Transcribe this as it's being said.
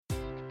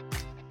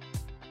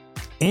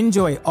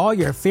Enjoy all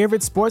your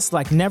favorite sports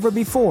like never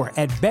before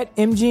at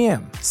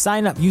BetMGM.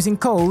 Sign up using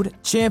code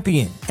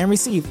CHAMPION and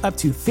receive up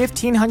to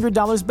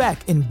 $1,500 back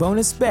in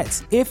bonus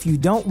bets if you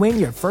don't win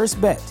your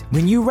first bet.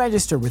 When you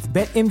register with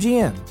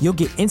BetMGM, you'll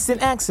get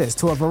instant access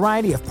to a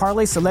variety of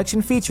parlay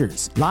selection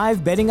features,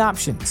 live betting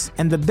options,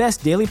 and the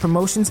best daily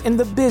promotions in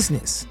the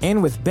business.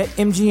 And with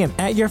BetMGM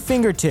at your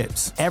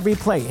fingertips, every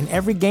play and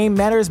every game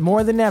matters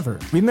more than ever.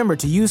 Remember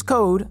to use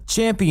code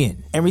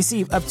CHAMPION and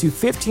receive up to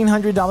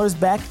 $1,500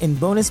 back in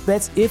bonus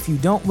bets if you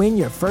don't win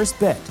your first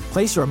bet.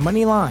 Place your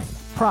money line,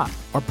 prop,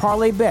 or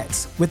parlay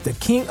bets with the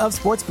king of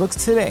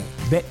sportsbooks today.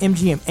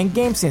 BetMGM and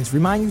GameSense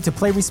remind you to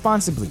play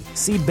responsibly.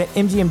 See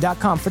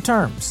BetMGM.com for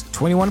terms.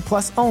 21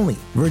 plus only.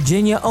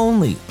 Virginia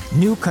only.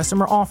 New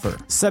customer offer.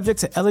 Subject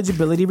to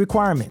eligibility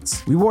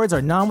requirements. Rewards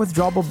are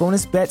non-withdrawable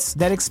bonus bets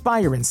that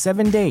expire in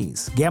 7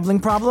 days. Gambling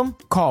problem?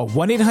 Call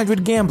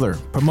 1-800-GAMBLER.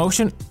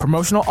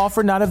 Promotional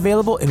offer not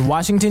available in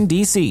Washington,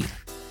 D.C.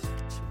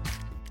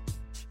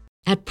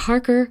 At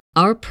Parker,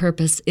 our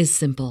purpose is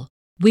simple.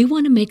 We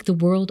want to make the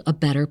world a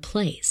better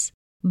place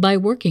by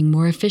working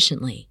more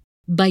efficiently,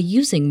 by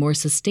using more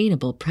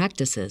sustainable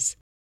practices,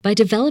 by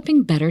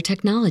developing better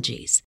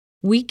technologies.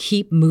 We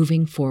keep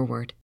moving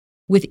forward.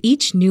 With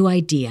each new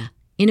idea,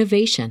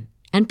 innovation,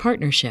 and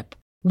partnership,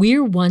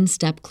 we're one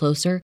step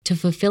closer to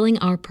fulfilling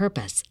our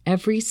purpose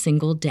every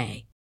single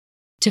day.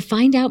 To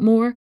find out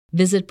more,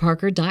 visit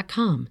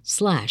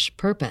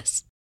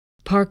parker.com/purpose.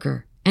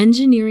 Parker,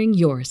 engineering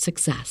your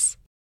success.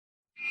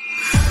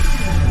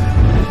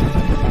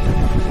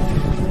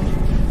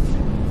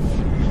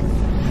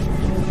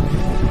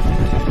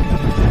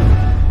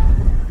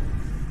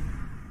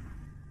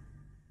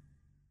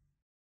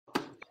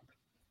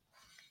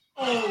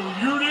 Oh,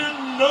 you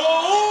didn't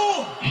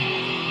know?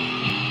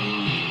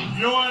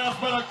 Your ass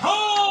better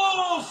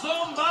call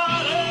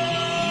somebody.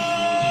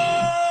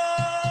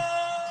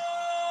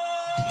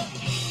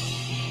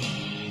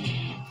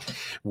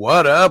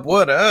 What up?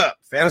 What up?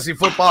 Fantasy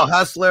Football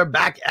Hustler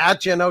back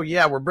at you. And oh,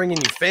 yeah, we're bringing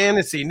you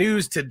fantasy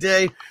news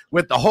today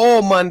with the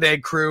whole Monday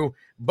crew.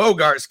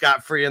 Bogart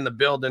Scott-Free in the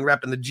building,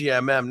 repping the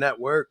GMM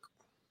network.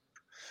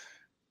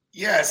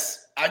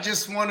 Yes, I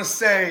just want to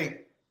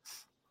say,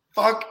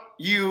 fuck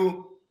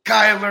you,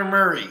 Kyler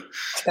Murray.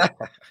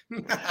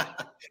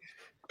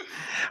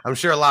 I'm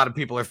sure a lot of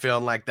people are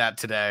feeling like that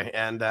today.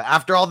 And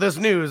after all this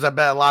news, I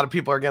bet a lot of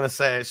people are going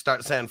to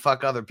start saying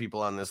fuck other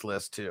people on this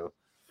list too.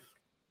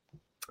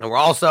 And we're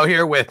also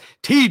here with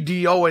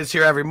TD, always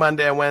here every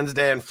Monday and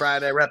Wednesday and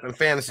Friday, repping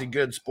Fantasy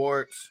Good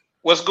Sports.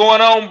 What's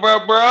going on,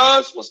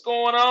 bros? What's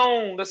going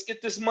on? Let's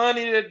get this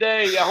money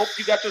today. I hope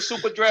you got your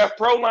Super Draft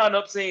Pro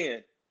lineups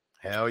in.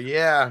 Hell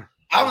yeah.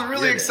 I was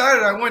really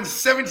excited. I won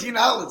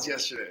 $17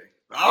 yesterday.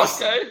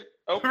 Awesome.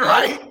 Okay.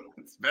 Right?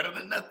 It's better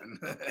than nothing.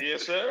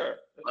 Yes, sir.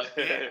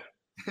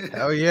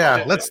 Hell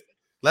yeah.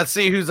 Let's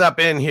see who's up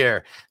in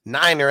here.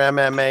 Niner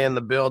MMA in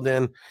the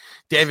building.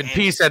 David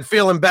P said,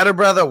 feeling better,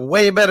 brother.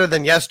 Way better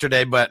than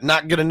yesterday, but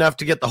not good enough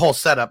to get the whole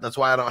setup. That's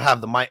why I don't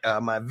have the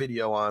my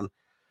video on.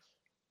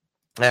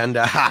 And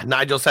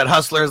Nigel said,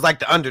 Hustler is like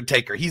the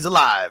Undertaker. He's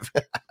alive.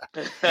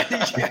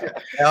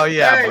 Hell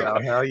yeah,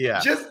 bro. Hell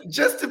yeah.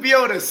 Just to be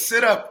able to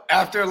sit up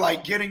after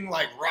like getting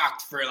like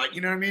rocked for like,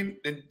 you know what I mean?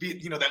 And be,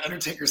 that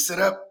Undertaker sit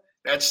up.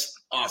 That's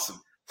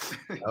awesome.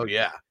 Oh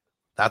yeah.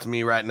 That's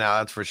me right now.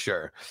 That's for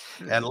sure.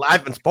 And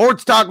Life and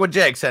Sports Talk with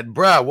Jake said,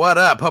 bro, what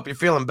up? Hope you're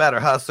feeling better,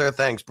 Hustler.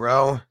 Thanks,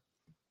 bro.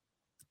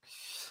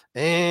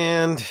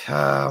 And,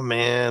 oh,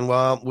 man,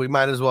 well, we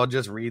might as well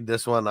just read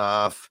this one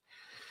off.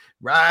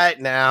 Right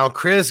now,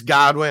 Chris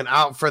Godwin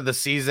out for the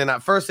season.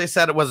 At first, they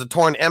said it was a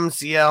torn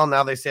MCL.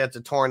 Now they say it's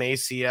a torn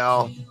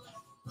ACL.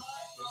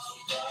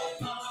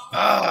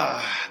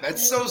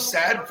 That's so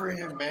sad for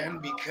him, man,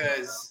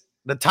 because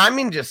the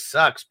timing just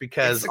sucks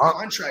because it's a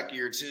contract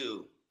year,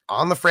 too.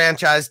 On the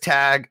franchise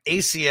tag,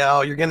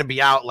 ACL, you're going to be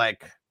out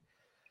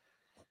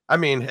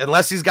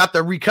unless he's got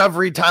the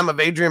recovery time of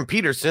Adrian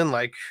Peterson,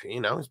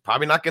 he's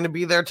probably not going to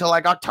be there till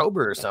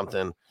October or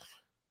something.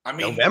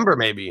 November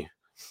maybe.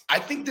 I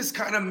think this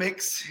kind of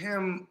makes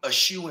him a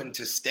shoo-in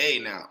to stay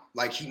now.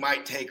 Like he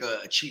might take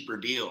a cheaper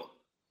deal.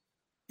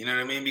 You know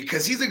what I mean?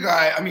 Because he's a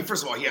guy,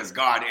 first of all, he has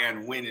God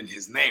and win in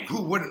his name.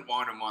 Who wouldn't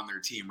want him on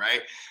their team,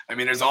 right?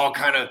 There's all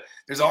kind of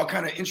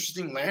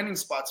interesting landing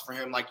spots for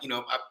him.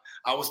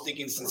 I was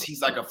thinking since he's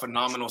like a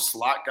phenomenal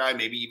slot guy,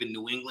 maybe even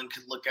New England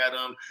could look at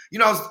him.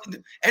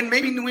 And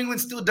maybe New England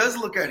still does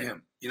look at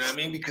him. You know what I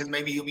mean? Because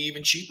maybe he'll be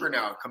even cheaper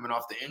now coming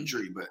off the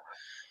injury. But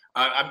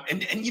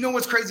and you know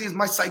what's crazy is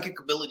my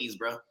psychic abilities,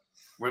 bro.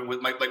 With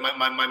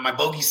my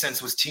bogey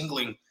sense was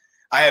tingling.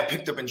 I had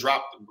picked up and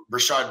dropped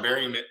Rashad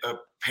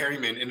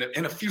Perryman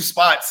in a few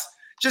spots.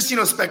 Just,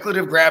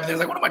 speculative grab. They're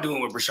like, what am I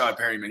doing with Rashad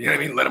Perryman? You know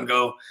what I mean? Let him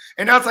go.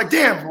 And now it's like,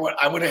 damn, what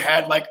I would have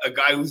had like a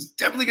guy who's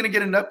definitely going to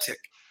get an uptick.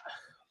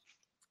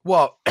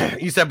 Well,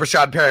 you said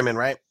Rashad Perryman,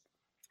 right?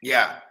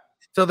 Yeah.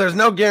 So there's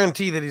no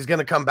guarantee that he's going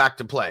to come back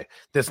to play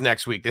this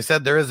next week. They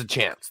said there is a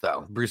chance,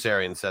 though. Bruce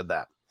Arians said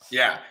that.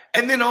 Yeah.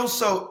 And then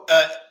also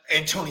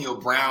Antonio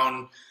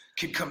Brown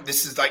could come.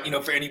 This is like,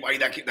 for anybody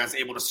that's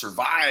able to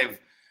survive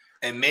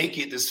and make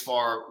it this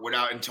far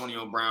without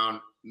Antonio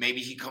Brown.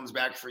 Maybe he comes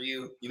back for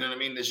you. You know what I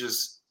mean? There's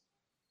just,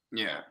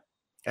 yeah.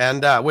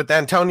 And with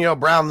Antonio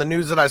Brown, the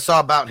news that I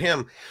saw about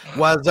him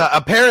was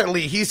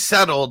apparently he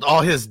settled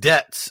all his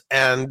debts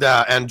and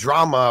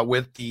drama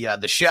with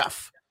the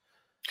chef.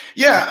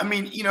 Yeah, I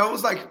mean, you know, it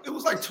was like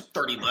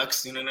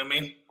 $30. You know what I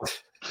mean?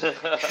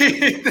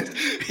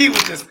 He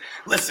was just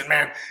listen,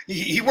 man.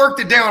 He worked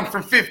it down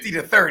from 50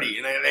 to 30,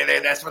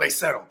 and that's what they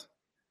settled.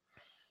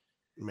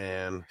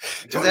 Man,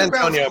 Antonio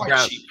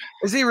Brown,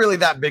 is he really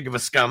that big of a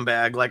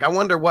scumbag? Like, I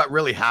wonder what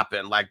really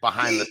happened, like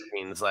behind the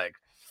scenes, like.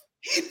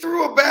 He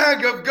threw a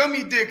bag of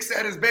gummy dicks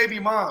at his baby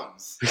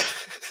moms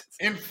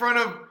in front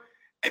of.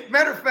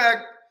 Matter of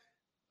fact,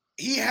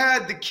 he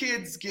had the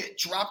kids get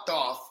dropped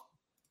off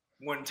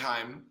one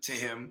time to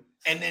him,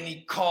 and then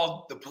he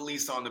called the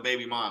police on the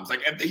baby moms.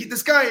 Like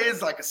this guy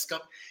is like a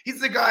scum.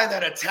 He's the guy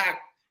that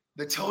attacked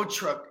the tow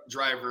truck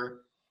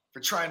driver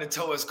for trying to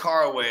tow his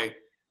car away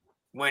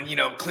when, you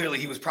know, clearly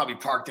he was probably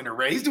parked in a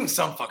ray. He's doing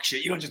some fuck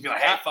shit. You don't just be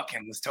like, hey, fuck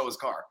him, let's tow his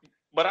car.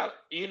 But I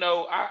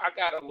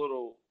got a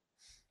little.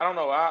 I don't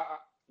know.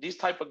 These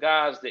type of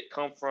guys that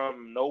come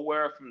from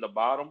nowhere, from the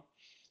bottom,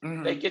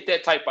 they get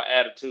that type of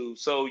attitude.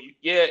 So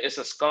yeah, it's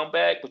a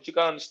scumbag, but you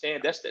gotta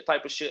understand that's the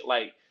type of shit.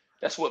 Like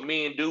that's what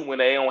men do when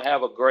they don't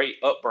have a great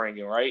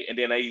upbringing, right? And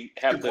then they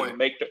have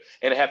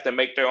to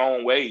make their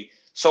own way.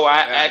 So I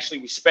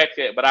actually respect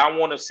that, but I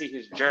want to see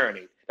his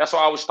journey. That's why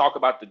I always talk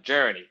about the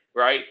journey,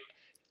 right?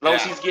 As long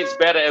as he gets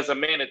better as a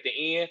man at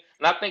the end,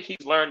 and I think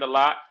he's learned a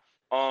lot.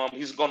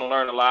 He's going to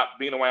learn a lot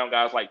being around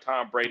guys like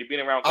Tom Brady, being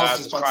around guys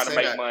that's trying to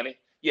make money.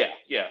 Yeah.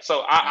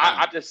 So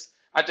I just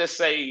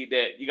say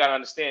that you got to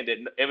understand that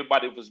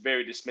everybody was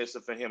very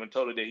dismissive of him and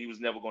told him that he was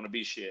never going to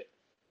be shit.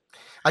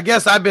 I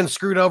guess I've been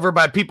screwed over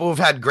by people who've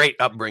had great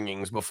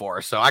upbringings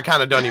before, so I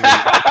kind of don't even.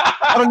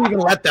 I don't even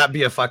let that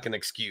be a fucking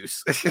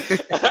excuse.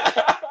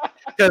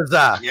 Because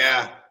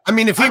I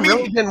mean, if he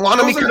really didn't want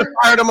him, he could have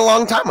fired him a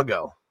long time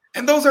ago.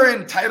 And those are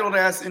entitled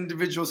ass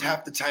individuals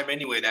half the time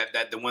anyway.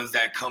 That the ones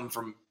that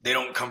they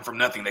don't come from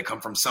nothing. They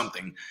come from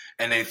something,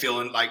 and they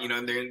feel like, you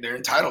know, they're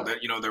entitled.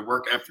 You know, their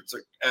work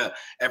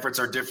efforts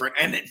are different.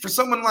 And for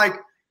someone like,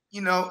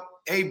 you know,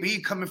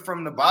 AB coming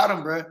from the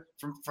bottom, bro,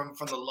 from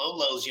the low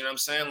lows, you know what I'm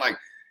saying? Like,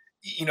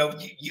 you know,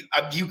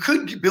 you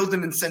could build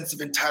a sense of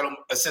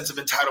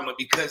entitlement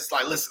because,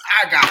 like, listen,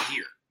 I got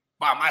here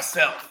by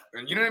myself,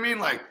 and you know what I mean?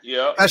 Like,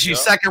 especially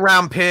second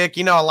round pick.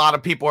 You know, a lot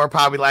of people are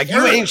probably like,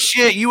 "You ain't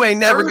shit. You ain't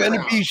never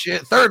gonna be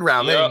shit." Third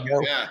round, there you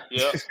go.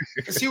 Yeah.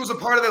 Because he was a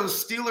part of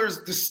those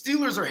Steelers. The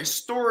Steelers are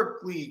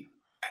historically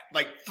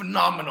like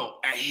phenomenal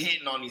at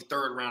hitting on these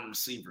third round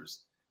receivers.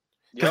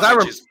 Because I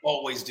just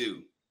always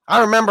do. I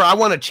remember I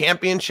won a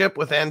championship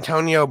with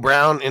Antonio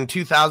Brown in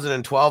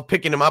 2012,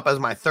 picking him up as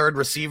my third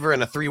receiver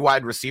in a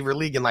 3-wide receiver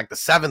league in like the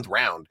 7th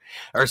round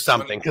or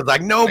something. Because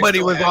like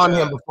nobody was on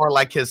him before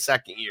like his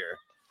second year.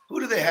 Who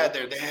do they have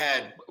there?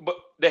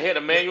 They had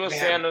Emmanuel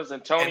Sanders,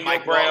 Antonio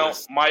Brown,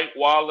 Mike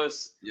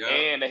Wallace,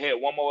 and they had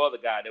one more other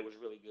guy that was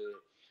really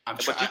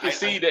good. But you can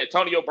see that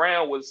Antonio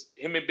Brown was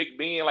him and Big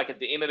Ben like at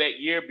the end of that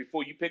year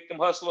before you picked him,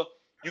 Hustler.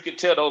 You could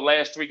tell those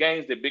last 3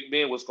 games that Big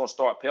Ben was going to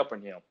start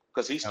peppering him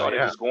because he started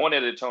just going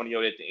at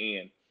Antonio at the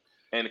end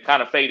and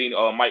kind of fading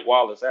Mike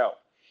Wallace out.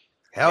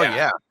 Hell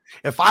yeah.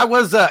 If I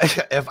was an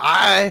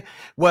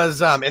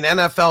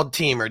NFL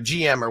team or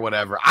GM or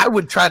whatever, I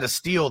would try to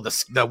steal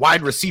the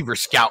wide receiver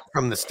scout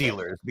from the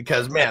Steelers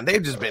because, man,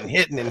 they've just been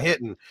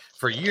hitting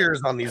for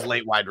years on these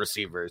late wide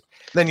receivers.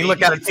 Then you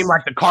look at a team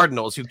like the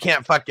Cardinals who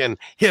can't fucking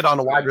hit on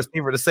a wide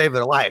receiver to save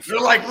their life.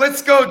 You're like,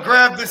 let's go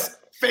grab this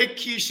fake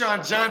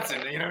Keyshawn Johnson,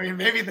 you know what I mean?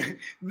 Maybe the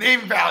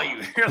name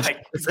value. You're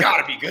like, it's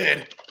got to be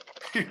good.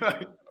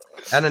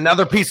 And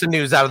another piece of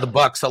news out of the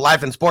Bucs. So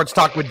Life and Sports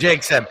Talk with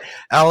Jake said,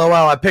 LOL,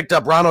 I picked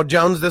up Ronald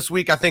Jones this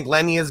week. I think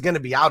Lenny is going to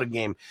be out a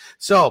game.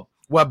 So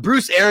what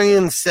Bruce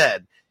Arians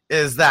said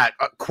is that,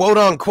 quote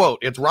unquote,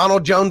 it's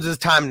Ronald Jones's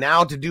time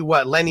now to do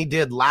what Lenny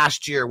did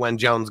last year when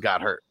Jones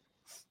got hurt.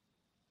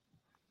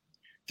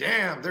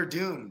 Damn, they're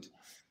doomed.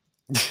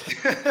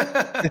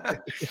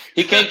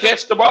 He can't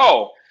catch the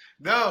ball.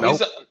 No.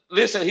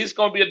 Listen, he's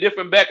going to be a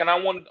different back, and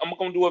I'm going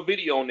to do a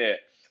video on that.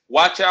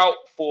 Watch out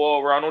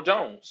for Ronald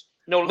Jones.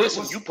 No,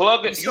 listen, you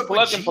plug and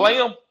play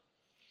him.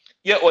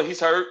 Yeah, well, he's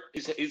hurt.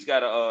 He's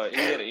got he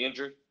had an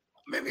injury.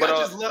 Maybe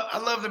I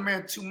love the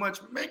man too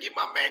much. Man, give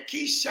my man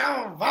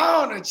Keyshawn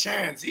Vaughn a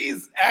chance.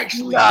 He's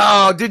actually.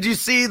 No, did you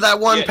see that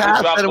one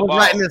pass that it was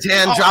right in his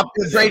hand? Dropped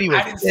it. Brady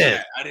was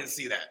pissed. I didn't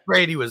see that.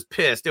 Brady was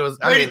pissed. It was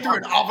Brady threw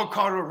an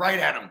avocado right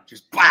at him.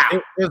 Just wow.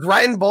 It was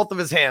right in both of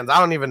his hands. I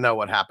don't even know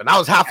what happened. I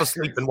was half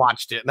asleep and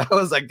watched it, and I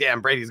was like,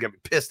 "Damn, Brady's gonna be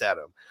pissed at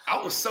him."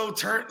 I was so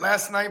turned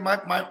last night.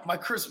 My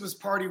Christmas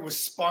party was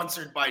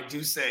sponsored by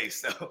Duce,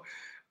 so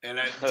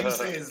Duce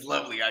is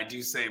lovely. I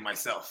do say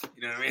myself.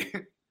 You know what I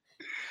mean?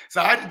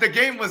 So the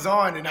game was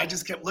on, and I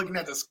just kept looking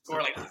at the score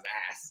like his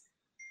ass.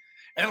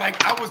 And,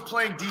 like, I was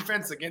playing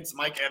defense against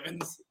Mike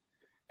Evans,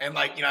 and,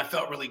 like, you know, I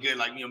felt really good.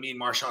 Like, you know, me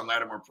and Marshawn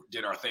Lattimore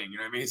did our thing, you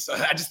know what I mean? So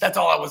that's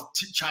all I was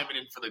chiming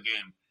in for the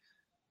game.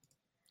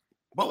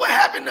 But what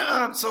happened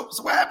to so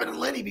what happened to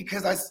Lenny?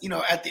 Because at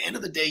the end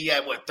of the day, you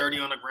had 30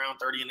 on the ground,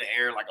 30 in the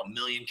air, like 1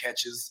 million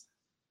catches.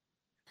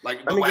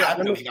 Like, but what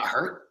happened to him? He got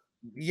hurt?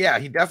 Yeah,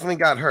 he definitely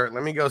got hurt.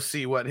 Let me go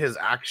see what his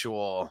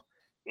actual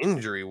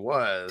injury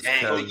was.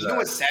 Dang, you know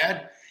what's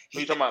sad?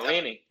 You talking about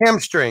Lenny?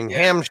 Hamstring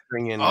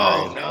injury.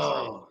 Oh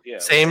no. Yeah.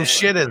 Same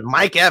shit as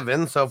Mike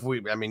Evans. So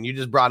you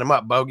just brought him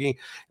up, Bogey.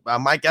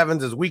 Mike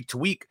Evans is week to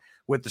week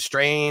with the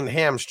strained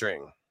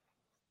hamstring.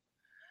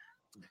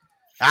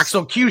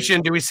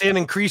 Execution. Do we see an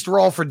increased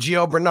role for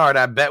Gio Bernard?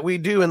 I bet we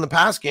do in the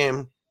pass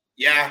game.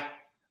 Yeah.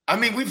 I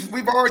mean,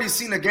 we've already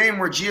seen a game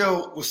where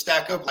Gio will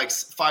stack up like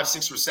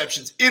 5-6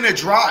 receptions in a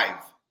drive.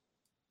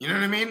 You know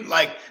what I mean?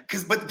 Like,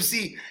 but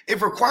see, it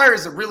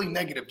requires a really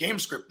negative game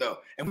script though,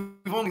 and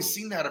we've only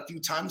seen that a few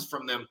times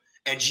from them.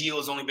 And Gio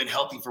has only been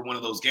healthy for one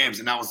of those games,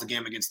 and that was the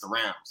game against the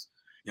Rams.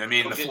 You know what I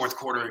mean? In the fourth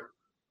quarter.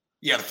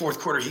 Yeah, the fourth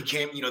quarter, he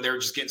came, they were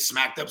just getting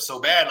smacked up so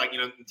bad. Like,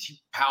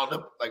 he piled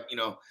up, like,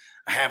 a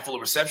handful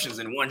of receptions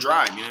in one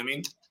drive. You know what I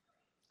mean?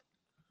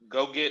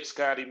 Go get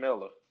Scotty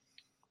Miller.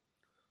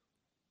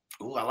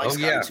 Ooh, I like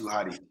Scotty Too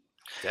Hotty.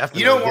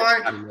 Definitely. You know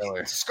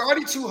why?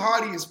 Scotty Too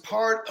Hotty is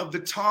part of the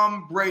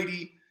Tom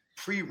Brady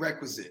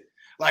prerequisite.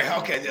 Like,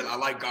 okay, I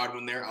like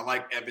Godwin there. I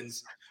like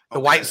Evans. The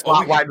white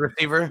slot wide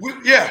receiver. We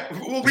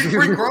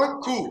bring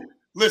Gronk. Cool.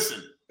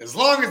 Listen. As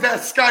long as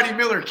that Scotty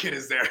Miller kid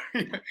is there,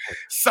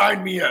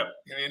 sign me up.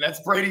 I mean, that's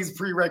Brady's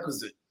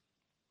prerequisite.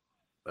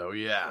 Oh,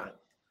 yeah.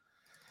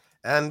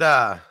 And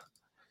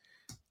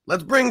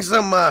let's bring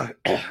some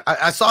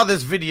I saw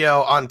this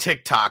video on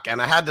TikTok,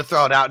 and I had to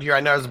throw it out here.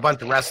 I know there's a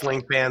bunch of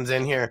wrestling fans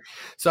in here.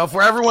 So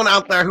for everyone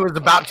out there who is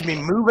about to be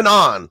moving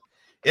on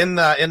in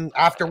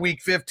after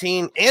week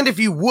 15, and if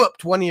you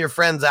whooped one of your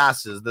friends'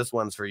 asses, this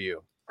one's for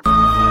you.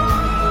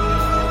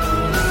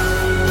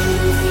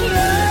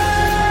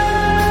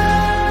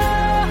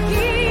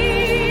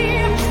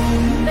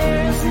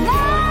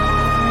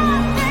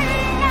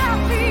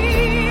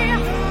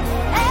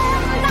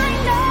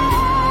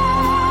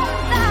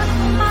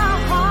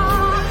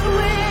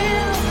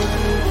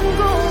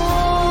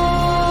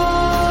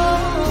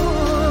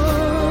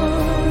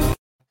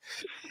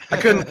 I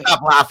couldn't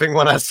stop laughing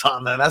when I saw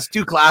that. That's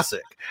too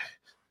classic.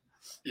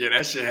 Yeah,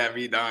 that shit had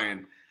me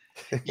dying.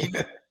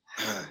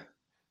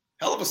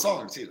 Hell of a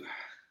song, too.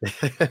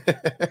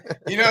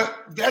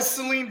 That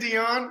Celine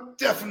Dion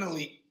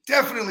definitely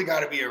got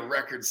to be a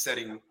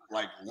record-setting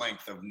like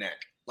length of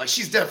neck. Like,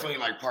 she's definitely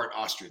like part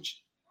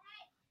ostrich.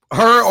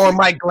 Her or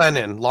Mike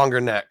Glennon, longer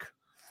neck.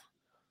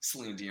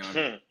 Celine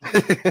Dion.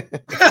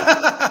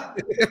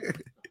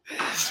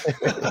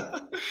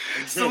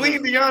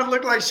 Celine Dion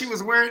looked like she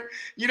was wearing,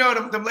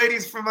 them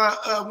ladies from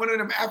one of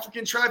them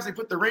African tribes, they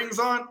put the rings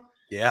on.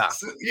 Yeah.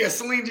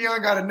 Celine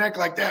Dion got a neck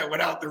like that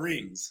without the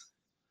rings.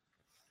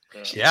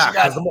 Yeah.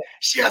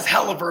 She has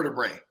hella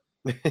vertebrae.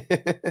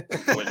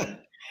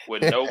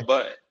 with no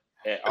butt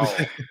at all.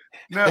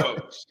 No.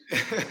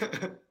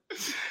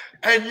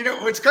 And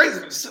what's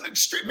crazy?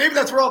 Maybe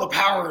that's where all the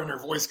power in her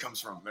voice comes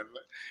from.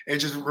 It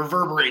just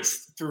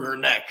reverberates through her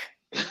neck.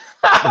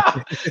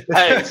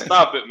 Hey,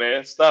 stop it,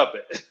 man. Stop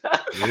it.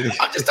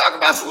 I'm just talking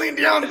about Celine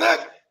Dion's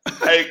neck.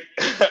 Hey.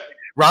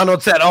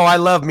 Ronald said, "Oh, I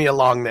love me a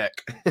long neck."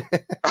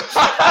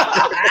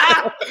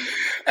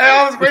 And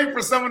I was waiting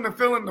for someone to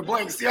fill in the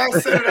blank. See, I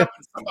set it up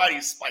and somebody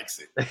spikes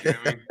it. You know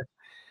what I mean?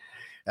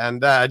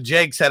 And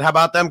Jake said, "How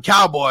about them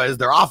Cowboys?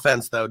 Their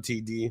offense, though,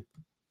 TD."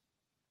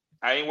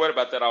 I ain't worried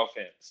about that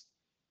offense.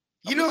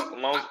 We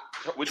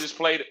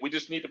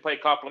just need to play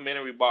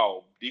complementary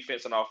ball,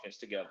 defense and offense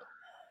together.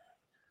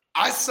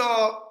 I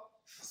saw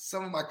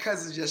some of my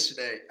cousins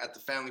yesterday at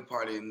the family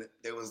party, and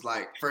it was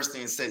like, first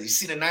thing it said, "You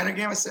see the Niner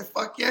game?" I said,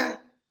 "Fuck yeah."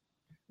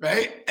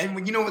 Right? And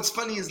what's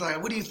funny is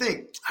like, what do you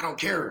think? I don't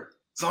care.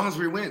 As long as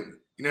we win.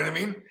 You know what I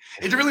mean?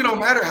 It really don't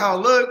matter how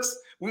it looks.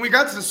 When we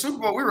got to the Super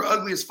Bowl, we were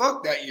ugly as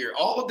fuck that year.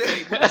 All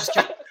day.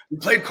 We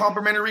played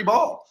complimentary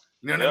ball.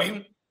 You know what I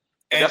mean?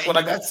 And that's what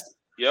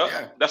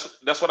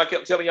I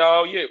kept telling y'all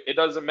all year. It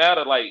doesn't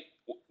matter. Like,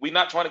 we're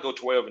not trying to go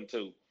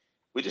 12-2.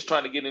 We're just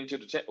trying to get into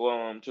to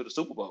the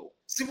Super Bowl.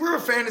 See, we're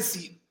a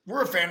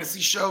fantasy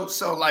show,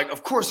 so like,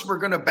 of course, we're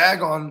gonna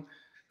bag on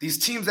these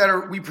teams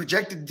that we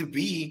projected to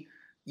be,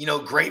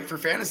 great for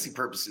fantasy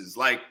purposes.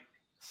 Like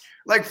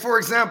for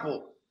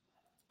example,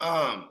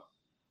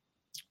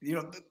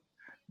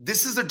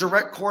 this is a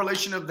direct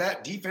correlation of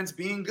that defense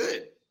being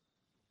good.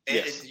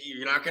 Yes.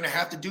 You're not gonna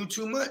have to do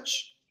too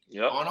much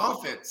on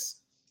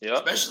offense.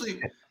 Yeah,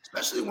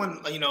 especially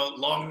when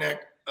long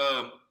neck.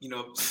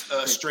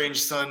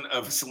 Strange son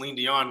of Celine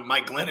Dion,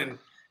 Mike Glennon,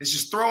 is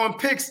just throwing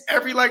picks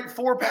every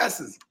 4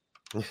 passes.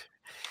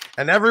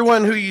 And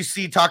everyone who you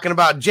see talking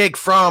about Jake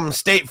from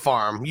State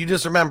Farm, you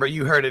just remember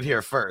you heard it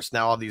here first.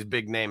 Now all these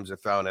big names are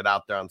throwing it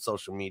out there on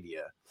social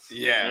media.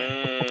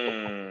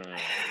 Yeah.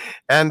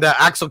 And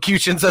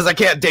Execution says, "I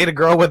can't date a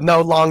girl with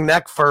no long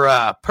neck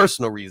for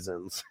personal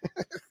reasons."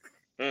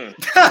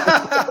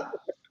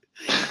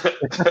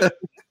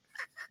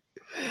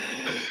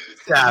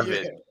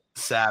 Savage. Yeah.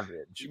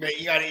 Savage. You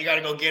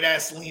gotta go get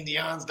at Celine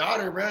Dion's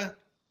daughter, bro.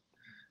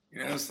 You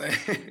know what I'm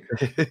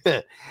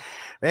saying?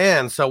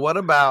 Man, so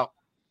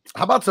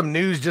how about some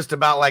news just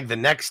about like the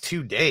next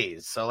 2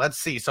 days? So let's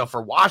see. So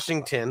for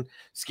Washington,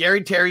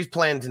 Scary Terry's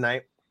playing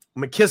tonight.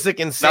 McKissick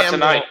and Samuel.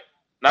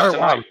 Not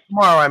tonight.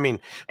 Tomorrow, I mean.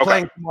 Okay.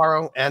 Playing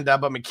tomorrow. And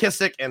but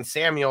McKissick and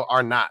Samuel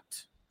are not.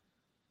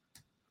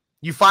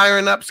 You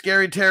firing up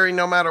Scary Terry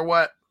no matter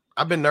what?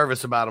 I've been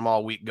nervous about him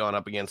all week going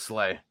up against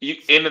Slay.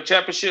 In the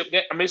championship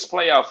game, it's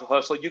playoff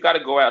hustler. You got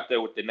to go out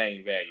there with the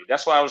name value.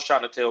 That's why I was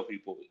trying to tell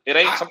people.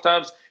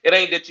 Sometimes it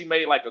ain't that you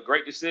made like a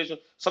great decision.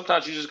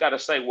 Sometimes you just got to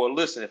say, well,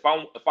 listen, if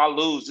I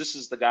lose, this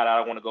is the guy that I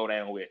want to go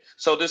down with.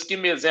 So just give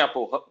me an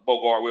example,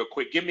 Bogart, real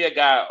quick. Give me a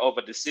guy of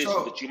a decision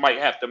that you might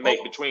have to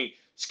make between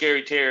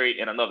Scary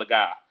Terry and another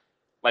guy.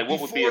 Like what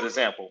would be an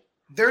example?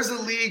 There's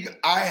a league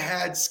I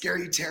had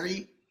Scary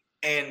Terry,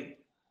 and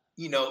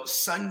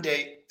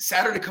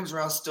Saturday comes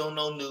around, still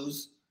no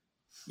news.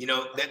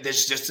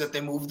 That's just that they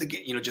moved the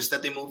game. Just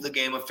that they moved the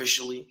game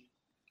officially,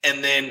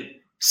 and then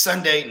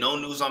Sunday, no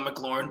news on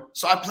McLaurin.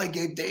 So I played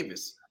Gabe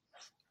Davis,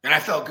 and I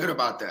felt good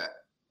about that.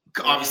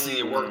 Obviously,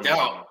 it worked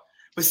out,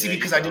 but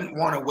because I didn't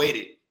want to wait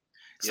it,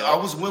 so I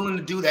was willing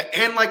to do that.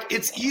 And like,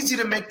 it's easy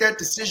to make that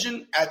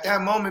decision at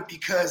that moment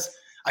because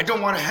I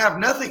don't want to have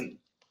nothing.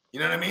 You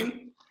know what I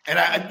mean? And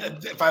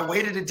if I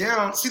waited it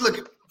down,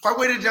 if I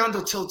waited it down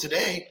till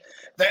today.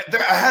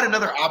 I had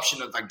another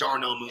option of like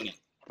Darnell Mooney,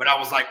 but I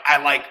was like,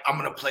 I'm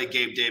going to play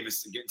Gabe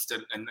Davis against it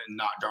and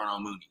not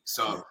Darnell Mooney.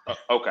 So,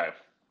 okay.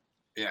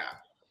 Yeah.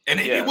 And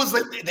it was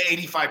like the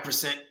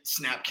 85%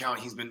 snap count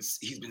he's been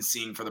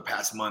seeing for the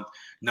past month.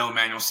 No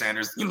Emmanuel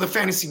Sanders. The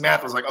fantasy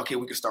math was like, okay,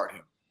 we can start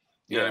him.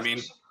 You know what I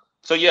mean?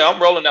 So yeah,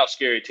 I'm rolling out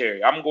Scary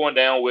Terry. I'm going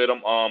down with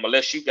him.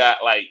 Unless you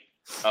got like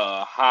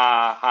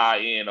high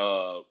end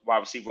wide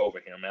receiver over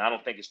him. And I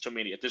don't think it's too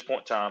many at this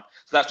point in time.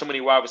 It's not too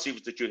many wide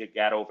receivers that you had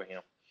got over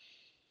him.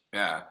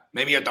 Yeah,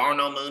 maybe a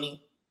Darnell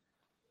Mooney.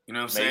 You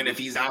know what I'm saying? If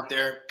he's out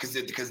there,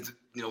 because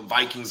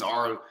Vikings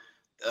are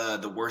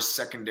the worst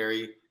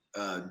secondary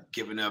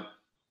giving up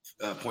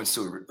points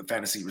to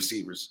fantasy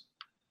receivers.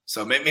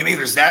 So maybe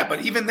there's that.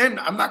 But even then,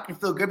 I'm not going to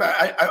feel good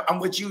about it. I'm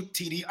with you,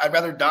 TD. I'd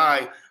rather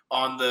die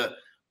on the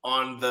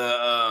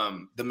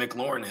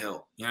McLaurin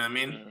hill. You know what I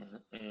mean?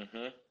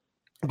 Mm-hmm.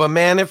 But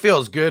man, it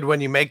feels good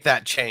when you make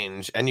that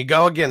change and you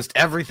go against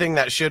everything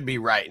that should be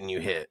right and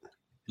you hit.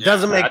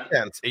 Doesn't make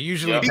sense. It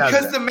usually doesn't.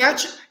 Because the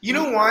match, you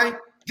know why?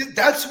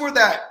 That's where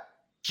that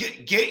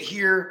get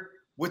here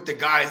with the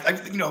guys,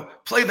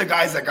 play the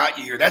guys that got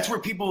you here. That's where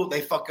people, they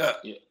fuck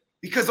up. Yeah.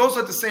 Because also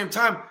at the same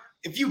time,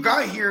 if you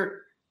got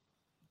here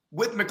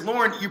with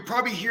McLaurin, you're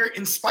probably here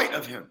in spite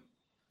of him.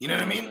 You know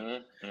what I mean?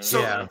 Mm-hmm.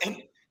 So,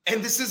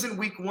 and this isn't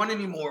week 1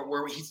 anymore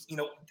where he's,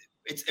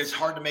 it's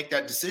hard to make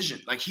that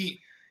decision. Like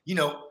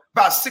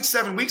about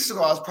 6-7 weeks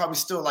ago, I was probably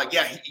still like,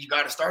 yeah, you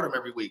got to start him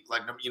every week.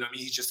 Like,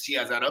 he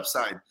has that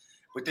upside.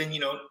 But then,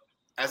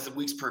 as the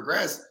weeks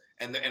progress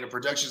and the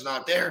production's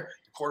not there,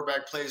 the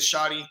quarterback plays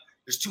shoddy.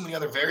 There's too many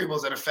other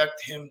variables that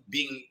affect him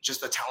being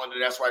just a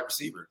talented ass wide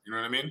receiver. You know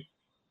what I mean?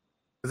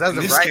 Because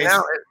as of right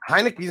now,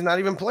 Heineke's not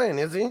even playing,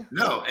 is he?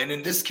 No. And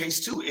in this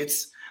case too,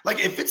 it's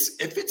like if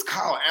it's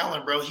Kyle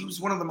Allen, bro, he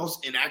was one of the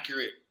most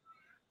inaccurate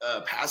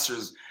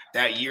passers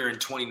that year in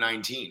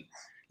 2019.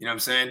 You know what I'm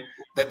saying?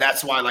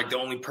 That's why like the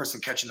only person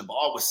catching the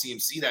ball was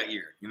CMC that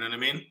year. You know what I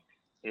mean?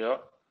 Yeah.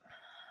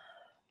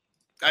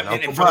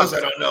 And for those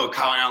that don't know,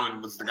 Kyle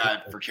Allen was the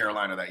guy for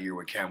Carolina that year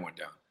when Cam went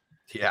down.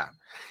 Yeah.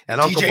 And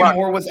DJ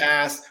Moore was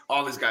ass.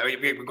 All this guy. Wait,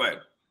 go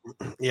ahead.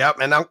 Yep.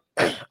 And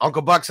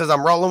Uncle Buck says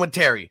I'm rolling with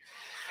Terry.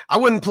 I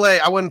wouldn't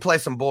play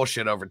some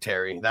bullshit over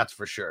Terry, that's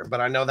for sure.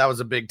 But I know that was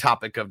a big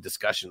topic of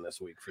discussion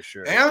this week for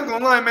sure. Hey, I'm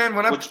gonna lie, man.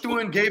 When I was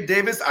doing Gabe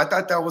Davis, I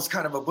thought that was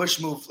kind of a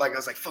Bush move. Like I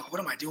was like, "Fuck, what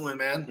am I doing,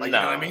 man?" Like, you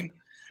know what I mean?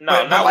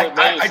 No, but like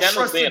I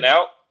trusted being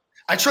out.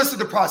 I trusted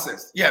the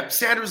process. Yeah,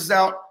 Sanders is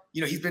out.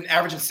 He's been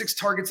averaging 6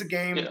 targets a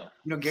game.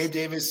 Yeah. Gabe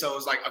Davis. So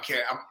it's like, okay,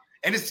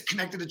 and it's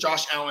connected to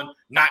Josh Allen,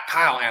 not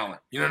Kyle Allen.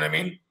 You know what I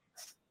mean?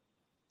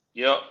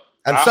 Yep.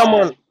 And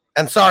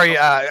And sorry,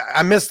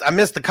 I missed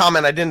the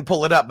comment. I didn't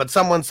pull it up, but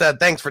someone said,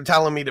 thanks for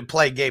telling me to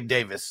play Gabe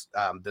Davis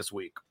this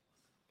week.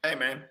 Hey,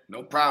 man,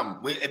 no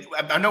problem.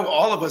 I know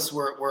all of us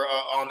were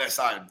on that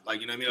side.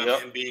 Like, you know what I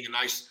mean? Him being a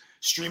nice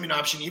streaming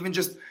option. Even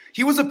just,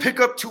 he was a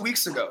pickup 2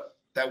 weeks ago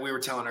that we were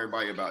telling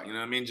everybody about. You know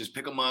what I mean? Just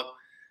pick him up.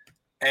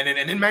 And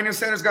then Emmanuel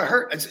Sanders got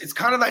hurt. It's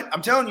kind of like,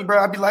 I'm telling you,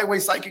 bro, I'd be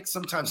lightweight psychic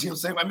sometimes. You know what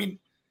I'm saying? I mean,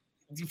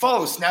 you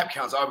follow snap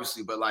counts,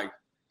 obviously, but like,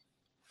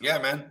 yeah,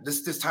 man,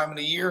 this time of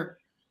the year,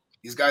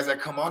 these guys that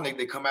come on,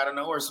 they come out of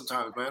nowhere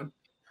sometimes, man.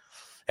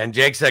 And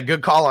Jake said,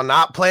 good call on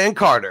not playing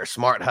Carter.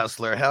 Smart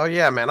hustler. Hell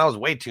yeah, man. I was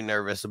way too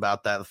nervous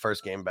about that the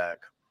first game back.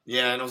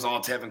 Yeah, and it was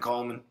all Tevin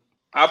Coleman.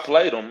 I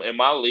played him in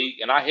my league,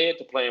 and I had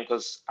to play him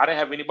because I didn't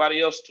have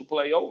anybody else to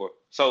play over.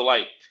 So,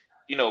 like,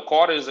 you know,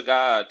 Carter is a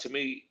guy, to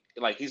me,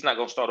 like, he's not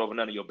going to start over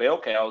none of your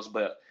bell cows,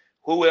 but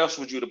who else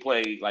would you to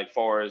play, like,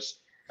 far as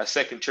a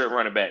second-tier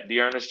running back?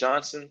 Dearness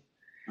Johnson,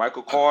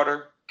 Michael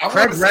Carter?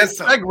 Craig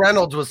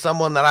Reynolds was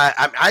someone that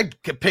I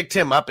picked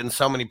him up in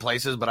so many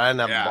places, but I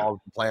didn't have the balls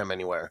to play him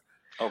anywhere.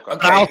 Okay.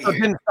 I also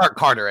didn't start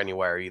Carter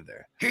anywhere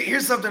either.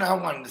 Here's something I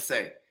wanted to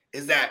say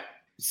is that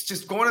It's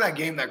just going to that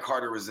game that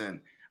Carter was in.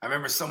 I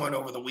remember someone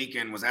over the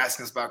weekend was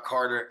asking us about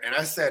Carter, and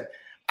I said,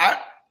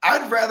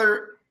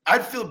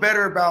 I'd feel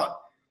better about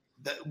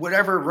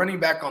whatever running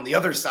back on the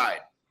other side,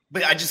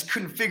 but I just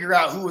couldn't figure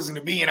out who was going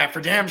to be, and I for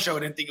damn sure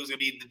didn't think it was going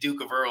to be the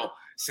Duke of Earl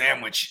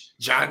sandwich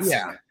Johnson.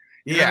 Yeah.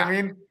 You know what I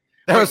mean?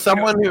 There was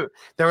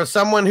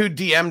someone who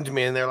DM'd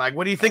me, and they're like,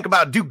 "What do you think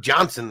about Duke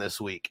Johnson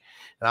this week?"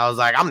 And I was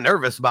like, "I'm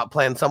nervous about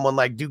playing someone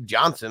like Duke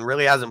Johnson.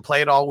 Really hasn't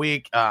played all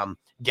week.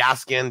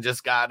 Gaskin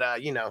just got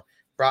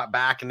brought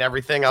back and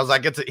everything." I was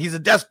like, he's a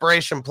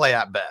desperation play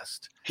at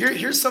best.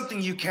 Here's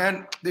something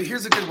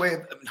here's a good way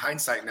of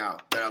hindsight now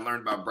that I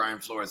learned about Brian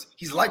Flores.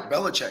 He's like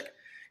Belichick.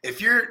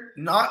 If you're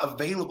not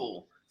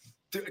available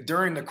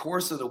during the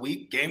course of the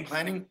week game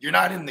planning, you're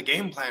not in the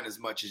game plan as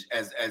much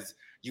as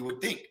you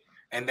would think.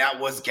 And that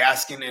was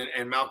Gaskin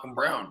and Malcolm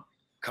Brown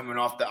coming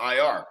off the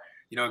IR.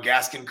 You know,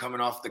 Gaskin coming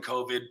off the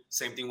COVID.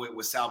 Same thing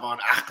with Salvon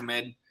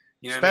Ahmed.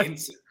 You know what I mean?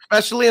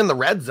 Especially in the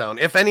red zone.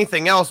 If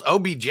anything else,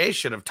 OBJ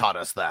should have taught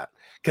us that,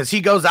 because he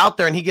goes out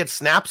there and he gets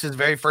snaps his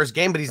very first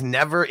game, but he's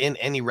never in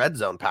any red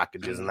zone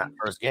packages in that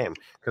first game,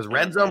 because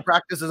red zone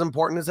practice is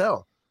important as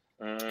hell.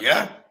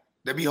 Yeah,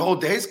 there'd be whole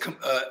days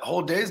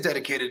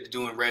dedicated to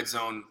doing red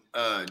zone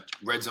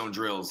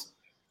drills,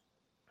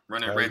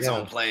 running red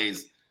zone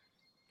plays.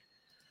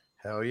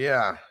 Hell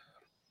yeah.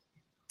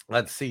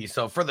 Let's see.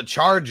 So for the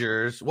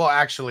Chargers, well,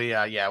 actually,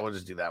 we'll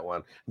just do that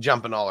one.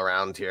 Jumping all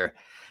around here.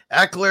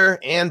 Eckler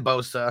and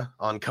Bosa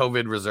on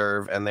COVID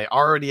reserve, and they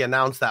already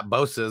announced that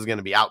Bosa is going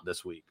to be out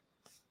this week.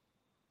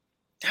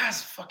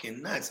 That's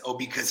fucking nuts. Oh,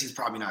 because he's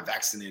probably not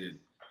vaccinated.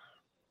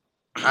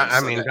 I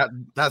mean,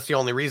 that's the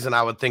only reason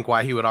I would think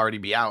why he would already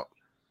be out.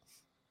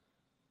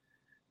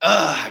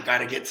 I got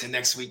to get to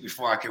next week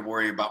before I can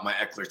worry about my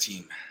Eckler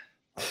team.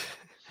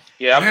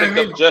 Yeah, I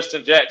picked up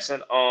Justin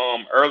Jackson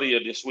earlier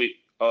this week,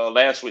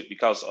 last week,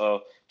 because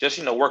just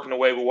working the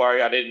waiver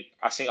wire.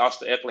 I seen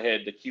Austin Eckler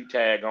had the Q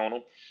tag on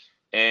him,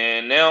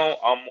 and now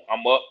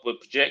I'm up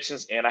with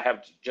projections, and I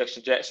have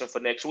Justin Jackson for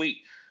next week.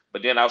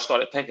 But then I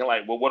started thinking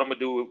like, well, what I'm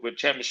gonna do with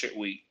championship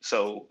week?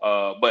 So,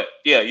 but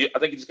yeah, I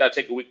think you just gotta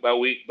take it week by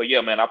week. But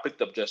yeah, man, I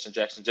picked up Justin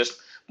Jackson, just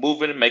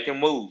moving and making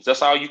moves.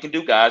 That's all you can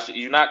do, guys.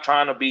 You're not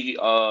trying to be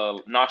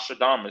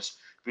Nostradamus,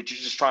 but you're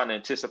just trying to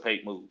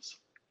anticipate moves.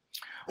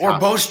 Or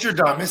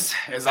Bostradamus,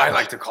 as I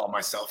like to call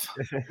myself.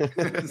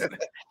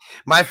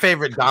 My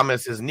favorite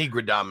Damus is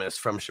Negrodamus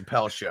from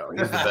Chappelle's Show.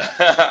 He's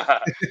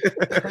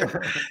the best.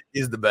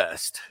 He's the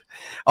best.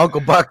 Uncle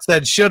Buck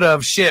said, should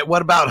have. Shit,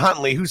 what about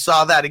Huntley? Who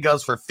saw that? He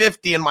goes for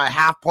 50 in my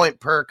half point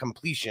per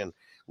completion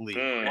league.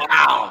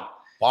 Wow.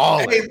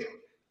 Balling. Hey,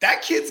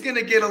 that kid's going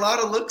to get a lot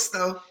of looks,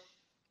 though.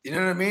 You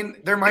know what I mean?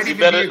 There might even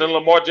better than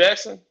Lamar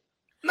Jackson?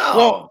 No.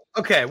 Well,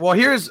 okay. Well,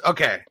 let's talk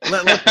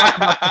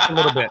about this a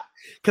little bit.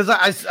 Because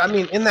I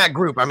mean, in that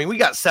group, we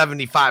got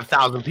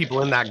 75,000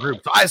 people in that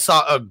group. So I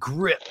saw a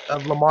grit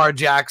of Lamar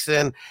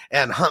Jackson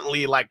and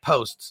Huntley like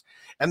posts.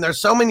 And there's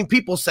so many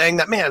people saying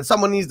that, man,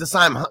 someone needs to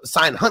sign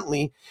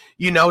Huntley,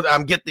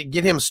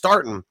 get him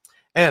starting.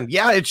 And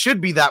yeah, it should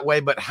be that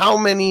way. But how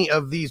many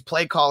of these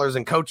play callers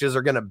and coaches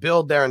are going to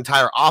build their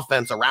entire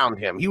offense around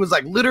him? He was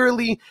like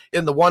literally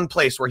in the one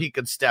place where he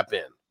could step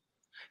in.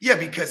 Yeah,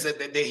 because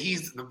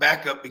he's the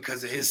backup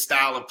because of his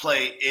style of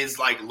play is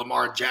like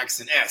Lamar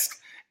Jackson-esque.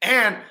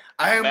 And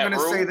I am going to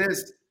say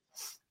this.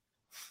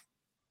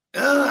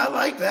 I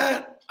like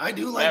that. I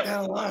do like that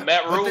a lot.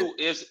 Matt Rule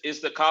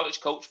is the college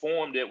coach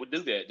for him that would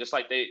do that. Just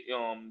like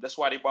that's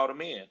why they brought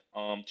him in,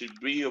 to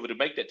be able to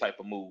make that type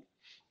of move.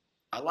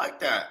 I like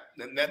that.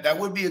 That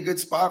would be a good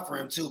spot for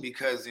him too,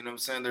 because you know what I'm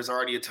saying, there's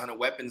already a ton of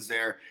weapons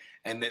there.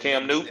 And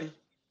Cam Newton.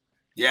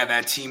 Yeah,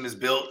 that team is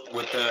built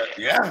with If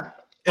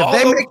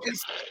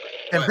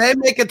they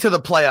make it to the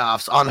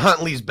playoffs on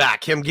Huntley's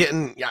back, him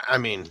getting,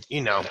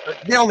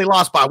 they only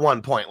lost by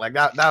 1 point. Like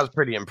that was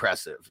pretty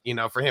impressive,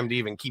 for him to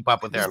even keep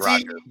up with Aaron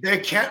Rodgers. They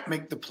can't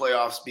make the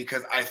playoffs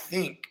because I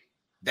think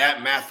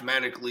that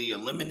mathematically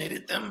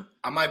eliminated them.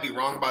 I might be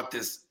wrong about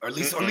this, or at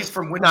least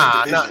from winning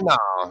the division.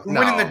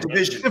 Winning the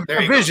division.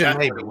 Division,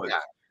 maybe.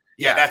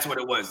 Yeah, that's what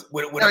it was.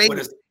 Would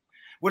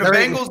a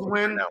Bengals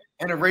win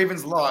and a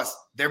Ravens loss,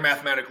 they're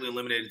mathematically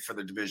eliminated for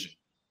the division.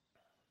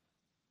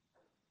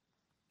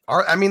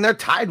 They're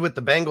tied with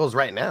the Bengals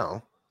right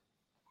now.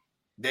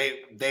 They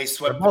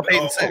swept. They're both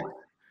 8-6.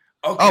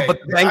 Okay, but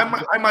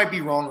I might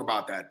be wrong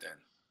about that then.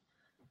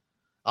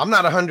 I'm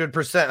not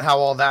 100% how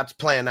all that's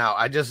playing out.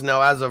 I just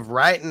know as of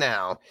right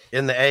now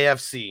in the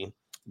AFC,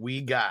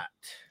 we got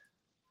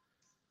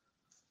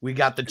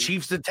the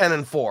Chiefs at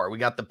 10-4. We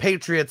got the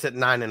Patriots at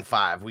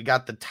 9-5. We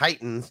got the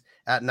Titans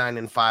at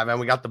 9-5, and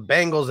we got the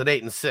Bengals at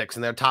 8-6,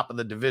 and they're top of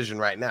the division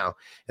right now.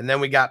 And then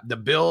we got the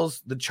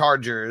Bills, the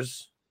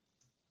Chargers,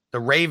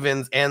 the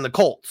Ravens, and the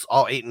Colts,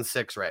 all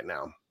 8-6 right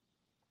now.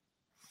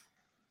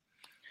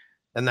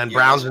 And then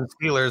Browns and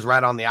Steelers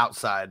right on the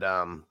outside,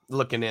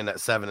 looking in at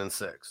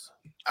 7-6.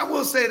 I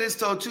will say this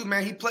though, too,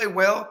 man. He played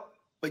well,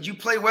 but you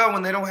play well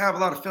when they don't have a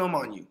lot of film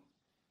on you.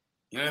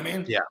 You know what I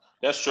mean? Yeah,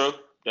 that's true.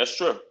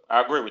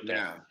 I agree with that.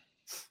 Yeah.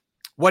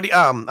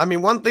 I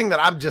mean, one thing that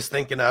I'm just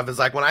thinking of is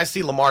like when I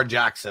see Lamar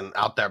Jackson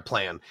out there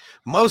playing,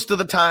 most of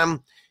the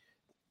time,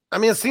 I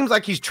mean, it seems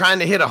like he's trying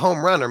to hit a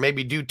home run or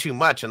maybe do too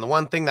much. And the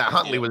one thing that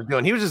Huntley was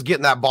doing, he was just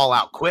getting that ball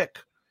out quick.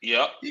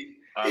 Yep.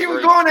 He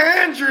was going to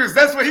Andrews.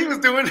 That's what he was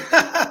doing.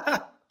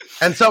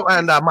 And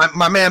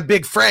my man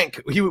Big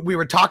Frank, we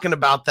were talking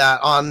about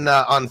that on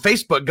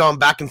Facebook, going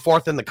back and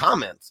forth in the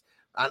comments.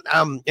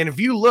 And if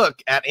you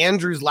look at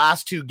Andrews'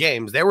 last 2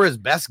 games, they were his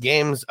best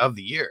games of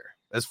the year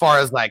as far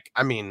as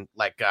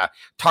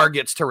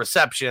targets to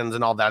receptions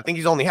and all that. I think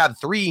he's only had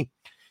three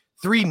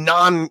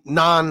non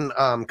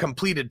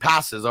completed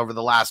passes over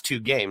the last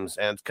 2 games,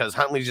 and because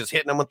Huntley's just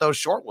hitting them with those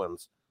short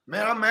ones.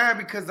 Man, I'm mad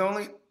because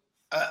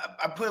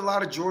I put a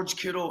lot of George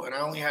Kittle, and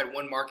I only had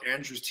one Mark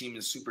Andrews team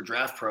in Super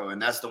Draft Pro,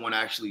 and that's the one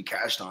I actually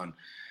cashed on.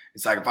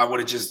 It's like if I would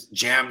have just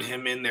jammed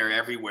him in there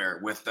everywhere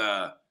with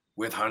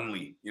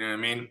Huntley, you know what I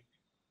mean?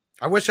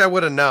 I wish I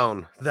would have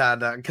known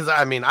that because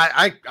I mean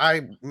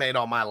I made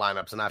all my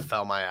lineups and I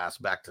fell my ass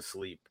back to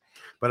sleep.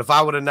 But if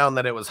I would have known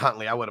that it was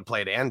Huntley, I would have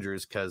played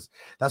Andrews because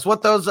that's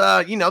what those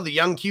the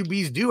young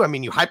QBs do. I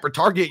mean, you hyper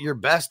target your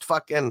best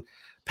fucking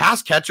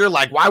pass catcher.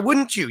 Like, why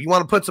wouldn't you? You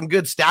want to put some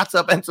good stats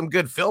up and some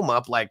good film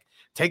up. Like,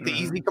 take the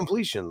easy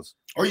completions.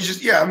 Or you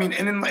just I mean,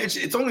 and then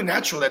it's only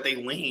natural that they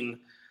lean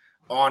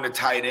on a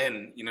tight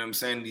end, you know what I'm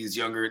saying? These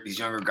younger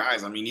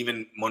guys. I mean,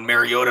 even when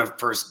Mariota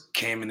first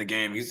came in the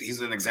game,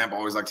 he's an example I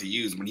always like to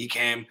use. When he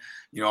came,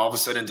 all of a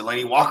sudden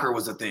Delaney Walker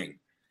was a thing.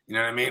 You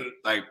know what I mean?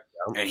 Like,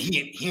 and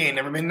he ain't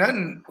never been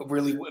nothing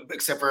really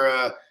except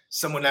for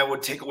someone that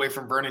would take away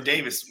from Vernon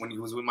Davis when he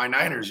was with my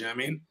Niners. You know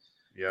what I mean?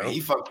 Yeah.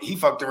 He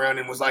fucked around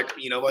and was like,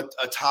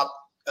 a top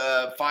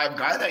 5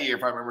 guy that year,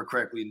 if I remember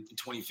correctly, in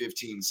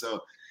 2015. So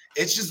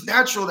it's just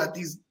natural that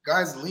these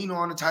guys lean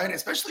on a tight end,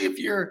 especially if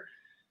you're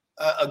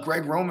a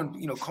Greg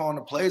Roman, calling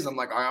the plays. I'm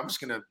like, all right, I'm just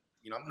gonna,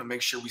 I'm gonna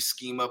make sure we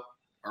scheme up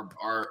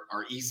our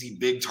easy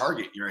big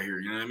target right here.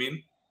 You know what I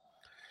mean?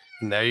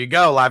 And there you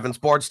go. Live in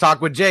Sports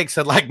Talk with Jake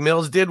said, like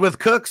Mills did with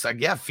Cooks.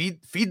 Like, yeah, feed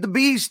the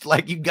beast.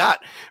 Like, you got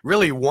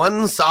really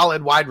one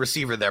solid wide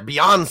receiver there,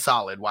 beyond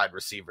solid wide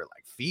receiver.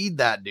 Like, feed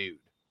that dude.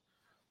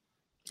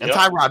 And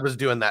Tyrod was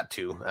doing that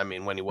too. I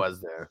mean, when he was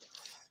there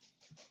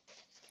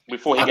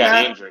before he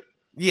got injured.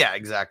 Yeah,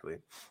 exactly.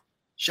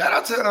 Shout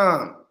out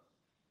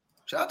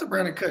to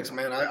Brandon Cooks,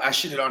 man. I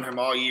shitted on him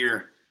all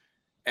year,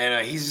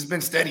 and he's just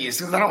been steady. It's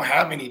because I don't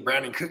have any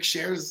Brandon Cooks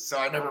shares, so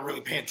I never really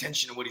pay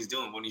attention to what he's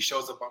doing. When he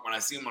shows up, when I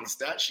see him on the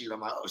stat sheet,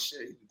 I'm like, oh shit,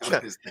 he's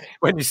doing his thing.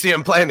 When you see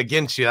him playing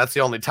against you, that's the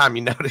only time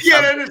you notice.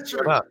 Yeah, that is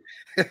true.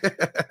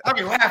 I'll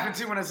be laughing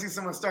too when I see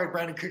someone start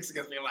Brandon Cooks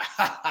against me. I'm like,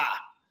 ha ha.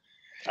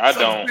 I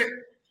don't.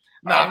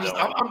 No,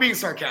 I'm being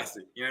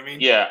sarcastic. You know what I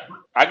mean? Yeah,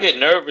 I get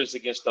nervous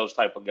against those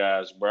type of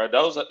guys, bro.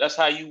 That's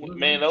how you,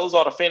 man. Those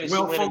are the fantasy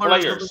winning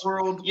players.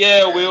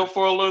 Yeah, Will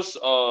Fuller's,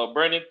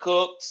 Brandon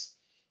Cooks,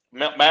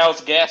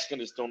 Myles Gaskin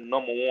is the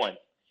number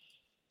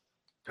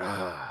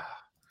 1.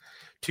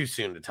 Too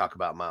soon to talk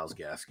about Myles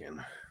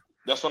Gaskin.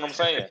 That's what I'm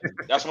saying.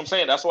 That's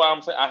why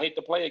I'm saying I hate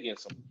to play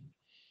against him.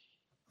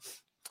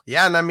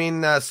 Yeah, and I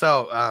mean,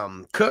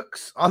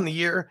 Cooks on the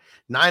year,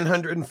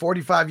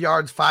 945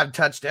 yards, 5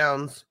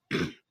 touchdowns.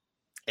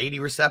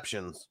 80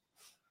 receptions.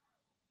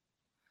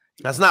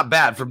 That's not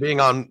bad for being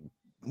on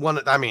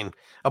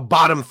a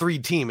bottom 3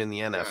 team in the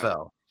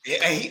NFL.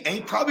 Yeah. And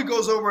he probably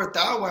goes over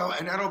 1,000,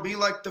 and that'll be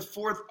like the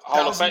 4th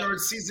 1,000-yard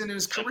season in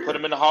his career. Put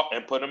him in the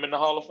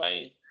Hall of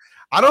Fame.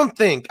 I don't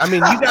think. I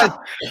mean, you guys.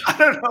 I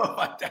don't know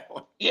about that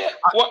one. Yeah,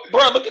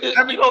 bro, look at it.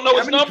 You don't know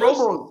his numbers.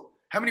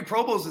 How many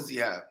Pro Bowls does he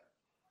have?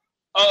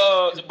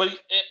 But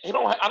he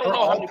don't. I don't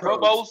know how many Pro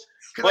Bowls.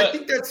 Because I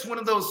think that's one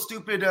of those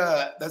stupid.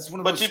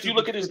 But if you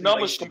look at his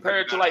numbers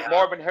compared to like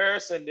Marvin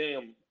Harrison,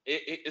 them,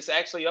 it's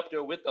actually up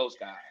there with those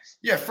guys.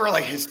 Yeah, for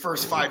like his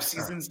first 5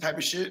 seasons type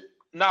of shit.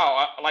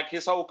 No, like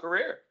his whole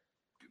career.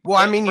 Well,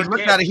 I mean, you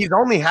look at it. He's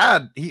only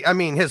had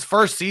his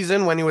first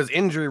season when he was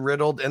injury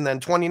riddled, and then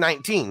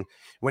 2019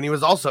 when he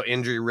was also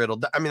injury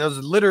riddled. I mean, those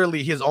are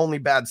literally his only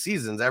bad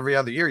seasons. Every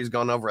other year, he's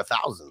going over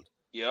 1,000.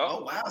 Yeah.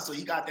 Oh wow! So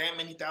he got that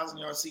many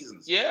 1,000-yard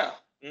seasons. Yeah.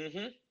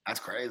 Mm-hmm. That's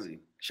crazy.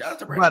 Shout out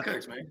to Brandon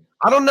Cooks, man.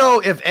 I don't know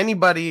if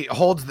anybody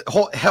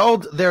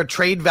held their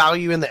trade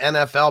value in the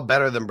NFL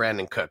better than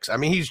Brandon Cooks. I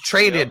mean, he's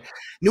traded. Yeah.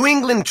 New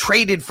England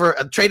traded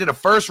a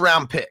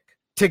first-round pick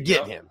to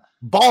get him.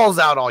 Balls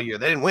out all year.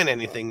 They didn't win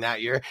anything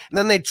that year, and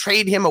then they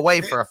trade him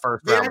away for a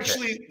first-round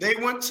pick. They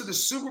went to the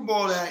Super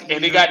Bowl that year,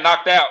 and he got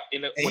knocked out.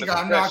 He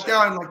got knocked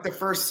out in like the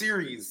first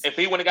series. If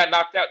he wouldn't have got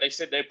knocked out, they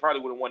said they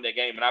probably would have won that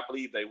game, and I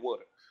believe they would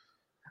have.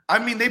 I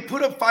mean, they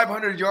put up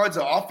 500 yards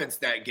of offense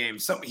that game.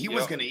 So he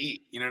was going to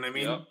eat. You know what I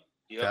mean?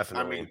 Yep.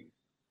 Definitely. I mean,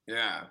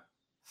 yeah.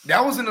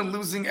 That wasn't a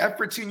losing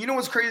effort, too. You know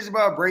what's crazy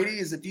about Brady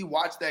is if you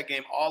watch that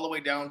game all the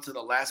way down to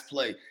the last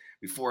play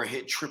before it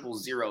hit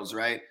 000s,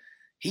 right?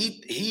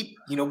 He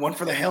went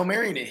for the Hail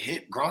Mary and it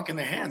hit Gronk in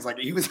the hands. Like,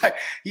 he was like,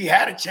 he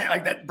had a chance.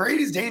 Like, that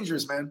Brady's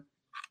dangerous, man.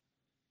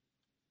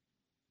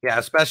 Yeah,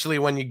 especially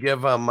when you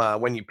give him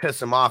when you piss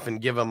him off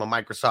and give him a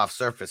Microsoft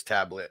Surface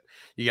tablet.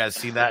 You guys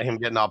see that, him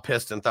getting all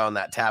pissed and throwing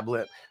that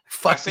tablet.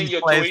 Fuck these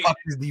plays, fuck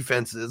these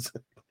defenses.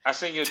 I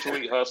seen your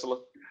tweet, Hustler.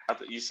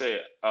 You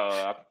said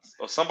or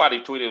somebody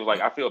tweeted was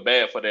like, I feel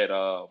bad for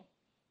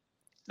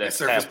that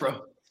Surface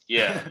Pro.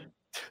 Yeah.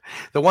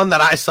 The one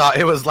that I saw,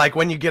 it was like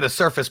when you get a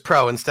Surface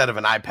Pro instead of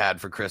an iPad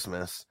for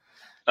Christmas.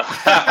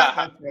 That's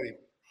funny.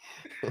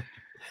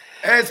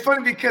 And it's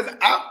funny because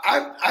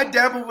I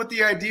dabbled with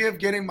the idea of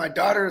getting my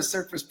daughter a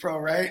Surface Pro,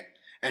 right?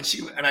 And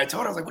I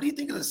told her, I was like, "What do you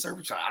think of the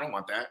Surface Pro?" I don't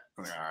want that.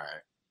 I'm like, all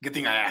right, good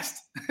thing I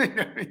asked.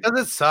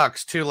 It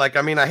sucks too. Like,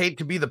 I mean, I hate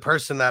to be the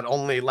person that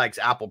only likes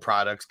Apple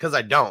products because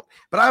I don't.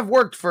 But I've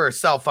worked for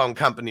cell phone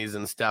companies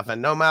and stuff,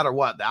 and no matter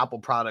what, the Apple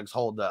products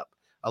hold up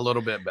a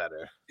little bit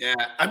better. Yeah,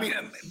 I mean,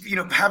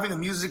 having a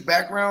music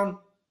background,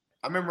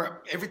 I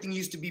remember everything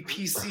used to be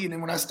PC, and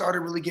then when I started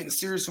really getting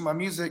serious with my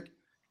music,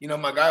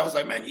 my guy was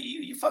like, "Man,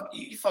 you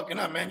fucking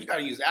up, man. You got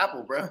to use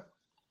Apple, bro."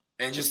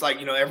 And just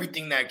like,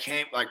 everything that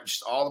came, like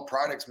just all the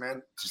products,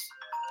 man, just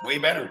way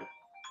better.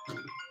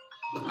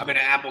 I've been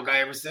an Apple guy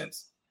ever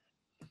since.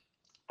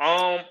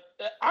 I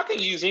can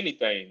use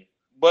anything,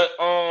 but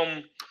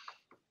I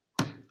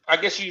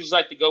guess you just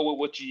like to go with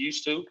what you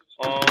used to.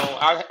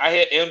 I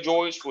had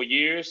Androids for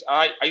years.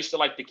 I used to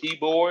like the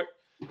keyboard,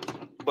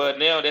 but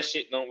now that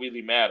shit don't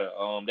really matter.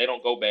 They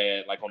don't go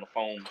bad like on the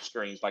phone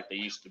screens like they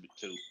used to be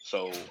too.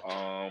 So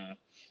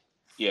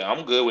yeah,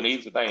 I'm good with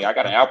either thing. I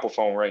got an Apple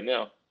phone right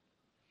now.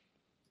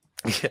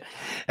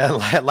 And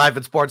Life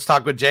and Sports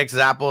Talk with Jake's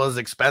Apple is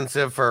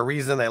expensive for a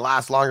reason. They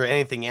last longer.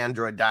 Anything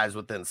Android dies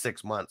within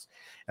 6 months.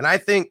 And I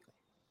think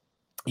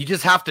you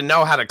just have to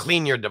know how to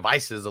clean your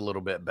devices a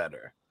little bit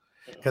better.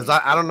 Because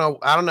I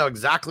don't know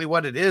exactly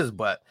what it is,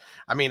 but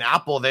I mean,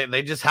 Apple,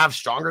 they just have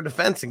stronger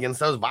defense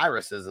against those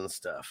viruses and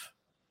stuff.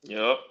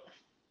 Yep.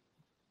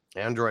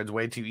 Android's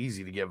way too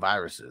easy to get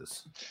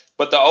viruses.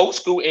 But the old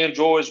school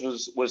Androids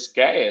was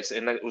gas,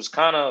 and it was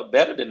kind of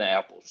better than the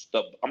Apples.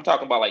 I'm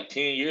talking about like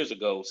 10 years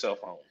ago cell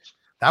phones.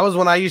 That was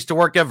when I used to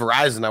work at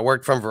Verizon. I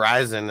worked from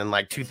Verizon in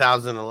like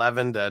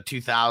 2011 to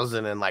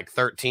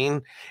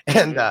 2013.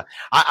 And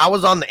I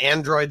was on the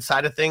Android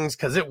side of things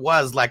because it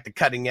was like the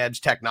cutting edge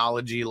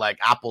technology, like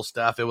Apple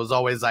stuff. It was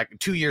always like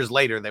 2 years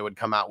later, they would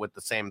come out with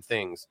the same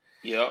things.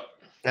 Yep.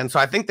 And so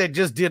I think they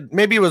just did,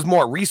 maybe it was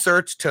more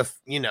research to,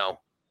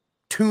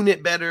 tune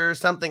it better or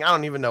something. I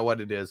don't even know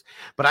what it is,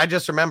 but I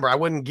just remember I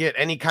wouldn't get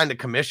any kind of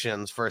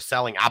commissions for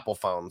selling Apple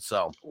phones.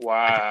 So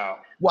wow.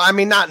 Well, I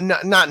mean, not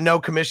no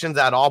commissions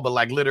at all, but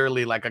like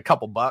literally like a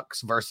couple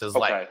bucks versus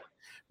like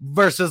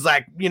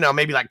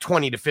maybe like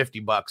 20 to 50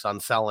 bucks on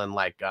selling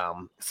like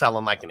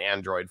an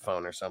Android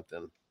phone or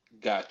something.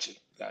 Gotcha.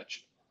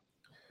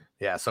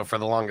 Yeah. So for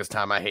the longest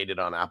time, I hated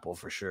on Apple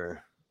for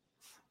sure.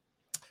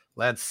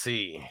 Let's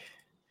see.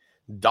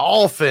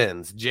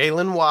 Dolphins,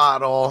 Jalen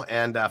Waddle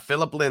and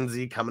Phillip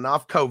Lindsay coming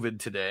off COVID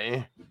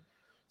today.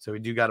 So we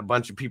do got a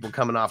bunch of people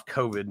coming off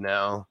COVID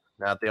now.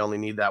 Now they only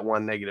need that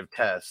one negative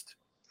test.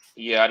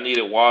 Yeah, I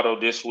needed Waddle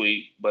this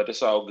week, but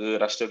it's all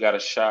good. I still got a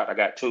shot. I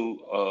got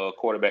 2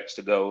 quarterbacks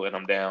to go, and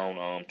I'm down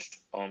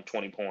on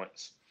 20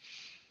 points.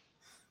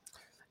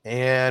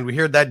 And we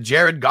heard that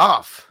Jared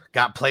Goff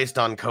got placed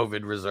on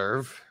COVID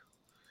reserve.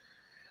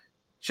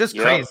 Just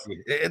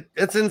crazy.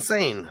 It's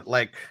insane.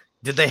 Like,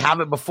 did they have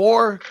it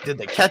before? Did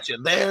they catch it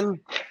then?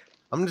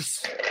 I'm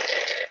just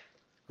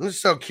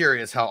so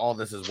curious how all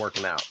this is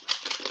working out.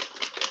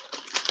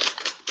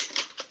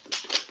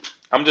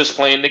 I'm just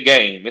playing the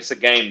game. It's a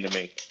game to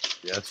me.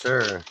 Yes,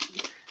 sir.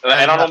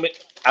 And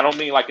I don't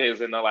mean like it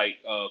is in the like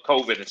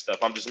COVID and stuff.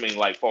 I'm just mean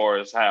like far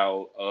as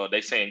how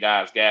they saying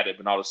guys got it,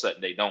 but all of a sudden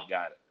they don't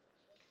got it.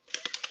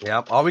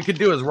 Yep. All we could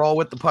do is roll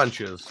with the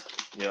punches.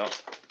 Yep.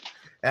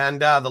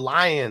 And the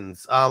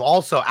Lions,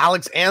 also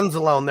Alex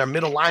Anzalone, their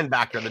middle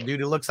linebacker, the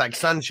dude who looks like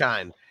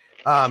sunshine.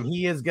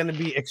 He is going to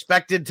be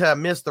expected to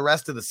miss the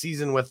rest of the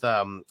season with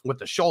the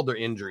shoulder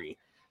injury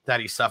that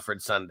he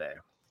suffered Sunday.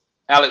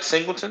 Alex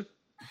Singleton?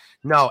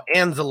 No,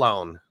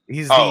 Anzalone.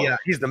 He's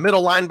the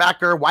middle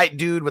linebacker, white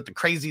dude with the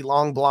crazy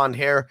long blonde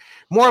hair.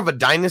 More of a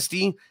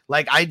dynasty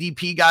like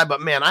IDP guy,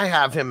 but man, I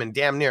have him in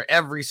damn near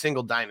every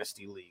single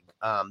dynasty league.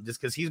 Just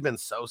because he's been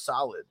so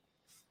solid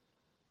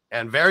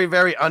and very,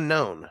 very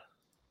unknown.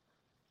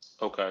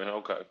 Okay.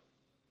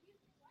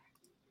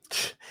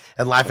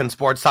 And Life and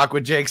Sports Talk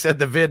with Jake said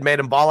the vid made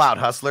him ball out.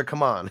 Hustler,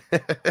 come on.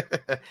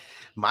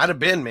 Might have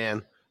been,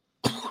 man.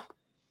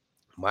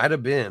 Might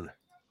have been.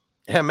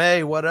 MA,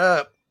 what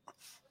up?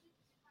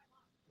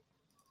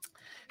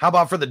 How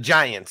about for the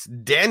Giants?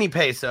 Danny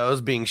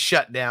Pesos being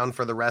shut down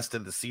for the rest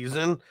of the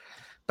season.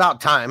 About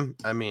time.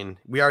 I mean,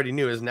 we already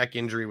knew his neck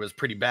injury was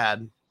pretty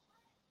bad.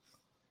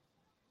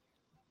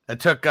 It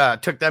took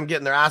them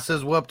getting their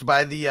asses whooped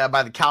by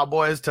the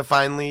Cowboys to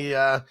finally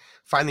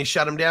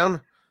shut him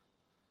down.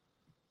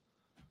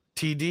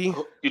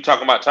 TD. You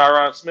talking about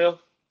Tyron Smith?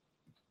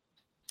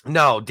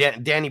 No,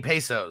 Danny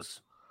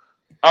Pesos.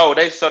 Oh,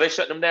 they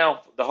shut him down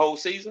the whole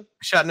season?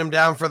 Shutting him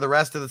down for the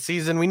rest of the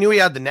season. We knew he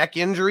had the neck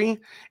injury,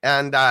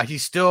 and he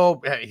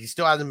still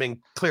hasn't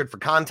been cleared for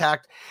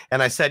contact.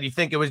 And I said, you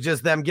think it was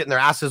just them getting their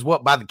asses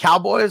whooped by the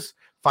Cowboys?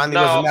 Finally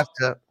was enough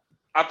to.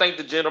 I think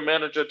the general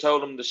manager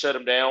told him to shut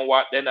him down.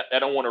 They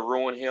don't want to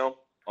ruin him.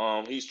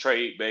 He's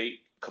trade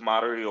bait.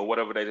 commodity or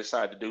whatever they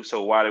decide to do.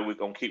 So why are we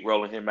gonna keep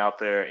rolling him out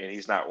there and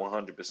he's not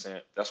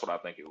 100%? That's what I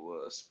think it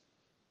was.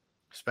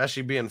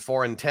 Especially being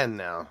 4-10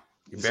 now.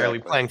 You're barely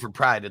playing for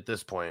pride at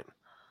this point.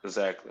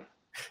 Exactly.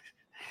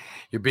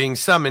 You're being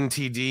summoned,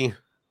 TD.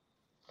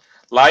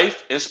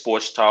 Life and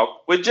Sports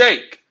Talk with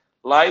Jake.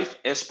 Life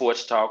and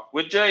Sports Talk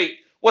with Jake.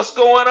 What's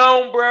going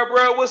on,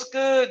 bro? What's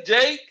good,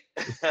 Jake?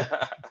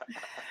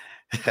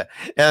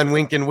 And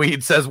Winkin'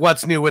 Weed says,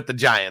 what's new with the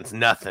Giants?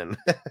 Nothing.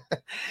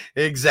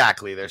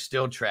 Exactly. They're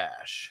still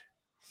trash.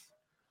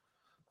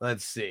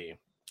 Let's see.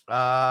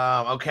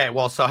 Okay,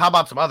 well, so how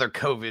about some other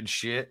COVID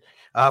shit?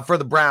 For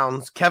the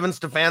Browns, Kevin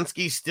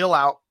Stefanski still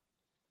out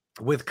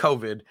with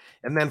COVID.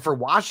 And then for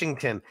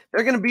Washington,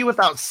 they're going to be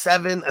without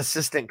 7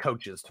 assistant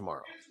coaches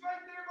tomorrow. It's right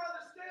there by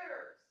the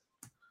stairs.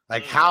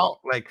 Like how,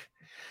 like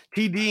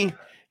TD,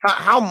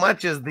 how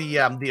much is the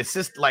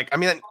assist? Like, I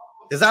mean,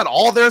 is that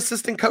all their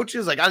assistant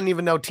coaches? Like, I didn't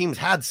even know teams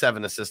had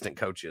 7 assistant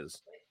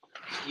coaches.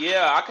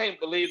 Yeah, I can't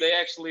believe they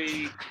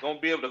actually gonna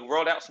be able to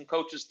roll out some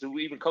coaches to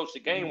even coach the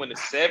game when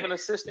it's 7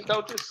 assistant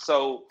coaches.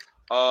 So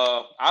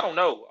I don't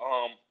know.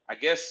 I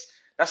guess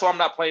that's why I'm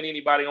not playing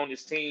anybody on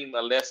this team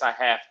unless I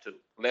have to.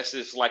 Unless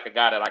it's like a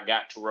guy that I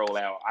got to roll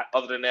out.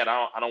 Other than that,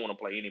 I don't want to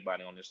play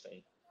anybody on this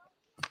team.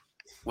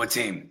 What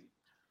team?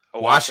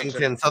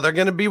 Washington. So they're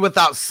going to be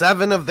without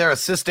 7 of their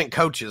assistant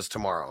coaches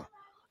tomorrow.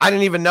 I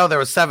didn't even know there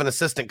were 7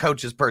 assistant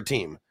coaches per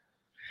team.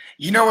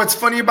 You know what's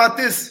funny about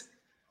this?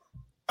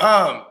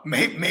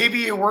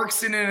 Maybe it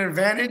works in an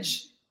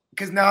advantage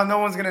because now no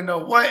one's gonna know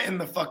what in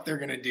the fuck they're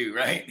gonna do,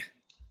 right?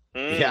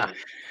 Yeah.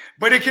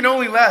 But it can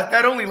only last.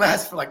 That only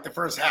lasts for like the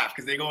first half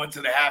because they go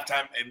into the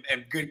halftime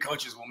and good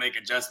coaches will make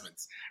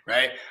adjustments,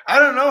 right? I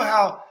don't know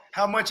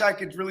how much I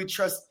could really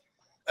trust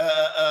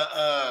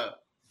the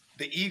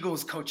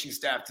Eagles coaching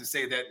staff to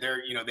say that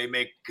they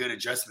make good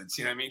adjustments.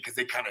 You know what I mean? Because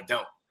they kind of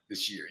don't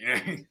this year. You know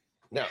what I mean?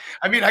 No.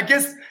 I mean, I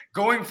guess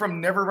going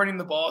from never running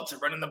the ball to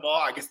running the ball,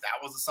 I guess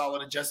that was a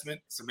solid adjustment.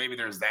 So maybe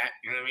there's that.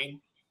 You know what I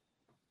mean?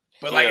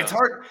 But like, it's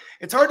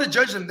hard to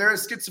judge them. They're a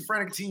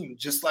schizophrenic team,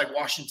 just like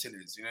Washington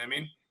is. You know what I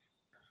mean?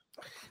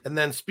 And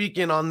then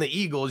speaking on the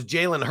Eagles,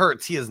 Jalen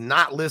Hurts, he is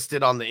not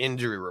listed on the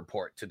injury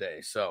report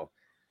today. So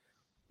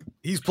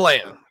he's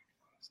playing.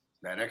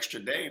 That extra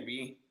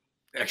day,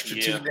 extra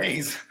 2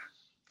 days.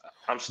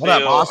 I'm what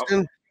up,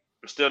 Austin?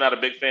 I'm still not a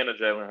big fan of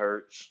Jalen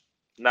Hurts.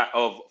 Not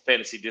of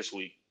fantasy this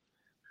week.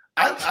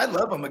 I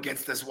love him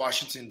against this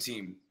Washington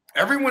team.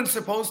 Everyone's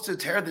supposed to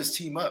tear this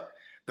team up.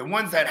 The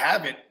ones that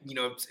haven't,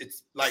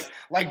 it's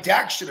like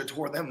Dak should have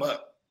tore them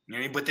up. You know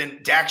what I mean? But then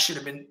Dak should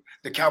have been,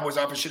 the Cowboys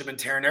offense should have been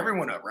tearing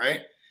everyone up, right?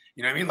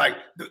 You know what I mean? Like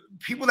the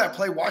people that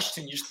play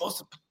Washington, you're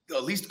supposed to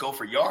at least go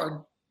for yard.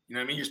 You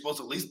know what I mean? You're supposed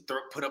to at least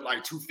put up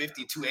like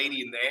 250,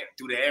 280 in the air,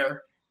 through the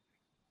air.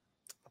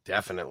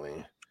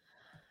 Definitely.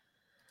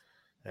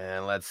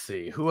 And let's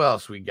see who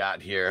else we got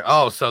here.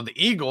 Oh, so the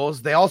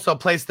Eagles, they also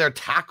placed their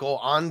tackle,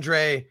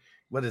 Andre,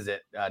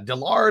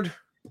 Dillard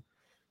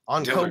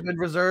on Dillard. COVID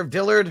reserve.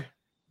 Dillard.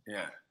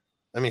 Yeah.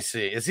 Let me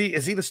see. Is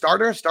he the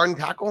starting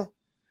tackle?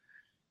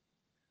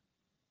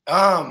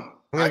 I'm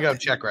gonna go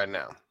check right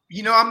now.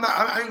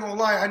 I ain't gonna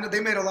lie. I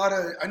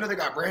know they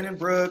got Brandon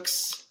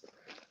Brooks.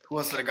 Who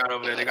else do they got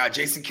over there? They got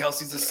Jason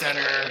Kelsey's the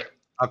center.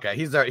 Okay,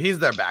 he's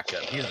their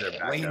backup.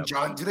 Lane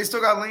Johnson. Do they still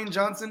got Lane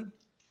Johnson?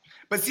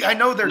 But see, I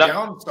know they're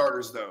down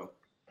starters though.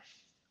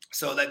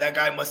 So that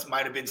guy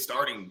might have been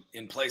starting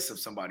in place of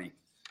somebody.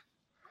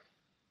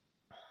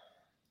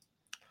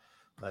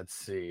 Let's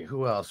see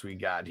who else we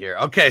got here.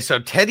 Okay, so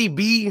Teddy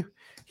B,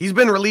 he's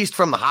been released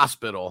from the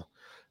hospital.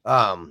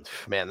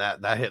 Man,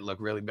 that hit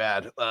looked really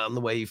bad the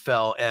way he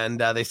fell. And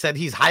they said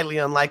he's highly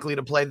unlikely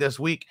to play this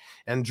week.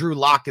 And Drew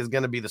Lock is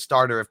going to be the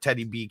starter if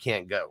Teddy B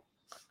can't go.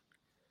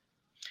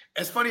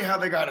 It's funny how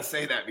they got to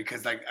say that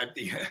because,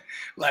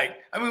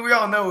 we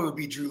all know it would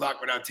be Drew Lock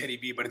without Teddy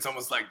B, but it's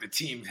almost like the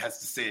team has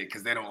to say it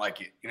because they don't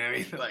like it. You know what I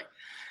mean? They're like,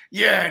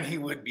 yeah, and he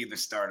would be the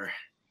starter.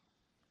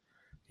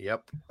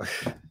 Yep.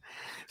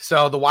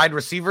 So the wide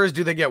receivers,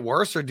 do they get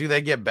worse or do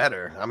they get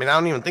better? I mean, I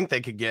don't even think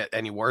they could get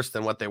any worse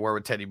than what they were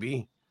with Teddy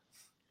B.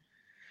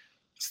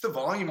 It's the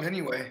volume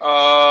anyway.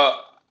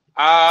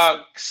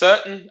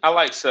 Sutton, I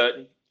like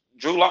Sutton.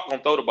 Drew Lock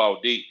gonna throw the ball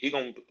deep. He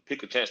gonna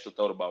pick a chance to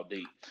throw the ball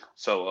deep.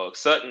 So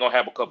Sutton gonna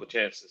have a couple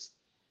chances.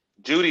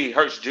 Judy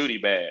hurts Judy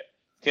bad.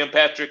 Tim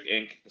Patrick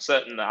and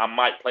Sutton, I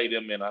might play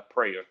them in a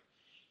prayer.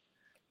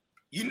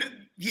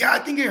 I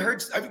think it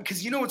hurts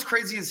because what's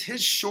crazy is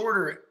his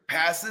shorter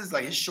passes,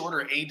 like his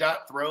shorter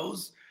A-dot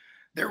throws,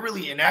 they're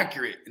really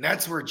inaccurate, and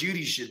that's where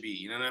Judy should be.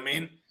 You know what I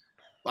mean?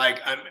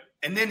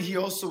 And then he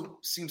also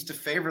seems to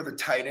favor the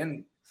tight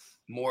end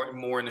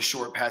more in the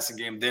short passing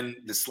game than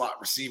the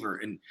slot receiver.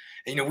 And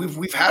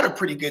we've had a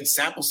pretty good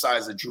sample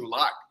size of Drew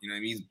Lock.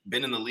 He's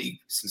been in the league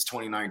since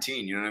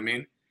 2019. You know what I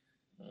mean?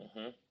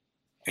 Mm-hmm.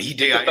 And he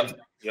did.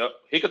 Yep.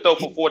 He could throw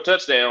for 4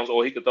 touchdowns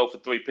or he could throw for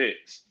 3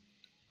 picks.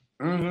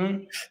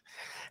 Mm-hmm.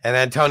 And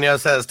Antonio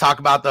says, talk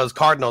about those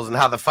Cardinals and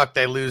how the fuck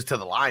they lose to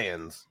the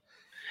Lions.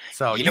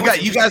 So you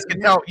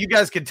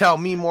guys could tell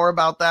me more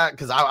about that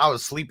because I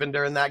was sleeping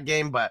during that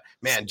game. But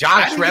man,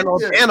 Josh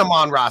Reynolds and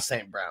Amon-Ra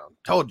St. Brown,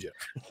 told you.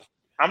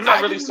 I'm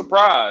not really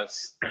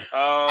surprised.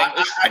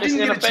 It's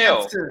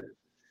NFL.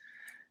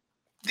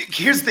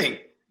 Here's the thing.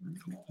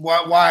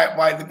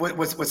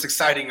 What's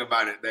exciting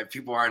about it that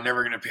people are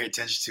never going to pay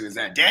attention to is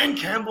that Dan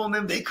Campbell and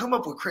them, they come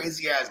up with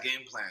crazy ass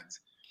game plans.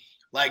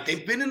 Like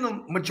they've been in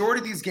the majority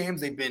of these games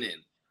they've been in,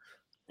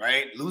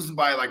 right? Losing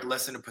by like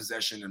less than a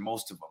possession in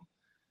most of them,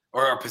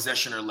 or a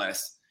possession or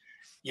less,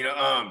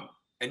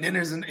 And then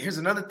here's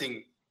another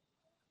thing.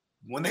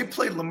 When they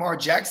played Lamar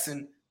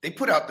Jackson, they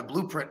put out the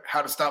blueprint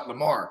how to stop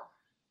Lamar,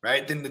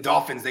 right? Then the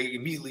Dolphins, they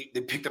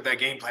picked up that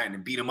game plan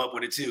and beat him up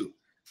with it too,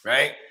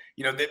 right?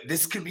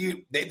 This could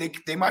be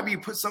they might be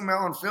put something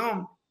out on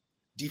film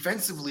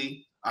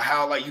defensively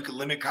how like you could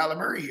limit Kyler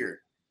Murray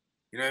here.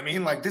 You know what I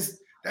mean? Like this,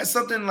 that's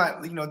something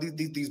like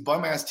these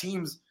bum ass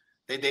teams.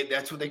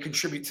 That's what they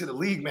contribute to the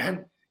league,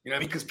 man. You know what I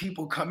mean? Because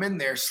people come in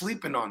there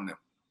sleeping on them.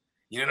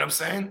 You know what I'm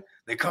saying?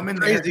 They come in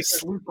there, they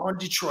sleep on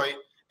Detroit,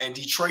 and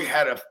Detroit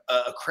had a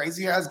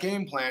crazy ass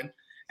game plan,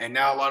 and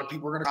now a lot of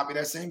people are going to copy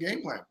that same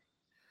game plan.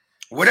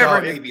 Whatever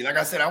it may be. Like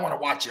I said, I want to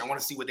watch it. I want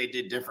to see what they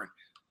did different.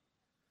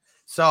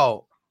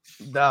 So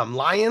the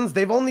Lions,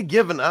 they've only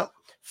given up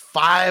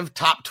 5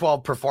 top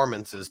 12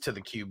 performances to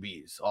the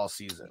QBs all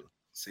season.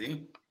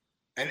 See?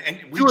 And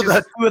two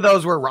of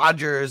those were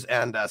Rodgers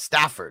and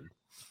Stafford.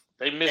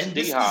 They missed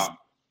D-Hop.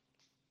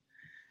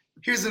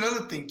 Here's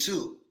another thing,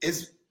 too,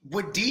 is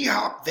with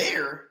D-Hop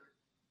there,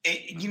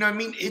 you know what I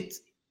mean?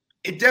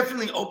 It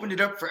definitely opened it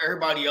up for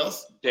everybody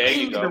else.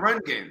 Mainly the run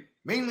game.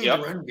 The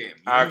run game.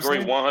 You know I agree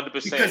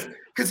 100%.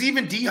 Because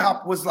even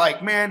D-Hop was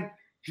like, man,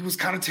 he was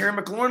kind of Terry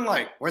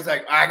McLaurin-like, where it's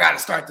like, I got to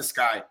start this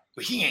guy,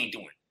 but he ain't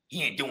doing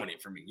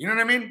it for me. You know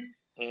what I mean?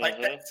 Mm-hmm.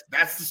 Like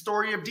that's the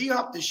story of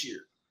D-Hop this year.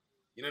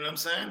 You know what I'm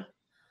saying?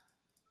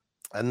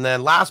 And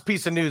then last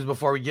piece of news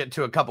before we get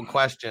to a couple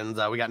questions.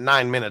 We got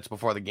 9 minutes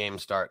before the game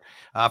start.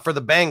 For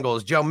the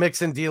Bengals, Joe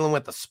Mixon dealing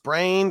with a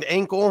sprained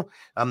ankle.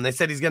 They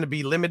said he's going to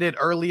be limited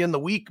early in the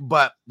week,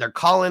 but they're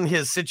calling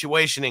his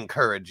situation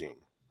encouraging.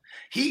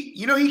 He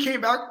came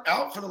back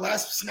out for the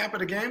last snap of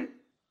the game.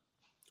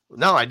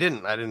 No, I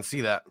didn't see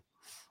that.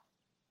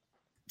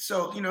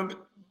 So,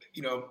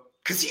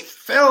 because he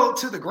fell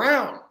to the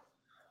ground.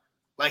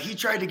 Like he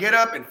tried to get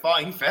up and fall.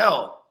 He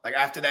fell like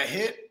after that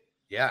hit.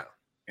 Yeah.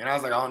 And I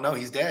was like, oh no,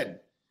 he's dead.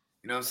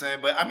 You know what I'm saying?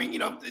 But I mean,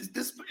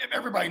 this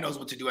everybody knows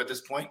what to do at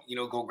this point.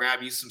 Go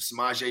grab you some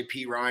Samaje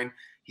Perine.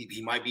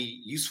 He might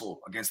be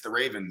useful against the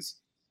Ravens,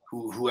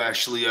 who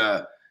actually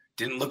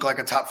didn't look like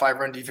a top 5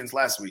 run defense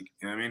last week.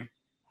 You know what I mean?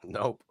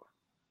 Nope.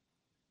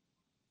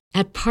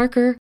 At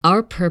Parker,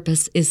 our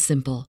purpose is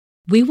simple.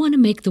 We want to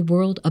make the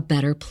world a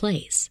better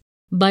place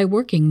by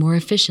working more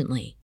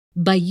efficiently,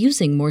 by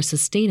using more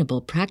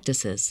sustainable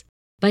practices,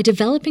 by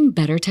developing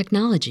better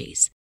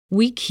technologies.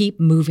 We keep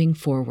moving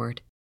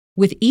forward.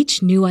 With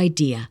each new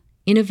idea,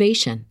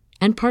 innovation,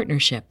 and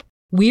partnership,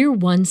 we're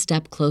one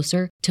step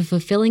closer to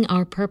fulfilling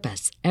our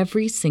purpose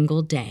every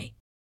single day.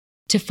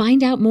 To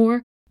find out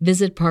more,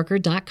 visit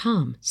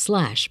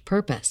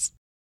parker.com/purpose.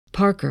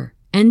 Parker,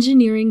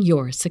 engineering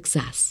your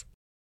success.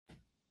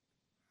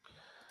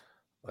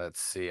 Let's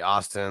see.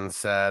 Austin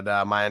said,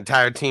 my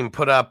entire team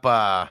put up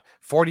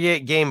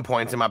 48 game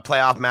points in my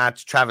playoff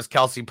match. Travis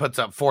Kelce puts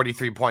up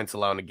 43 points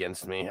alone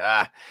against me.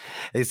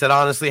 He said,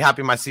 honestly,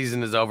 happy my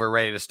season is over,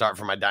 ready to start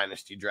for my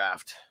dynasty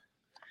draft.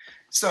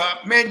 So,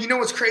 man, you know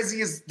what's crazy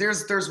is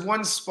there's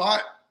one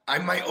spot I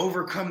might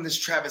overcome this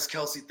Travis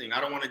Kelce thing. I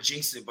don't want to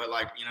jinx it, but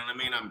like, you know what I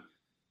mean?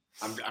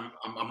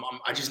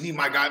 I just need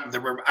my guy.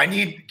 I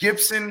need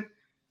Gibson,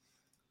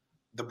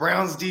 the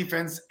Browns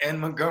defense, and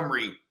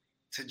Montgomery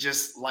to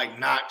just like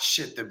not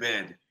shit the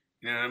bed.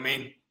 You know what I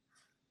mean?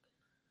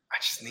 I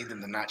just need them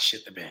to not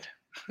shit the bed.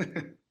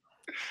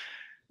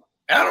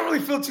 I don't really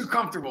feel too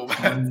comfortable.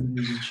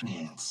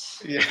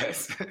 Yes.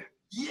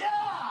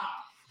 Yeah.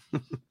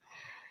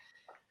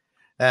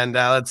 And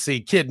let's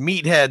see. Kid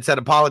Meathead said,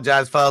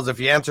 apologize, fellas.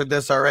 If you answered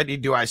this already,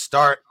 do I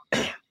start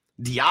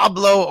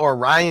Diablo or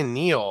Ryan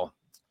Neal?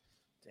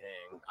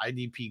 Dang.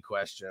 IDP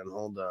question.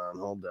 Hold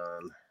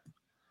on.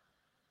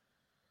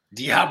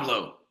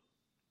 Diablo.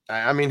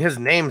 I mean, his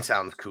name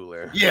sounds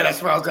cooler. Yeah,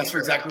 that's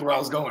exactly where I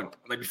was going.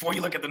 Like before you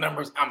look at the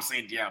numbers, I'm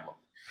saying Diablo.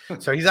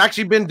 So he's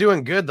actually been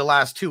doing good the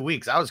last 2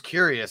 weeks. I was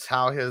curious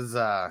how his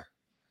how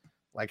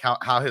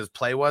his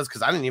play was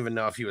because I didn't even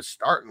know if he was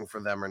starting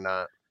for them or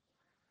not.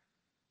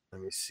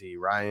 Let me see.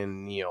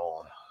 Ryan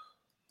Neal.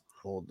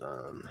 Hold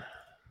on.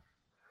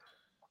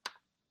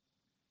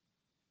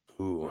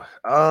 Ooh.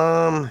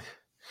 I'll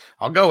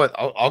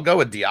go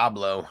with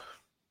Diablo.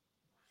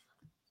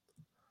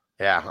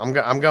 Yeah,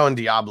 I'm going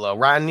Diablo.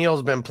 Ryan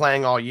Neal's been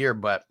playing all year,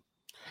 but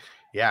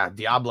yeah,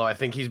 Diablo, I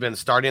think he's been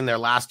starting their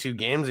last 2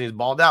 games, and he's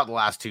balled out the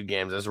last 2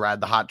 games. Let's ride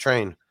the hot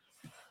train.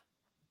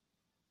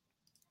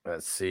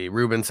 Let's see.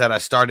 Ruben said, I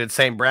started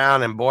St.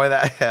 Brown, and boy,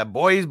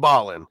 he's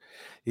balling.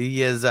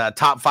 He is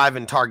top 5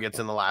 in targets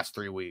in the last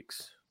 3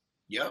 weeks.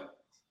 Yep.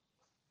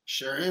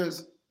 Sure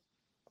is.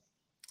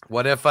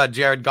 What if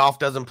Jared Goff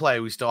doesn't play?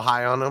 We still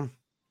high on him?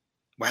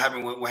 What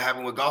happened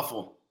with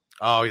Goffel?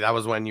 Oh, that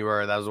was when you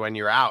were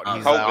out.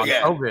 He's COVID, on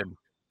yeah. COVID.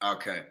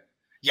 Okay.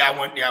 Yeah,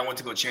 I went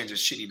to go change his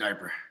shitty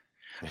diaper.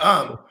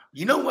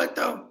 You know what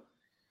though?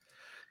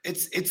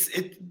 It's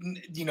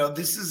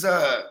this is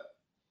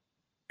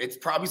it's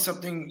probably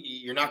something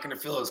you're not going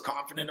to feel as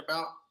confident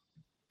about.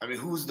 I mean,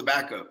 who's the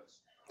backup?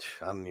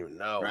 I don't even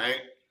know.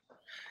 Right?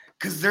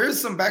 Because there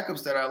is some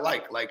backups that I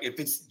like. Like if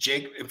it's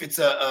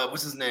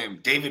what's his name?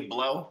 David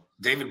Blau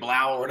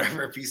or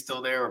whatever, if he's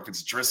still there, or if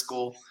it's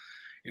Driscoll.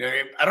 You know,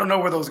 I don't know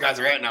where those guys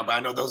are at now, but I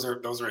know those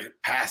are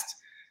past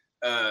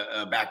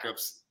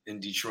backups in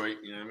Detroit.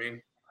 You know what I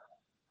mean?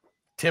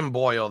 Tim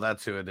Boyle,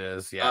 that's who it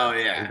is. Yeah. Oh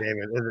yeah.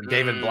 Is it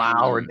David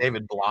Blau or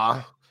David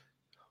Blah?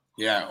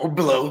 Yeah, or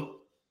Blow.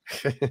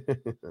 You know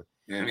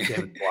what I mean?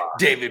 David Blah.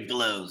 David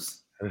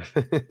Blows.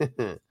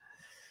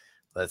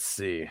 Let's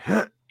see.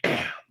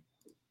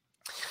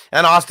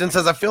 And Austin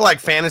says, I feel like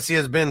fantasy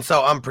has been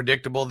so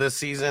unpredictable this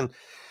season.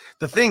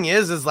 The thing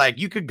is like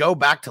you could go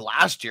back to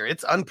last year.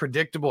 It's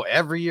unpredictable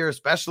every year,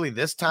 especially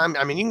this time.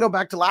 I mean, you can go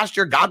back to last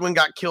year. Godwin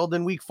got killed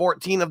in week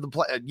 14 of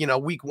the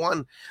week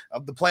 1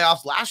 of the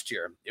playoffs last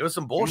year. It was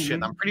some bullshit.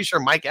 Mm-hmm. I'm pretty sure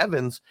Mike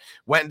Evans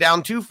went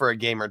down too for a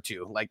game or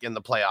two, like in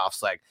the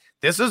playoffs. Like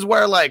this is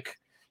where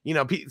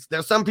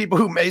there's some people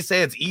who may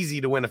say it's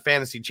easy to win a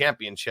fantasy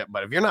championship,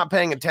 but if you're not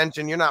paying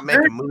attention, you're not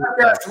making moves.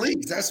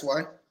 Leagues, that's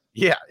why.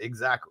 Yeah,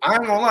 exactly. I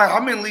ain't gonna lie.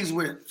 I'm in leagues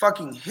with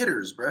fucking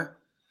hitters, bro.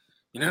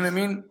 You know what I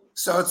mean?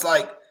 So it's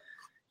like,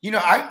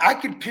 I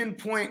could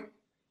pinpoint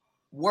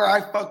where I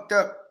fucked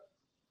up.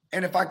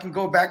 And if I can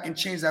go back and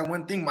change that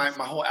one thing, my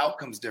whole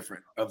outcome's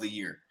different of the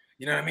year.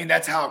 You know what I mean?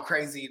 That's how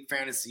crazy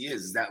fantasy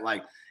is that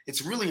like,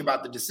 it's really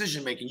about the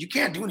decision-making. You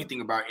can't do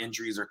anything about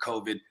injuries or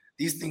COVID.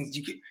 These things,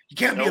 you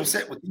can't be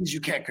upset with things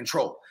you can't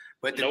control.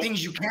 But the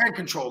things you can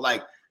control,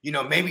 like,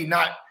 maybe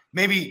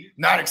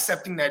not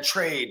accepting that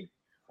trade,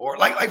 or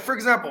like for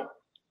example,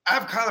 I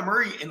have Kyler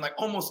Murray in like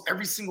almost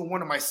every single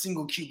one of my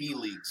single QB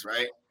leagues,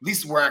 right? At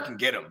least where I can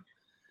get him,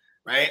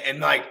 right? And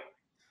like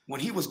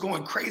when he was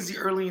going crazy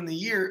early in the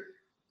year,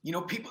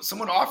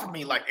 someone offered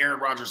me like Aaron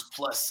Rodgers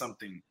plus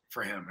something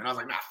for him. And I was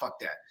like, nah, fuck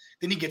that.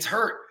 Then he gets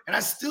hurt. And I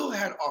still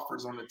had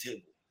offers on the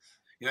table.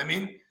 You know what I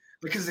mean?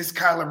 Because it's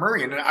Kyler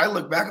Murray. And then I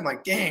look back and I'm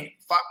like, dang,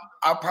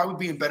 I'll probably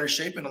be in better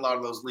shape in a lot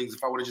of those leagues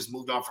if I would have just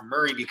moved on from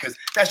Murray, because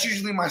that's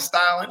usually my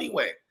style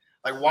anyway.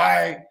 Like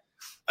why?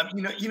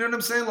 You know what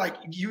I'm saying? Like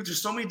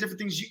there's so many different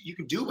things you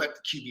can do at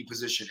the QB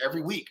position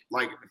every week.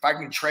 Like if I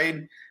could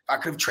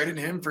have traded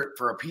him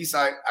for a piece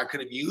I could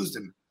have used,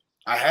 and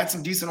I had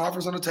some decent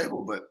offers on the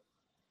table, but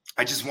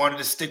I just wanted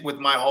to stick with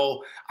my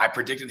whole, I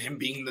predicted him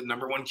being the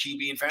number 1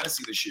 QB in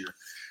fantasy this year.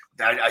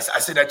 I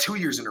said that 2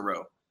 years in a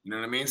row. You know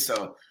what I mean? So,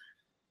 I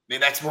mean,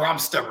 that's where I'm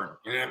stubborn.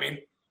 You know what I mean?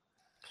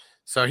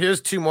 So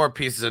here's 2 more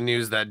pieces of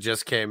news that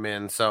just came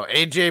in. So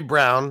A.J.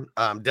 Brown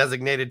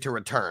designated to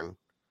return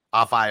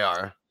off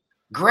IR.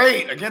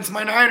 Great, against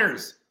my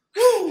Niners.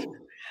 Woo!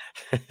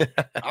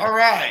 All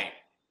right.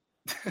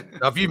 So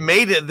if you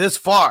made it this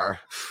far,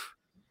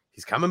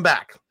 he's coming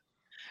back.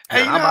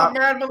 Hey, how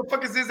mad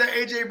motherfuckers is that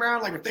A.J.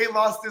 Brown? Like if they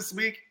lost this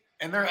week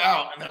and they're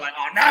out and they're like,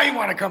 oh, now you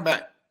want to come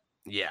back.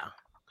 Yeah.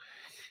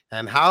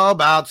 And how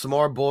about some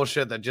more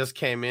bullshit that just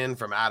came in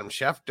from Adam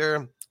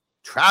Schefter?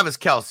 Travis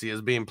Kelce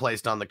is being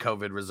placed on the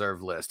COVID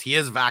reserve list. He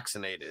is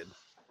vaccinated.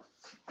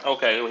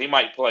 Okay, well, he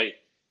might play.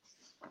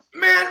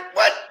 Man,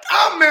 what?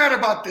 I'm mad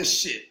about this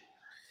shit.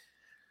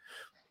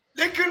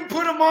 They couldn't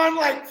put him on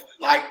like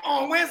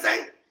on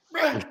Wednesday,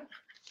 bro.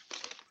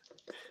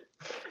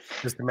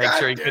 Just to make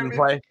sure he couldn't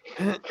play.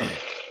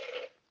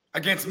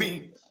 Against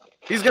me.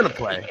 He's gonna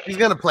play. He's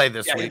gonna play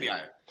this week.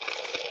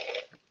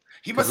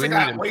 He must have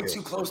got way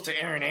too close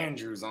to Aaron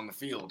Andrews on the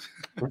field.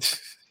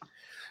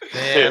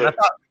 Man,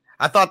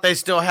 I thought they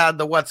still had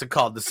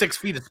the 6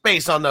 feet of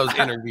space on those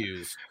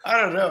interviews. I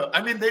don't know.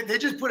 I mean, they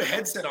just put a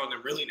headset on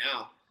them really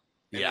now.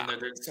 Yeah.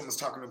 Someone's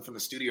talking to them from the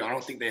studio. I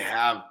don't think they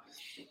have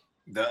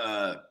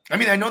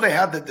I know they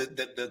have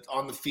the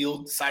on the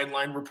field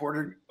sideline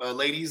reporter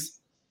ladies,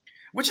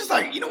 which is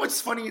like,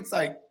 what's funny? It's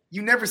like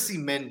you never see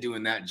men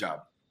doing that job.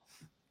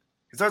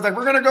 So it's like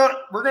we're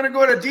gonna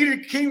go to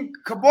Didi King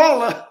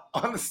Kabbalah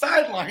on the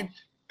sideline.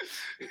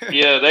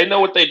 Yeah, they know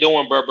what they're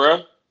doing,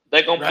 bro.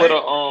 They gonna put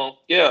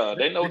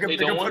they know what they're doing.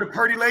 They're gonna put a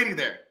pretty lady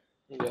there.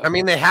 Yeah. I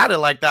mean, they had it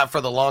like that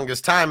for the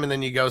longest time, and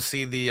then you go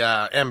see the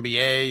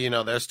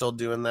NBA. They're still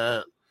doing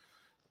that.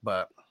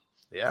 But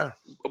yeah.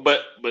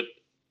 But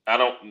I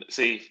don't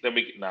see. I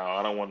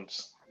don't want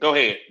to. Go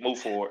ahead, move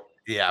forward.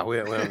 Yeah, we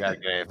don't got to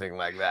get anything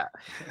like that.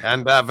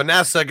 And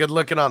Vanessa, good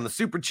looking on the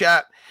super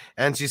chat,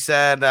 and she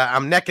said,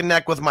 "I'm neck and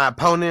neck with my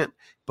opponent,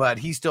 but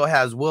he still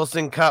has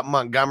Wilson, Kupp,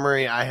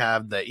 Montgomery. I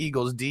have the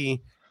Eagles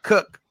D,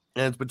 Cook,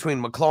 and it's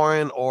between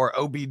McLaurin or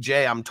OBJ.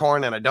 I'm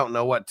torn, and I don't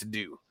know what to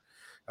do.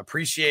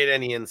 Appreciate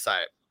any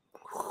insight."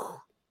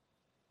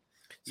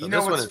 So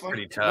this one is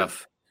pretty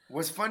tough.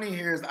 What's funny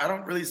here is I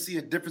don't really see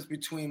a difference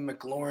between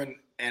McLaurin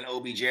and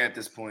OBJ at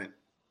this point.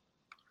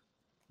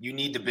 You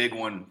need the big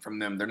one from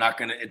them. They're not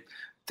going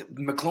to –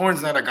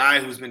 McLaurin's not a guy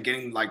who's been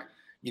getting,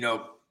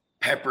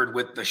 peppered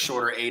with the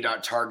shorter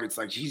A-dot targets.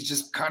 Like he's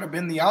just kind of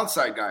been the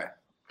outside guy.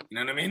 You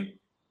know what I mean?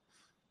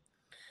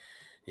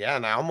 Yeah,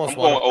 and I almost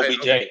want want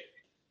OBJ.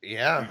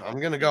 Yeah, I'm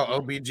going to go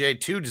OBJ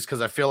too, just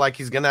because I feel like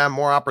he's going to have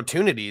more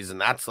opportunities. And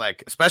that's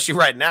like, especially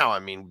right now, I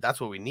mean, that's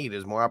what we need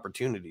is more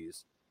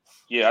opportunities.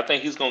 Yeah, I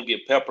think he's going to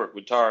get peppered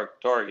with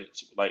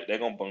targets. Like, they're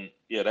going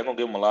to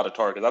give him a lot of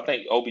targets. I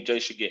think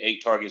OBJ should get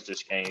 8 targets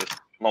this game as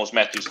long as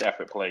Matthew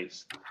Stafford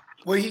plays.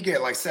 What did he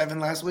get, like 7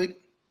 last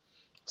week?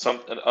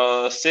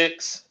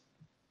 6.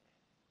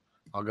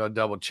 I'll go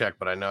double check,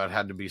 but I know it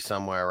had to be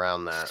somewhere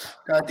around that.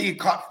 I think he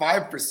caught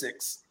 5 for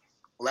 6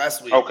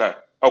 last week. Okay.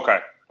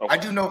 I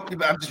do know,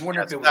 but I'm just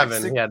wondering if it was 7.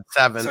 like 6. He had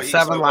 7. So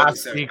 7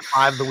 last 7. week,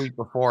 5 the week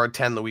before,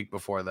 10 the week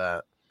before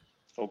that.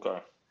 Okay.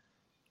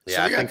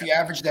 Yeah, so if you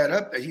average that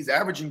up, he's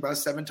averaging about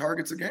 7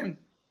 targets a game.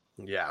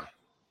 Yeah.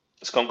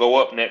 It's going to go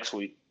up next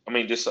week. I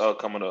mean, this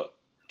coming up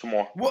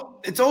tomorrow. Well,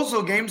 it's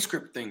also a game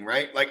script thing,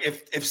 right? Like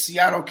if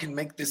Seattle can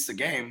make this a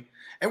game,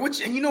 and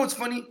you know what's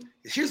funny?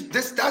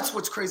 That's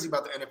what's crazy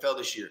about the NFL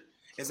this year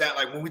is that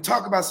like when we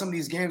talk about some of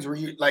these games where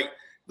you like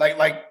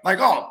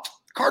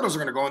Cardinals are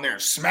going to go in there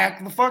and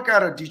smack the fuck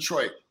out of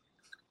Detroit,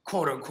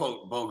 quote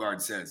unquote,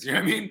 Bogart says. You know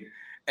what I mean?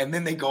 And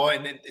then they go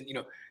and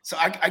so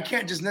I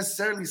can't just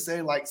necessarily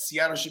say like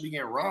Seattle should be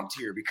getting romped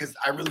here because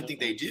I really think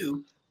they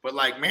do. But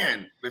like,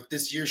 man, if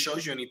this year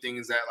shows you anything,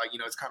 is that like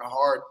it's kind of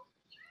hard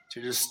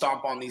to just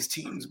stomp on these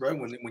teams, bro,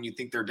 when you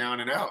think they're down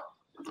and out.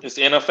 It's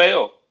the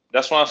NFL.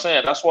 That's what I'm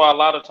saying. That's why a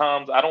lot of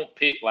times I don't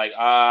pick like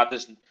I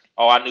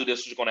knew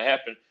this was going to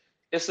happen.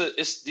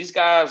 It's these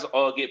guys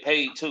get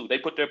paid too. They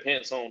put their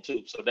pants on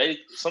too. So they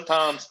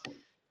sometimes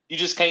you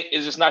just can't.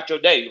 It's just not your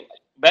day.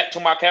 Back to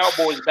my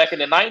Cowboys back in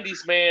the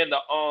 90s, man.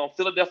 The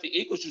Philadelphia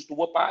Eagles used to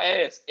whoop our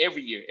ass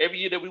every year. Every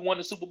year that we won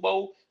the Super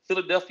Bowl,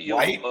 Philadelphia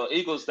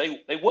Eagles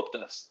they whooped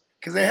us.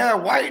 Because they had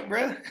White,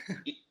 bro.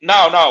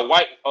 No,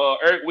 White.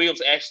 Eric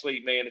Williams actually,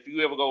 man. If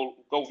you ever go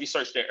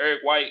research that,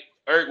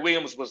 Eric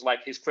Williams was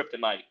like his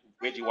kryptonite.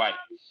 Reggie White.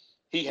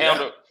 He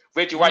handled.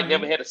 Reggie White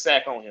never had a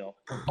sack on him.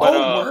 But,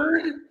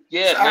 word?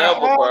 Yeah, never,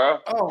 bro.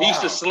 Oh, He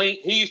used to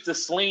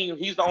sling.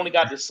 He's the only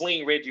guy to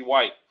sling Reggie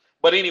White.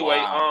 But anyway,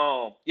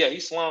 he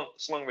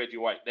slung Reggie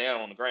White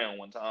down on the ground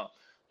one time.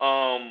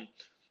 Man,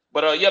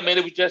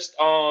 it was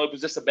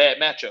just a bad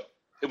matchup.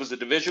 It was a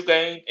divisional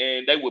game,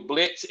 and they would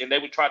blitz and they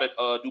would try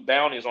to do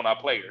bounties on our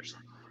players.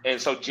 And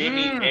so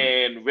Jimmy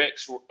and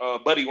Rex,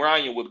 Buddy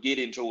Ryan would get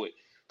into it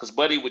because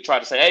Buddy would try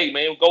to say, "Hey,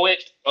 man, go at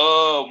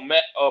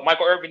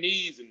Michael Irvin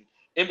knees and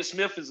Emmitt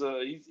Smith is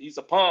he's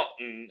a punk,"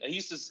 and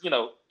he's just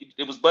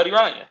it was Buddy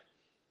Ryan.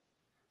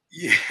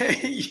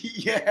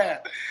 Yeah.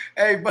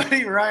 Hey,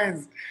 Buddy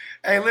Ryan's.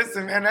 Hey,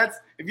 listen, man. That's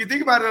if you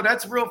think about it,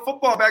 that's real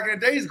football back in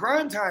the days.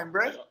 Grind time,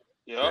 bro.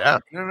 Yeah.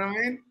 You know what I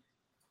mean?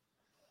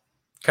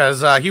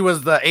 Because he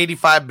was the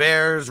 85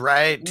 Bears,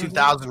 right?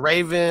 2000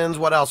 Ravens.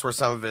 What else were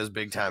some of his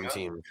big time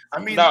teams? I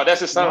mean, no,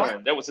 that's his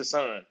son. That was his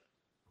son.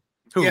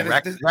 Who? Yeah,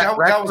 Rex that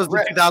was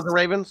Rex. the 2000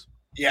 Ravens?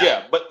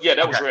 Yeah.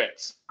 That was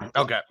Rex.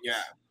 Okay. Yeah.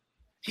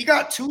 He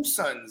got 2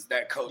 sons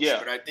that coached, Yeah.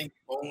 but I think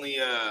only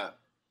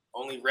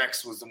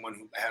Rex was the one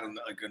who had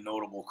a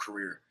notable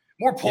career.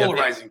 More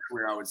polarizing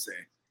career, I would say.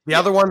 The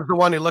other one's the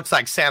one who looks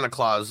like Santa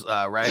Claus,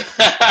 right?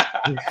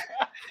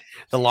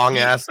 The long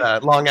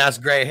ass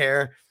gray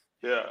hair.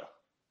 Yeah.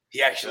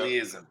 He actually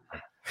is him.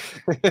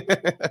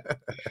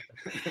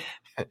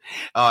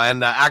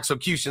 And Axel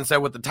Cushin said,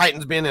 with the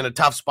Titans being in a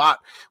tough spot,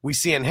 we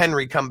seeing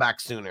Henry come back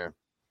sooner.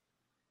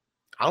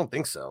 I don't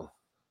think so.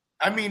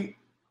 I mean,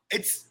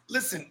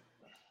 listen,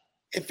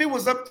 if it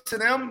was up to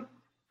them,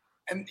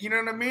 and you know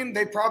what I mean,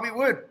 they probably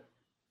would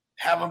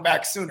have him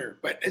back sooner,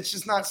 but it's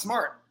just not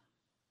smart.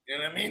 You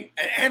know what I mean?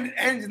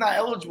 And he's not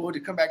eligible to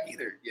come back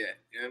either yet.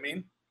 You know what I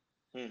mean?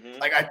 Mm-hmm.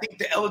 Like, I think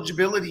the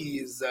eligibility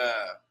is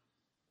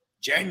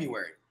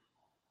January.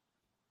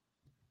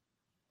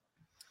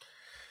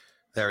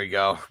 There we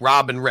go.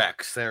 Rob and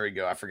Rex. There we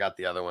go. I forgot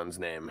the other one's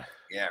name.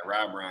 Yeah,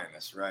 Rob Ryan.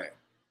 That's right.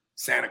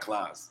 Santa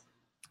Claus.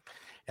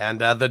 And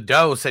the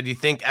Doe said, you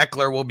think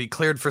Eckler will be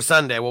cleared for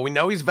Sunday? Well, we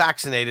know he's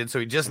vaccinated, so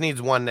he just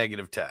needs 1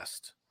 negative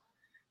test.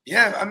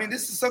 Yeah, I mean,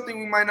 this is something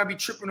we might not be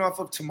tripping off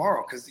of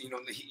tomorrow because, you know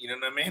what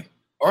I mean?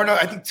 Or no,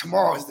 I think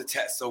tomorrow is the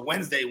test. So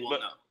Wednesday we'll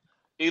know.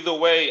 Either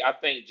way, I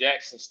think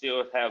Jackson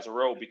still has a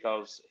role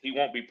because he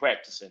won't be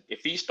practicing.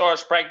 If he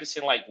starts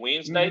practicing like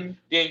Wednesday, then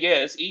yeah,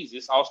 it's easy.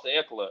 It's Austin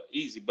Eckler,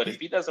 easy. But if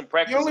he doesn't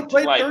practice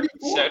until like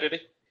 34.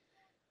 Saturday.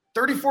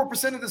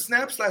 34% of the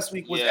snaps last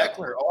week was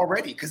Eckler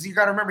already because you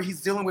got to remember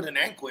he's dealing with an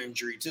ankle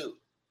injury too.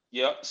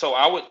 Yeah, so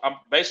I'm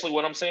basically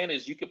what I'm saying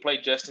is you could play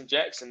Justin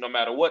Jackson no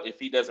matter what if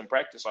he doesn't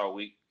practice all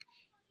week.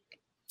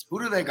 Who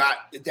do they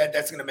got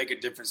that's going to make a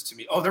difference to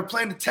me? Oh, they're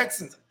playing the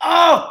Texans.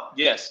 Oh,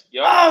 yes.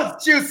 Yep. Oh,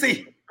 it's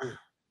juicy.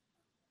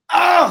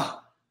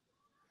 Oh.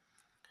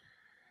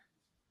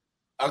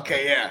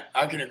 Okay, yeah,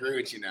 I can agree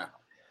with you now.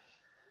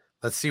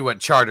 Let's see what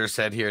Charter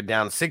said here.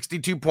 Down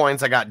 62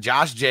 points. I got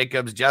Josh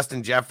Jacobs,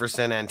 Justin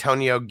Jefferson,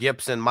 Antonio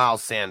Gibson,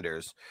 Miles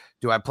Sanders.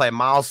 Do I play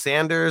Miles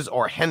Sanders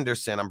or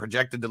Henderson? I'm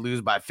projected to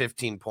lose by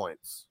 15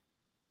 points.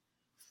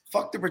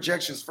 fuck the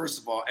projections, first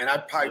of all. And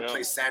I'd probably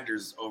play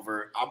Sanders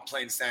over. I'm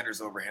playing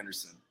Sanders over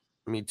Henderson.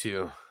 Me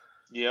too.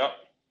 Yep.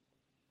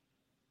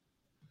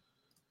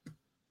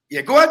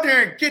 Yeah, go out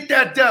there and get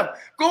that dub.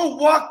 Go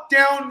walk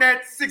down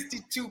that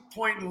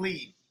 62-point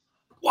lead.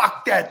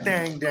 Walk that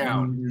thing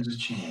down. There's a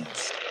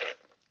chance.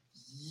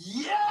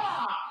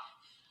 Yeah.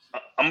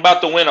 I'm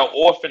about to win an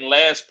orphan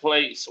last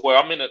place. Well,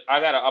 I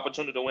got an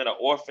opportunity to win an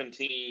orphan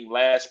team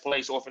last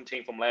place, orphan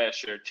team from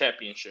last year,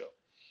 championship.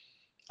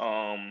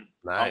 Nice.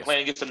 I'm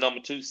playing against the number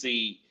 2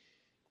 seed.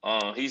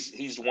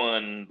 He's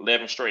won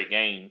 11 straight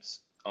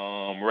games.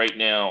 Right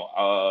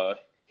now,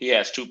 he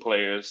has 2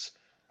 players.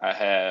 I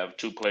have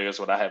 2 players,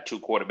 but I have 2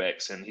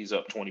 quarterbacks, and he's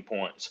up 20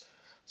 points.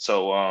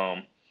 So,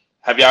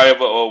 have y'all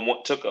ever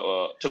took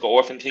an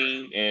orphan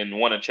team and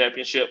won a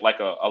championship, like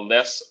a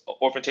less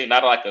orphan team,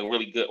 not like a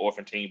really good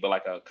orphan team, but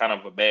like a kind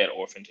of a bad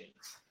orphan team?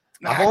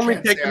 I've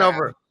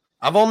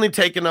only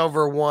taken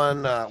over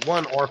one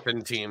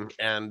orphan team,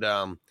 and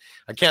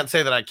I can't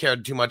say that I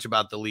cared too much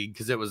about the league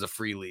because it was a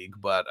free league,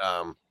 but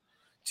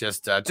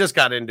just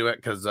got into it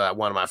because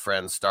one of my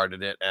friends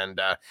started it,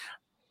 and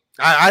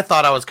I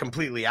thought I was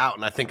completely out,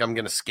 and I think I'm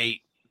going to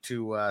skate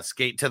to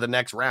the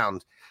next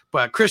round.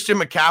 But Christian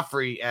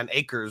McCaffrey and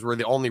Akers were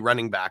the only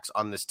running backs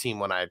on this team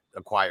when I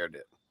acquired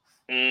it.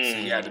 So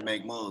you had to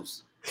make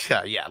moves.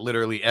 Yeah,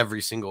 literally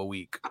every single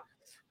week.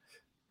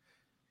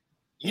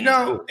 You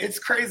know, it's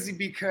crazy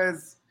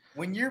because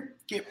when you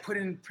get put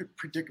in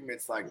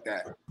predicaments like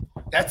that,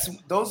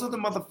 those are the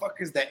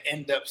motherfuckers that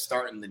end up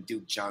starting the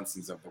Duke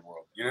Johnsons of the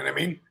world. You know what I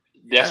mean?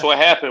 That's what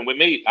happened with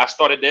me. I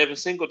started Devin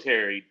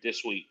Singletary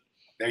this week.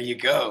 There you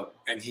go.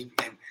 And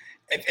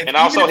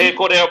I also had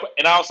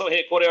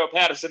Cordell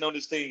Patterson on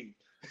this team.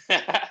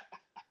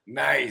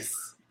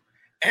 Nice.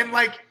 And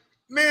like,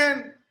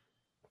 man,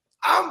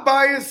 I'm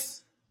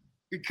biased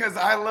because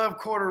I love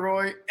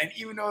Corduroy, and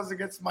even though it was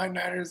against my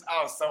Niners,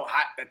 I was so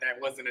hot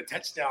that wasn't a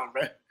touchdown,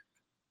 bro.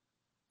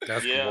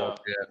 That's cool.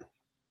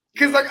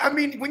 Because, like, I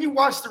mean, when you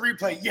watch the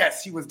replay,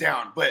 yes, he was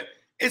down, but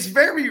it's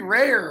very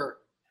rare.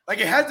 Like,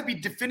 it had to be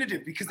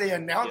definitive because they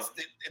announced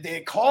it. They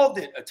had called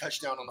it a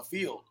touchdown on the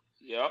field.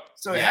 Yep.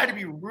 So it had to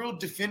be real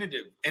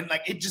definitive, and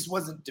like it just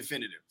wasn't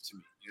definitive to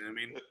me. You know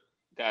what I mean?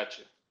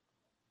 Gotcha.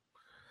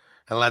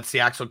 And let's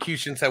see.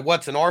 Execution said,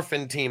 "What's an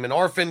orphan team? An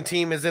orphan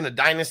team is in a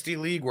dynasty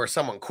league where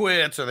someone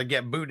quits or they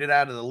get booted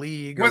out of the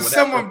league. When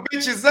someone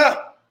bitches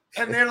up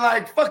and they're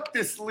like, fuck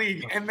this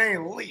league, and they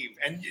leave,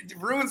 and it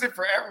ruins it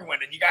for everyone.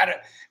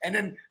 And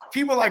then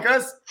people like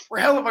us, we're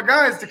hell of a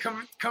guys to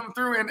come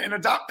through and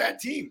adopt that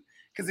team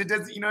because it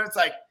doesn't. You know, it's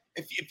like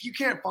if you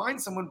can't find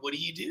someone, what do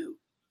you do?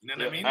 You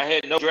know what I mean? I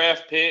had no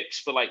draft picks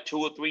for like 2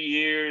 or 3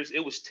 years.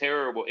 It was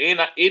terrible. And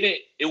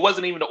it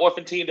wasn't even the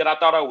orphan team that I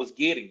thought I was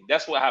getting.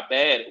 That's how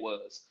bad it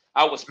was.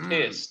 I was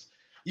pissed.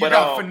 You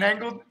got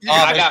finagled?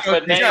 I got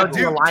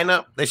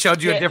finagled. They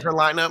showed you a different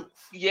lineup?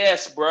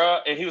 Yes, bro.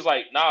 And he was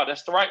like, no,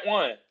 that's the right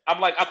one. I'm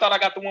like, I thought I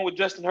got the one with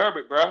Justin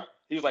Herbert, bro.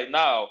 He was like,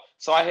 no.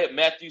 So I had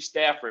Matthew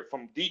Stafford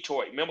from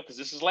Detroit. Remember, because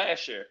this is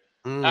last year.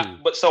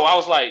 So I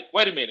was like,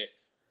 wait a minute.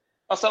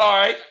 I said, all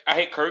right. I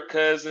had Kirk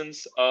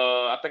Cousins.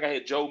 I think I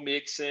had Joe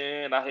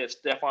Mixon. I had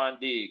Stephon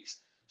Diggs.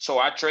 So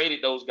I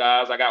traded those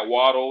guys. I got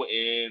Waddle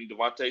and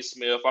Devontae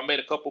Smith. I made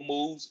a couple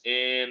moves,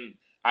 and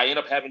I ended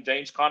up having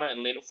James Conner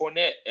and Leonard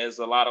Fournette as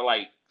a lot of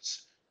like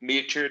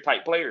mid-tier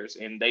type players,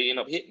 and they end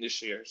up hitting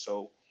this year.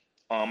 So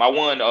I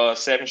won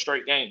 7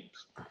 straight games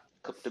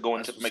to go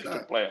into make it to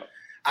the playoff.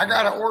 I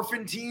got an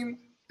orphan team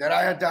that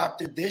I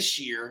adopted this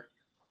year,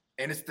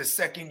 and it's the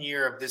second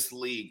year of this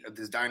league, of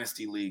this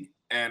dynasty league,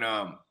 and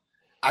I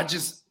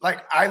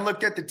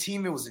looked at the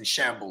team, it was in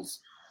shambles.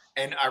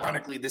 And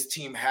ironically, this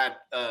team had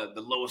the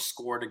lowest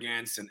scored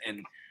against, and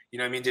you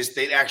know what I mean?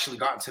 They'd actually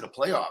gotten to the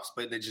playoffs,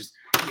 but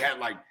he had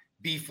like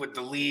beef with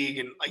the league,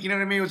 and you know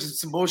what I mean? It was just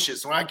some bullshit.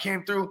 So when I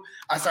came through,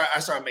 I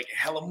started making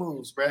hella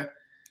moves, bruh.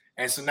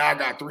 And so now I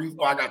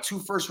got 2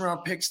 first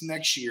round picks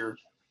next year.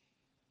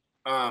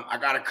 I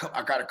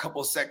got a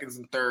couple of seconds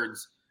and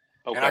thirds,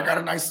 and I got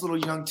a nice little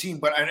young team.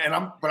 But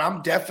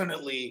I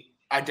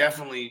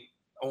definitely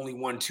only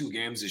won 2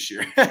 games this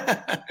year.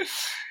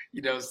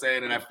 You know what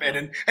I'm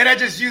saying? And I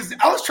just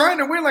I was trying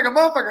to win like a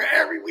motherfucker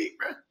every week,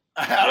 bro.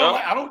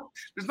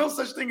 There's no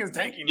such thing as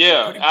tanking.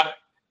 Yeah.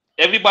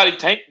 Everybody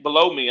tanked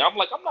below me. I'm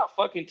like, I'm not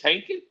fucking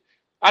tanking.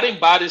 I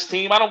didn't buy this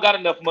team. I don't got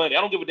enough money.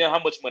 I don't give a damn how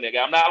much money I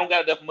got. I don't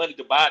got enough money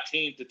to buy a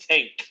team to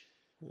tank.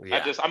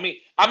 Yeah.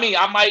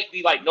 I might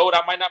be like, no,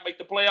 I might not make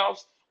the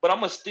playoffs, but I'm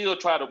gonna still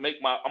try to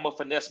I'm gonna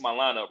finesse my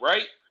lineup,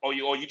 right? Or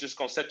you just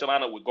gonna set your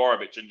lineup with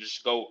garbage and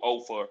just go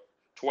 0 for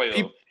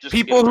 12.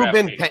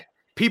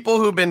 People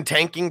who've been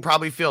tanking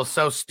probably feel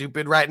so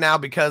stupid right now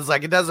because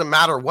like it doesn't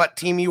matter what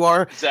team you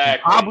are. Exactly.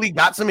 You probably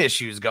got some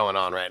issues going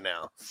on right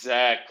now.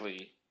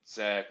 Exactly.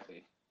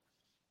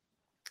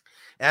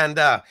 And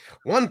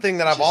one thing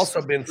that I've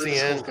also been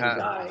seeing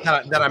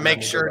that I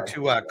make sure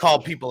to call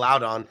people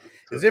out on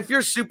is if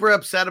you're super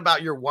upset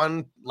about your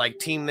one like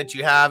team that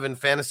you have in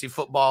fantasy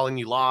football and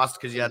you lost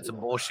because you had some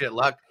bullshit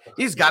luck,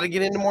 you just got to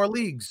get into more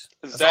leagues.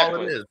 Exactly. That's all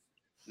it is.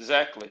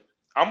 Exactly.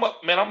 I'm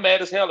up, man. I'm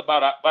mad as hell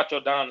about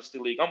your dynasty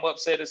league. I'm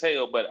upset as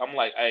hell, but I'm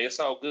like, hey, it's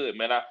all good,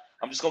 man.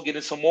 I'm just gonna get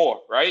in some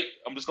more, right?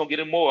 I'm just gonna get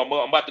in more. I'm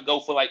about to go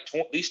for like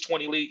at least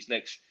 20 leagues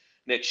next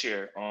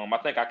year. I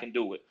think I can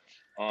do it.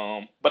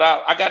 But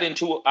I got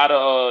into out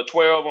of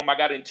 12 of them, I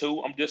got in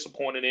 2. I'm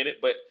disappointed in it,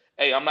 but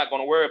hey, I'm not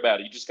gonna worry about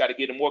it. You just got to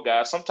get in more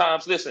guys.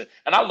 Sometimes, listen,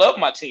 and I love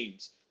my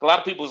teams. A lot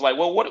of people is like,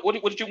 well, what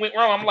did you went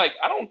wrong? I'm like,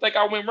 I don't think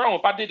I went wrong.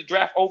 If I did the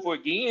draft over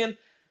again,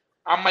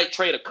 I might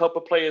trade a couple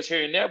players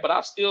here and there, but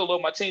I still love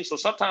my team. So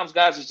sometimes,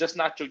 guys, it's just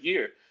not your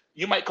year.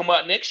 You might come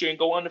out next year and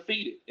go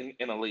undefeated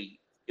in a league.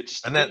 It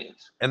just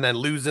depends. And then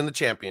lose in the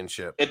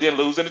championship. And then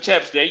lose in the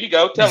championship. There you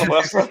go. Tell them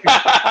us.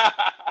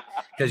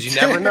 Because you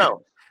never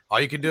know. All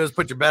you can do is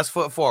put your best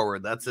foot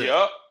forward. That's it.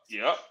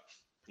 Yep.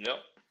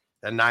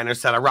 And Niners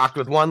said, I rocked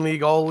with one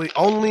league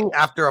only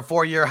after a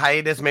 4-year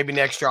hiatus. Maybe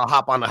next year I'll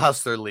hop on the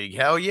Hustler League.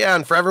 Hell yeah.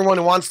 And for everyone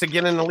who wants to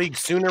get in the league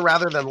sooner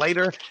rather than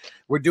later,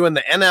 we're doing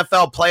the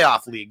NFL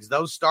playoff leagues.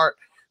 Those start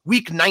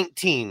week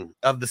 19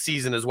 of the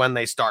season is when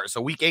they start. So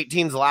week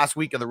 18 is the last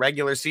week of the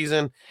regular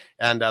season,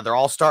 and they're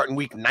all starting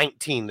week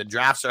 19. The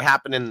drafts are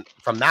happening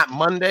from that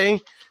Monday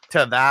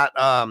to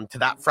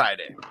that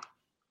Friday.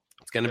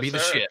 It's going to be the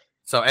shit.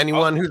 So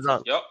anyone who's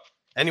on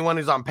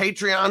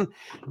Patreon,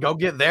 go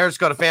get theirs.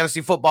 Go to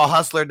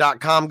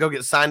fantasyfootballhustler.com. Go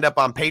get signed up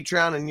on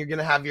Patreon, and you're going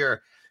to have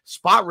your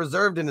spot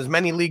reserved in as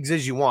many leagues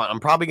as you want. I'm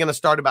probably going to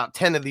start about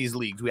 10 of these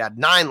leagues. We had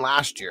 9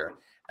 last year,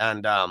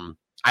 and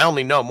I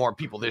only know more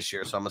people this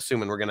year, so I'm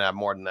assuming we're going to have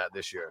more than that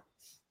this year.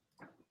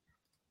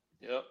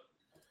 Yep.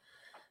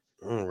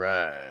 All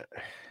right.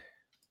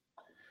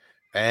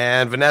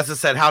 And Vanessa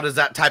said, how does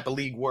that type of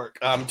league work?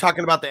 I'm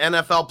talking about the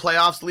NFL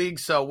playoffs league.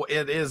 So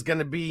it is going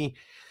to be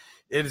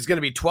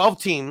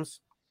 12 teams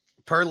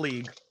per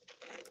league.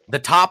 The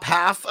top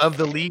half of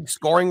the league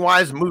scoring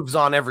wise moves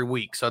on every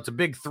week. So it's a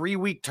big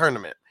 3-week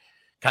tournament.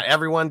 Got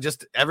everyone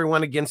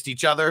against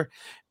each other.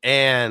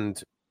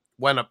 And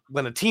when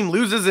a team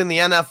loses in the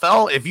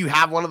NFL, if you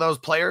have one of those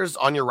players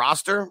on your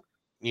roster,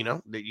 you know,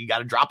 you got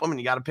to drop them and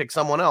you got to pick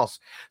someone else.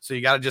 So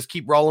you got to just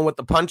keep rolling with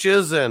the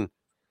punches. And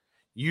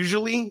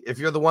usually if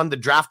you're the one to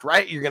draft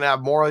right, you're going to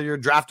have more of your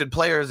drafted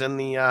players in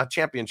the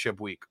championship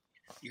week.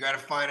 You got to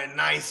find a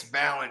nice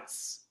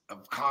balance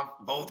of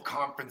both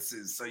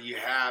conferences. So you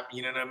have,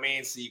 you know what I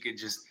mean? So you could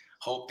just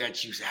hope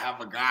that you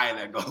have a guy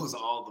that goes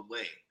all the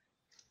way,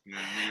 you know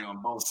what I mean?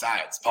 On both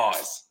sides.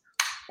 Pause.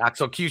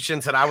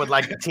 Execution said, I would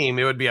like the team.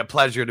 It would be a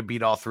pleasure to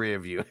beat all 3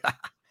 of you.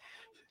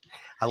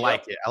 I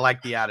like it. I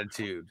like the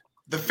attitude.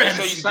 The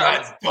fantasy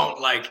guys don't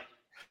like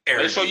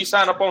Make sure you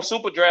sign up on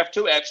Super Draft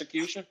too,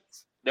 Execution.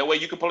 That way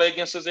you can play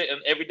against us in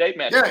everyday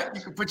match. Yeah,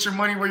 you can put your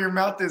money where your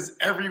mouth is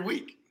every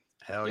week.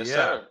 Hell yes, yeah.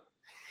 Sir.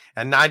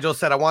 And Nigel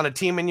said, I want a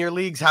team in your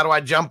leagues. How do I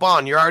jump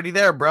on? You're already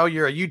there, bro.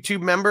 You're a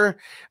YouTube member.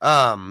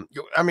 I'm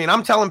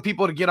telling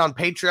people to get on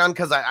Patreon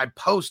because I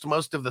post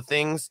most of the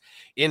things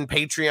in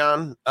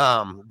Patreon.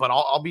 But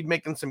I'll be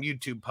making some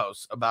YouTube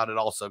posts about it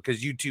also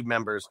because YouTube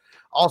members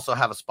also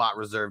have a spot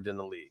reserved in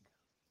the league.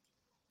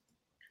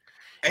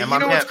 And you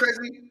know what's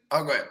crazy?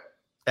 Oh, go ahead.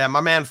 And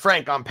my man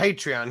Frank on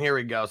Patreon, here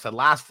we go, said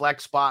last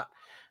flex spot.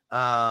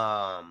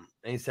 And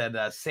he said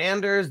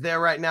Sanders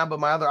there right now, but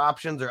my other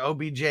options are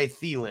OBJ,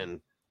 Thielen.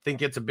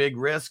 Think it's a big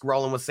risk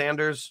rolling with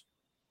Sanders?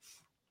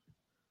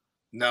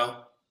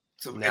 No.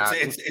 So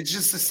it's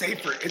just a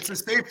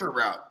safer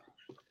route.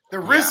 The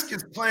risk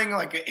is playing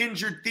like an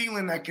injured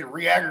Thielen that can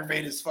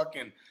re-aggravate his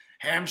fucking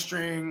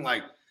hamstring.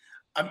 Like,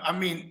 I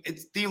mean,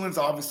 Thielen's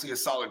obviously a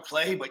solid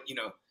play, but you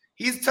know,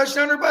 he's a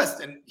touchdown or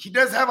bust, and he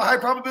does have a high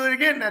probability of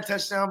getting that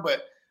touchdown,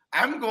 but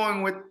I'm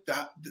going with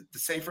the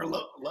safer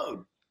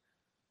load.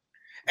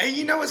 And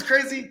you know what's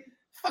crazy?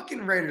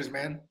 Fucking Raiders,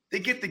 man. They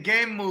get the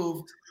game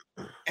moved,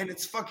 and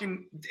it's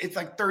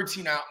like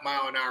 13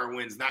 mile an hour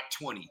winds, not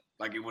 20,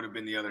 like it would have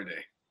been the other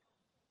day.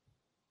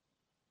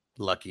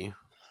 Lucky.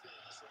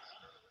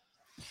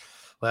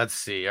 Let's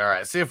see. All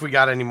right. See if we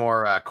got any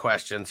more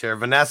questions here.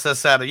 Vanessa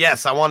said,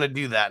 yes, I want to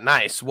do that.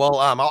 Nice. Well,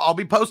 I'll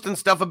be posting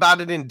stuff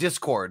about it in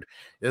Discord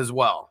as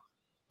well.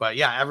 But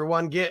yeah,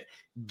 everyone get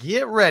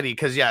ready.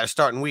 Cause yeah, it's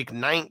starting week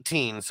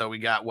 19. So we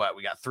got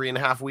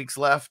 3.5 weeks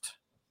left.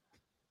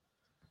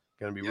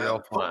 Gonna be real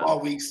fun. Football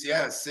weeks.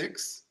 Yeah.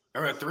 6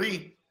 or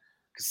 3.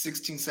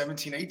 16,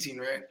 17, 18,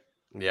 right?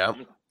 Yeah.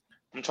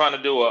 I'm trying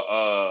to do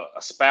a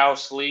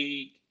spouse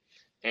league.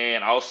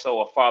 And also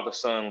a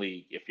father-son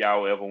league, if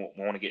y'all ever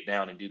want to get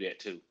down and do that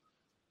too.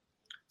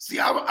 See,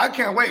 I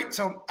can't wait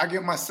till I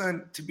get my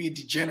son to be a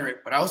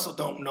degenerate, but I also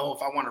don't know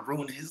if I want to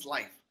ruin his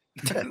life.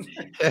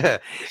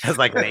 That's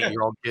like an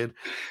 8-year-old kid.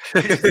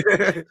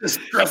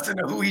 Just stressing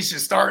to who he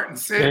should start and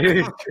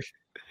sit.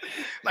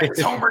 Like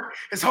his homework,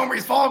 he's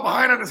falling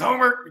behind on his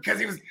homework because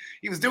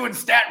he was doing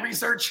stat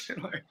research.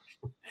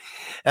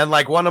 And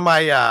like one of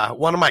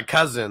my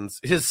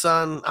cousins, his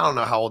son, I don't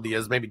know how old he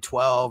is, maybe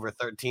 12 or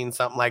 13,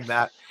 something like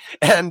that.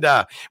 And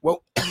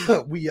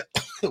we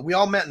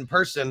all met in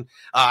person.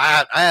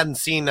 I hadn't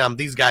seen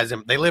these guys.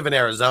 They live in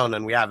Arizona,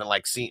 and we haven't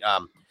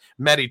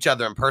met each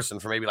other in person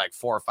for maybe like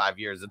 4 or 5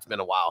 years. It's been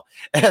a while.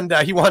 And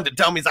he wanted to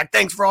tell me, he's like,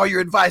 thanks for all your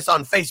advice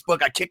on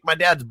Facebook. I kicked my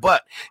dad's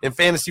butt in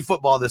fantasy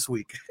football this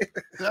week.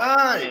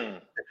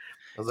 Right.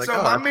 I was like,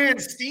 so my man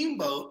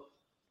Steamboat,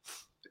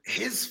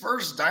 his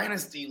first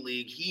dynasty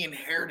league, he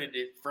inherited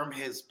it from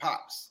his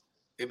pops.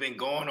 It's been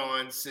going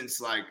on since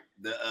like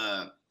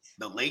the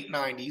late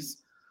 90s,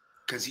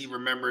 because he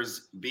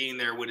remembers being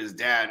there with his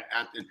dad.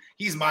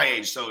 He's my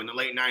age, so in the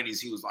late 90s,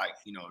 he was like,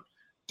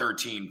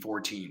 13,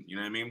 14, you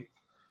know what I mean?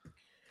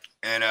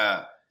 And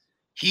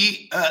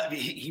he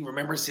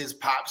remembers his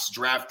pops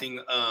drafting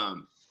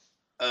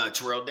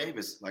Terrell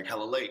Davis like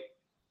hella late.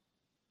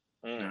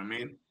 You know what I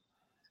mean?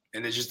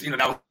 And it's just, that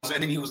was,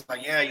 and then he was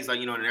like, he's like,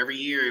 and every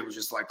year it was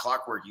just like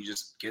clockwork. You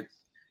just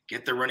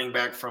get the running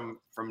back from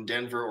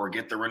Denver or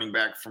get the running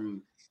back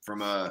from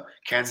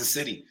Kansas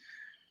City.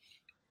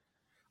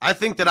 I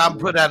think that I'm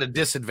put at a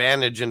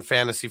disadvantage in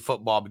fantasy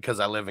football because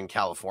I live in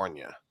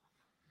California.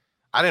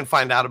 I didn't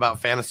find out about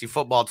fantasy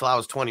football till I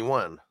was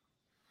 21.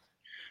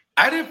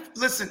 I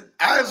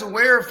was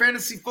aware of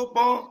fantasy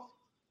football,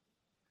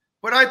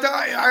 but I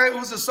thought I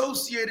was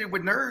associated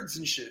with nerds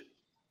and shit.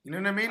 You know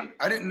what I mean?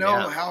 I didn't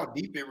know how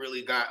deep it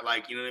really got,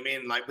 like, you know what I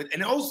mean? Like, but,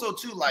 and also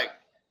too, like,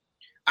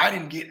 I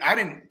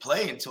didn't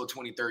play until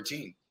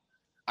 2013.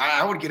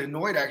 I would get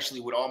annoyed actually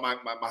with all my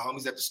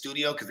homies at the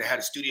studio, because they had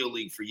a studio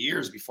league for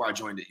years before I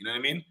joined it. You know what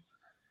I mean?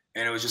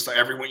 And it was just like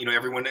everyone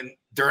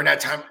during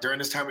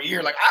this time of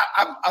year, like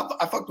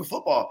I fucked with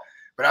football,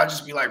 but I'd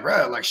just be like,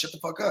 bro, like, shut the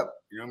fuck up.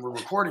 We're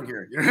recording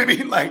here. You know what I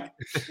mean? Like,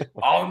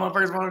 all the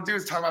motherfuckers want to do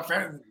is talk about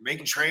fantasy,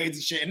 making trades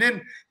and shit. And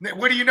then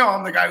what do you know?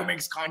 I'm the guy who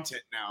makes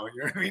content now.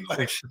 You know what I mean?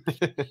 Like,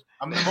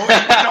 I'm the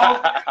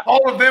most,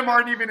 all of them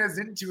aren't even as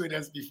into it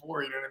as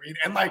before. You know what I mean?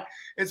 And like,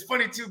 it's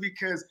funny too,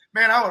 because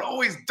man, I would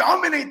always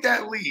dominate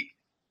that league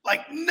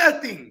like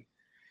nothing.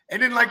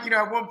 And then, like,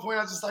 at one point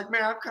I was just like,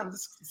 man,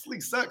 this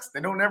league sucks.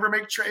 They don't ever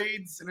make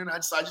trades. And then I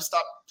just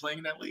stopped playing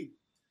in that league.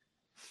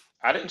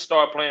 I didn't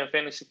start playing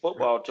fantasy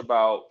football until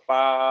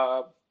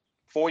about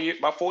 4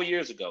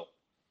 years ago.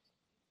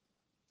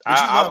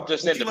 I was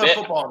just into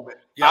betting.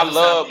 I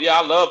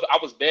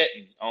was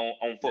betting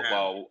on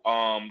football.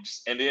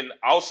 And then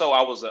also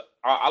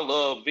I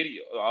love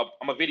video.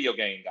 I'm a video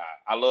game guy.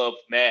 I love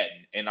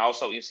Madden and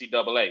also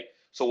NCAA.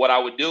 So what I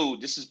would do,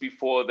 this is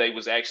before they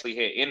was actually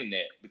had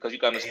internet, because you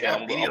can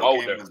understand I'm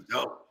older.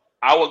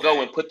 I would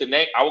go and put the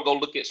name. I would go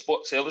look at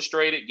Sports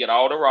Illustrated, get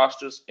all the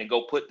rosters, and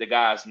go put the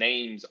guys'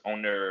 names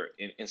on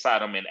inside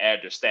them and add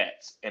their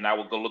stats. And I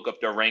would go look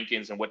up their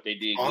rankings and what they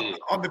did good.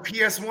 On the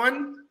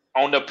PS1?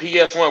 On the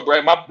PS1,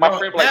 bro. My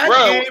friend was like, bro.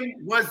 That game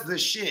was the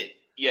shit.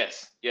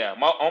 Yes. Yeah.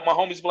 My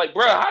homies were like,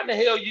 bro, how in the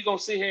hell you going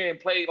to sit here and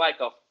play like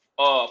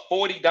a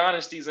 40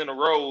 dynasties in a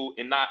row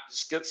and not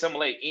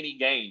simulate any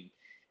game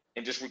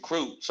and just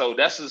recruit? So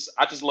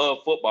I just love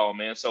football,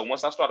 man. So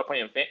once I started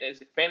playing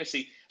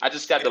fantasy, I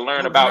just got to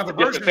learn about the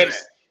different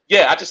fantasy.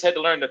 Yeah, I just had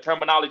to learn the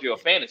terminology of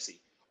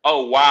fantasy.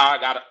 Oh, wow,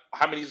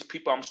 how many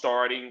people I'm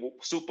starting,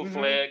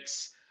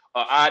 Superflex,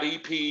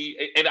 IDP.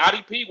 And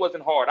IDP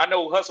wasn't hard. I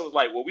know Hustle was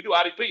like, well, we do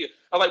IDP.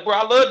 I was like, bro,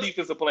 I love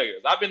defensive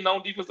players. I've been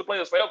known defensive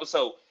players forever.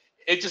 So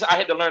I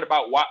had to learn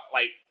about what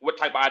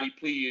type of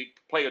IDP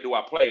player do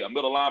I play? A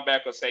middle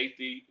linebacker,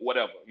 safety,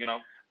 whatever,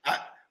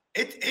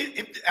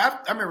 I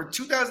remember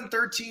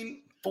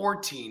 2013,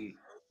 14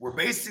 were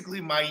basically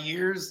my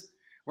years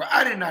where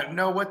I did not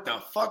know what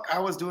the fuck I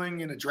was doing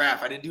in a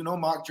draft. I didn't do no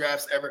mock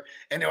drafts ever.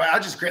 And I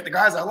just grade the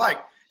guys I like.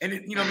 And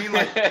you know what I mean?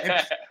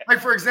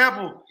 Like for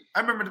example,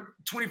 I remember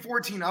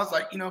 2014, I was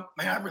like, man,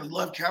 I really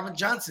love Calvin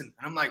Johnson.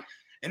 And I'm like,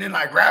 and then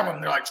I grab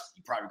him. They're like,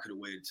 you probably could have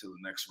waited till the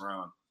next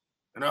round.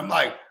 And I'm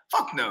like,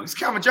 fuck no, he's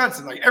Calvin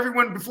Johnson. Like,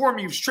 everyone before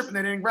me was tripping,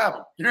 they didn't grab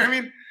him. You know what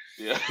I mean?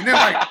 Yeah. And then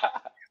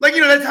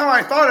that's how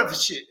I thought of the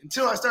shit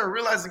until I started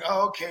realizing,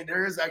 oh, okay,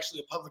 there is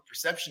actually a public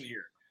perception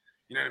here.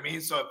 You know what I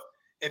mean? So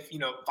if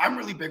I'm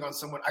really big on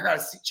someone, I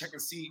gotta check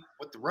and see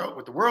what the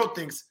world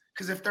thinks.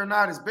 Because if they're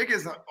not as big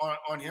as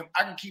on him,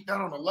 I can keep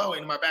that on the low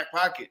in my back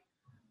pocket.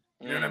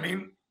 You know what I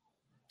mean?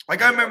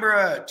 Like I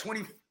remember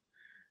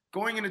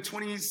going into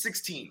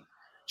 2016,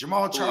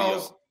 Jamal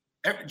Charles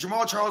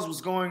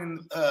was going.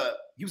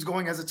 He was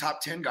going as a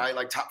top 10 guy,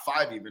 like top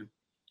 5 even,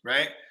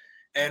 right?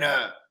 And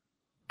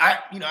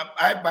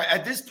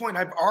at this point,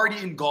 I've already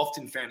engulfed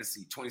in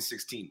fantasy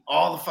 2016.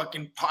 All the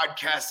fucking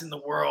podcasts in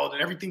the world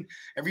and everything,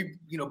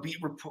 beat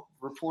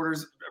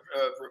reporters,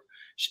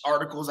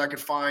 articles I could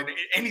find,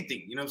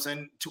 anything, you know what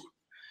I'm saying?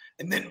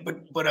 And then, but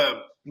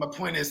my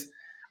point is,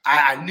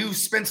 I knew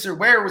Spencer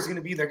Ware was going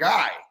to be the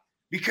guy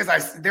because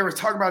they were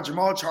talking about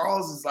Jamal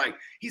Charles is like,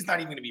 he's not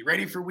even going to be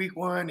ready for week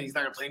 1. And he's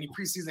not going to play any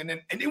preseason.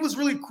 And it was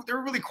they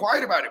were really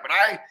quiet about it. But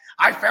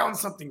I found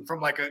something from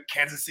like a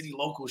Kansas City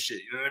local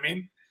shit. You know what I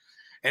mean?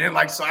 And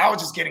then so I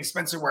was just getting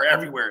Spencer Ware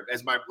everywhere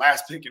as my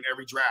last pick in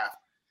every draft.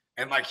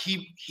 And like,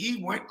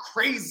 he went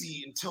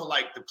crazy until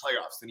like the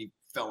playoffs and he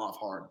fell off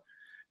hard.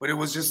 But it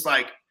was just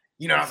like,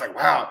 I was like,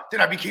 wow. Then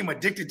I became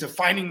addicted to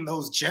finding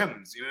those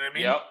gems. You know what I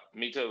mean? Yep,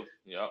 me too.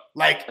 Yep.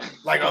 Like,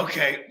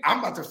 okay, I'm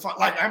about to find,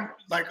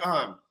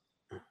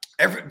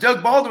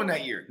 Doug Baldwin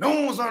that year. No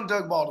one was on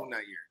Doug Baldwin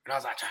that year. And I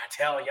was like, trying to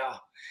tell y'all.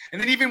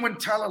 And then even when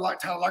Tyler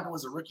Lockett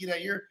was a rookie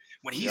that year,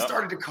 when he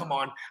started to come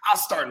on, I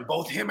was starting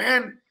both him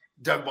and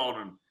Doug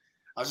Baldwin.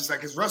 I was just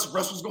like, because Russ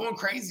was going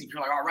crazy.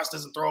 People are like, oh, Russ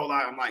doesn't throw a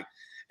lot. I'm like,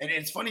 and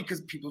it's funny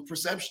because people's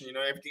perception,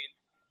 everything,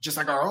 just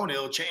like our own,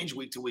 it'll change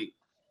week to week.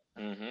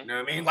 Mm-hmm. You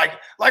know what I mean? Like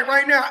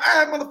right now, I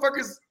have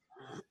motherfuckers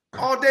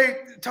all day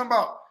talking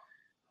about,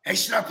 hey,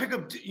 should I pick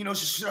up,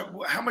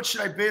 how much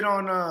should I bid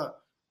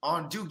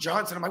on Duke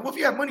Johnson? I'm like, well, if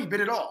you have money, bid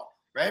it all,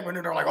 right? But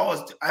they're like,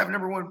 oh, I have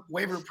number one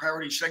waiver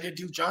priority. Should I get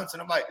Duke Johnson?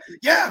 I'm like,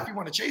 yeah, if you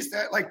want to chase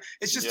that. Like,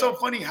 it's just so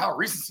funny how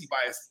recency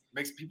bias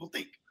makes people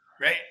think,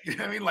 right? You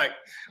know what I mean? Like,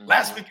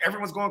 last week,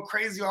 everyone's going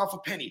crazy off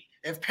of Penny.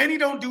 If Penny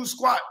don't do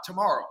squat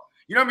tomorrow,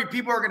 you know how many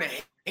people are going to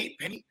hate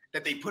Penny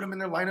that they put him in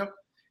their lineup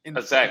in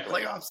the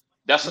playoffs?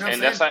 That's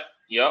like,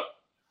 yep.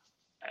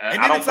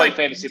 And I don't play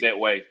fantasy that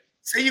way.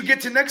 Say you get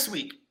to next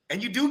week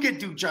and you do get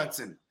Duke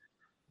Johnson.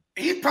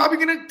 He's probably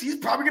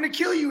gonna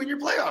kill you in your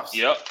playoffs.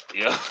 Yep.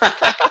 You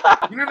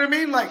know what I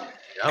mean? Like,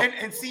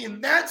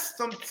 and that's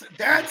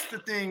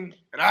the thing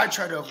that I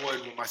try to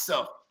avoid with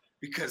myself,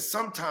 because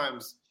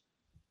sometimes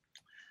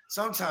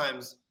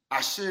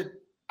I should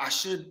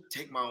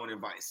take my own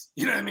advice.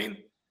 You know what I mean?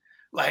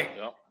 Like,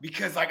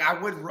 because like I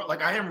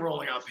am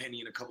rolling out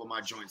Penny in a couple of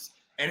my joints,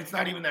 and it's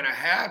not even that I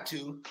had to.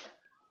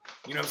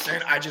 You know what I'm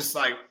saying? I just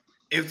like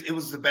it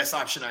was the best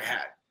option I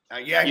had.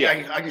 I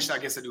guess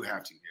I do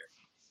have to.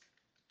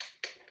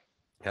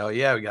 Hell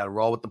yeah, we got to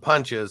roll with the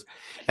punches.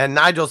 And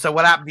Nigel said,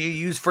 what app do you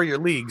use for your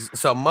leagues?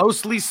 So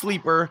mostly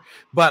Sleeper,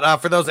 but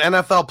for those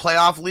NFL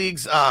playoff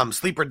leagues,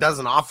 Sleeper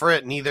doesn't offer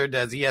it. Neither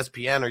does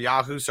ESPN or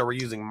Yahoo. So we're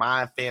using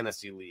My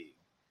Fantasy League.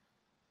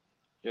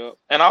 Yep.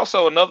 And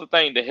also another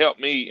thing to help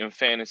me in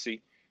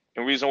fantasy,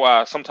 and reason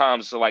why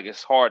sometimes like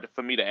it's hard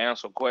for me to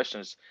answer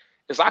questions,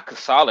 is I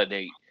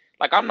consolidate.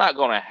 Like, I'm not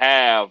going to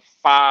have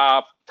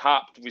 5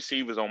 top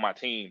receivers on my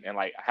team and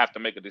like have to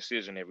make a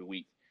decision every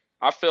week.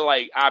 I feel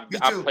like I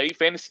played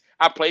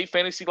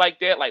fantasy like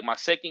that, like my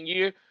second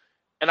year,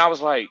 and I was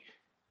like,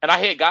 and I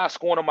had guys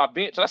scoring on my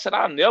bench, and I said,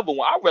 I'd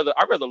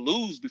rather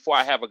lose before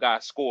I have a guy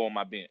score on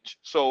my bench.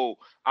 So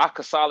I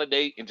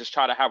consolidate and just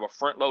try to have a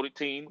front loaded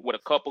team with a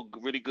couple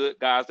really good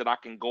guys that I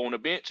can go on the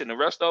bench, and the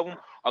rest of them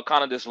are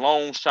kind of this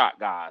long shot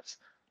guys.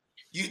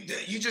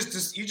 You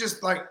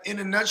just like in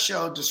a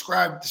nutshell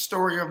described the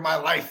story of my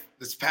life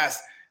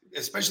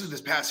especially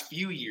this past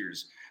few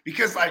years,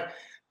 because like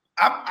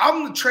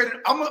I'm the trading.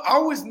 I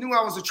always knew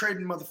I was a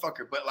trading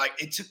motherfucker, but like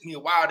it took me a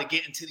while to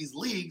get into these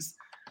leagues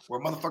where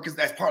motherfuckers,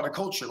 that's part of the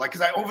culture. Like,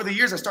 because over the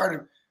years I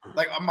started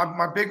like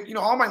my big,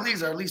 all my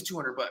leagues are at least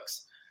 $200. You know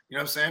what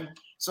I'm saying?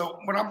 So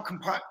when I'm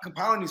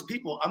compiling these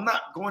people, I'm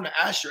not going to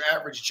ask your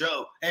average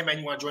Joe, hey man,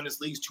 you want to join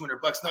this league? It's $200.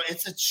 No,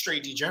 it's a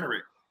straight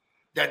degenerate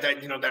that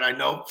I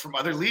know from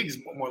other leagues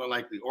more than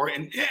likely, or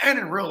in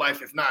real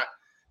life if not.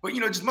 But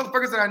just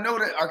motherfuckers that I know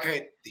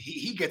that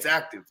he gets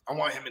active. I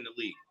want him in the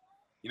league.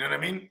 You know what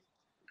I mean?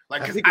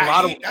 Like, because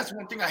that's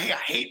one thing I hate. I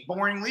hate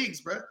boring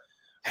leagues, bro.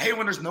 I hate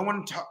when there's no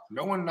one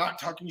not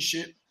talking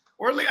shit.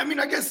 Or I mean,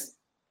 I guess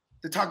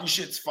the talking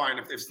shit's fine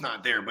if it's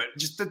not there, but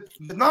just the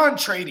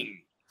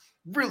non-trading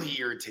really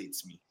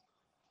irritates me.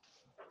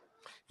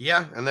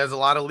 Yeah, and there's a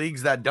lot of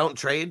leagues that don't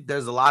trade.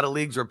 There's a lot of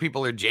leagues where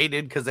people are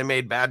jaded because they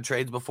made bad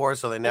trades before,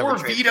 so they never. Or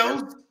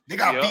vetoes. They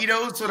got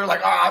vetoes, so they're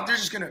like, they're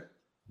just gonna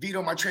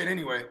veto my trade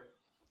anyway.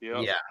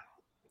 Yeah.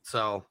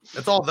 So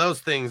it's all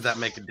those things that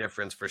make a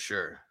difference for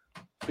sure.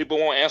 People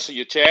won't answer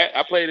your chat.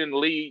 I played in the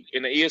league,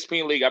 in the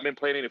ESPN league. I've been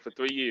playing in it for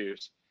 3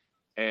 years,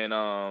 and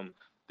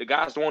the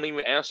guys won't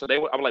even answer.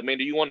 I'm like, man,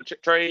 do you want to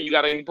trade? You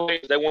got any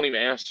players? They won't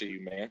even answer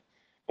you, man.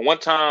 And one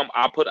time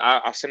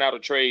I sent out a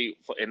trade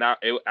and I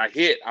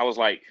hit. I was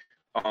like,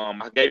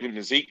 I gave him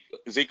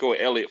Ezekiel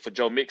Elliott for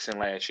Joe Mixon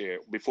last year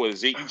before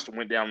Zeke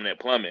went down in that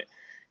plummet,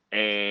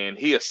 and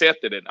he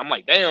accepted it. I'm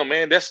like, damn,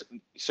 man, that's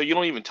so you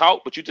don't even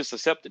talk, but you just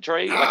accept the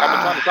trade. Like, I've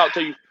been trying to talk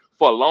to you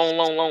for a long,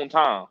 long, long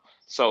time.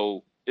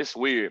 So it's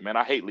weird, man.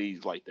 I hate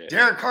leagues like that.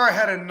 Derek Carr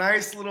had a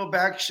nice little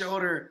back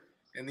shoulder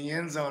in the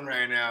end zone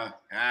right now.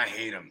 I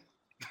hate him.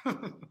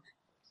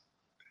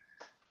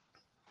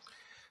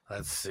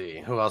 Let's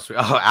see. Who else?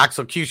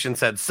 Axel Cushion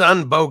said,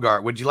 son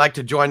Bogart, would you like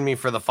to join me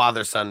for the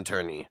father-son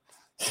tourney?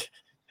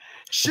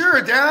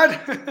 Sure, Dad.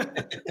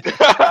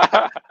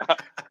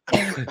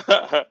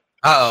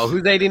 Uh-oh.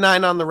 Who's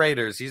 89 on the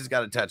Raiders? He's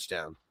got a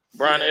touchdown.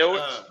 Brian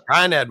Edwards.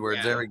 Brian Edwards.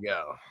 Yeah. There we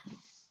go.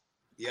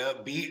 Yeah,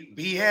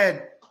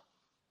 B-Ed.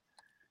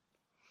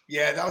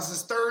 Yeah, that was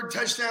his 3rd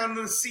touchdown of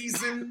the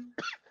season.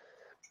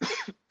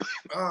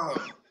 Yeah,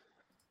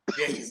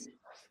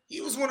 he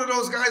was one of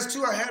those guys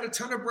too. I had a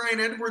ton of Brian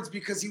Edwards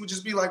because he would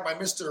just be like my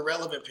Mr.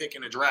 Irrelevant pick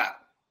in a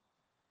draft.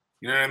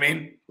 You know what I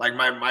mean? Like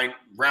my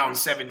round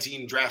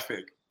 17 draft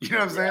pick. You know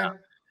what I'm saying?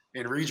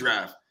 In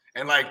redraft.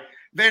 And like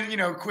then,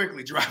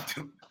 quickly dropped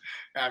him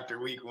after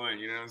week 1.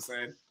 You know what I'm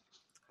saying?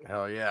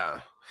 Hell yeah.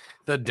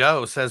 The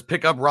Doe says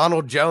pick up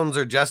Ronald Jones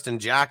or Justin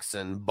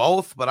Jackson.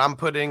 Both, but I'm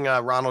putting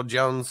Ronald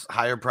Jones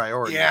higher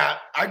priority. Yeah,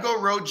 I go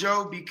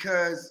Rojo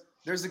because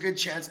there's a good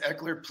chance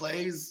Eckler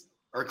plays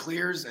or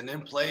clears and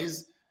then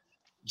plays,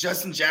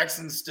 Justin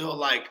Jackson's still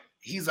like,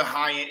 he's a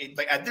high end.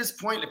 Like at this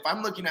point, if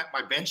I'm looking at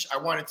my bench, I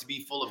want it to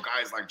be full of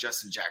guys like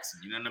Justin Jackson.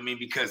 You know what I mean?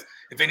 Because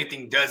if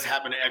anything does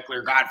happen to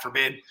Eckler, God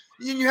forbid,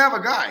 you have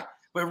a guy.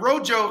 But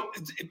Rojo,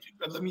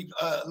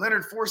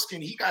 Leonard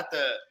Foreskin, he got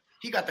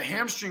the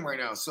hamstring right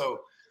now,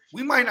 so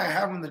we might not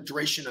have him the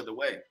duration of the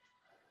way.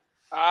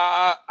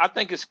 I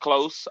think it's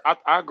close.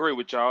 I agree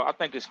with y'all. I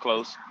think it's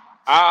close.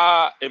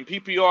 In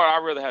PPR,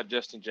 I rather have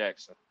Justin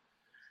Jackson.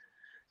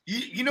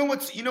 You know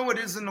what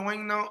is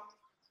annoying though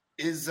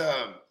is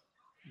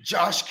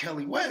Josh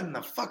Kelly. What in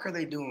the fuck are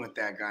they doing with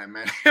that guy,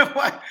 man?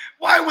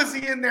 Why was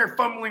he in there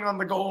fumbling on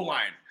the goal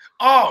line?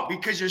 Oh,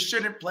 because you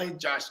shouldn't play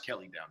Josh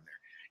Kelly down there.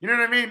 You know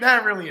what I mean?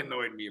 That really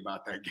annoyed me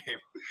about that game.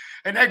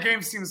 And that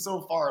game seems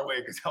so far away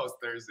because that was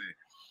Thursday.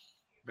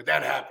 But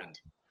that happened.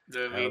 You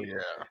know what I mean?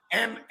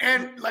 Yeah.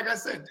 And like I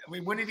said, I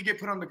mean, when did he get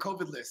put on the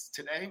COVID list?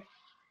 Today?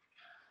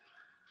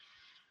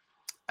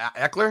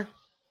 Eckler?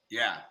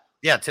 Yeah.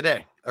 Yeah,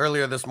 today.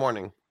 Earlier this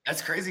morning.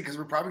 That's crazy because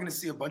we're probably going to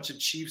see a bunch of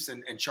Chiefs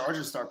and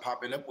Chargers start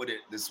popping up with it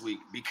this week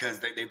because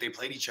they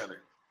played each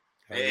other.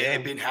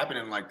 It been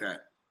happening like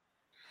that.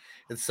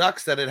 It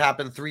sucks that it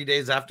happened 3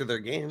 days after their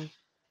game.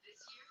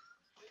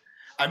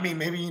 I mean,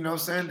 maybe, you know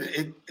what I'm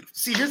saying?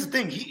 See, here's the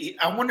thing.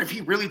 I wonder if he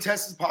really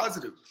tested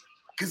positive.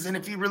 Because then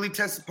if he really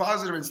tested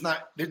positive, it's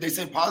not – they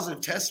say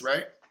positive test,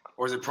 right?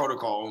 Or is it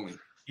protocol only?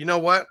 You know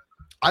what?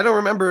 I don't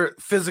remember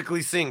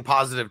physically seeing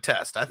positive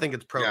test. I think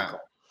it's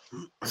protocol. Yeah.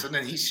 So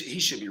then he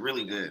should be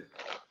really good.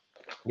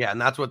 Yeah, and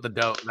that's what the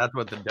doe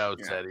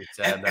said. He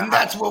said and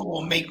that's what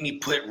will make me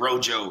put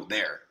Rojo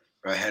there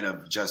ahead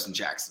of Justin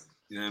Jackson.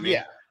 You know what I mean?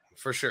 Yeah,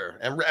 for sure.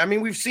 And I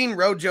mean, we've seen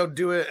Rojo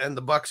do it, and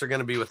the Bucs are going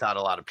to be without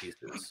a lot of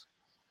pieces.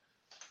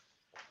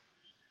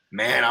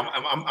 Man,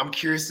 I'm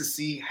curious to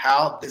see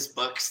how this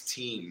Bucs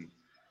team,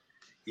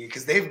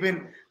 because they're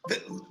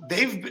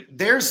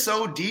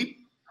so deep,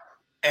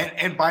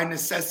 and by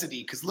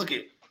necessity. Because look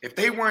at, if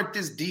they weren't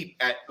this deep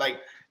at, like,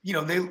 you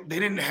know, they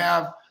didn't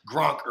have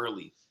Gronk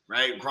early,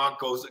 right? Gronk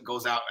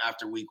goes out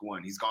after week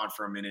 1. He's gone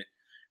for a minute,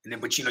 and then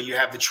but you know you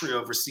have the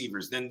trio of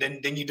receivers. Then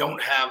you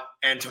don't have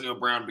Antonio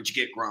Brown, but you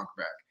get Gronk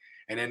back,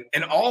 and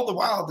all the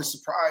while the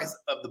surprise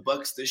of the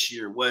Bucs this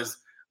year was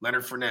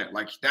Leonard Fournette.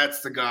 Like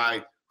that's the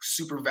guy.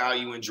 Super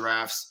value in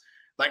drafts.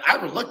 Like I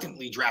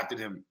reluctantly drafted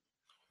him. And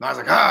I was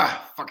like,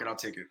 fuck it, I'll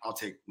take it. I'll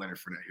take Leonard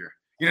Fournette here.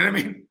 You know what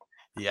I mean?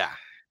 Yeah.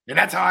 And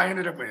that's how I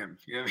ended up with him.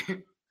 You know what I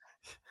mean?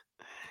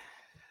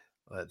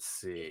 Let's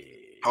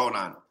see. Hold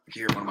on. I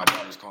can hear one of my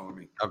daughters calling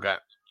me. Okay.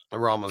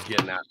 We're almost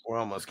getting out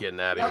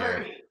of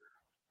here.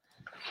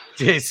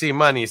 JC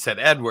Money said,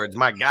 Edwards,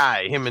 my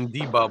guy. Him and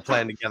Debo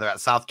playing together at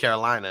South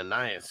Carolina.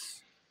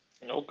 Nice.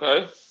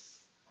 Okay.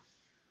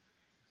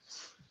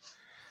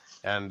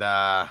 And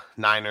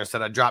Niner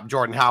said, I dropped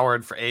Jordan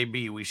Howard for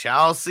AB. We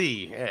shall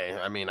see. Hey,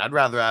 I mean, I'd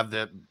rather have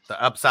the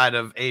upside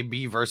of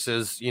AB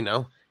versus, you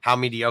know, how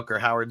mediocre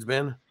Howard's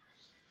been.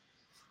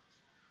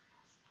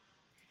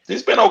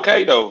 He's been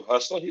okay, though.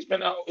 So he's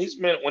been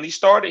when he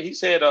started, he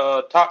said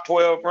top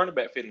 12 running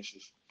back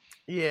finishes.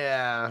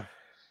 Yeah.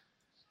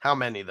 How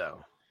many,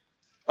 though?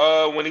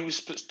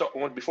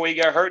 Before he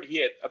got hurt,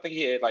 I think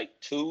he had like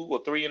 2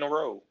 or 3 in a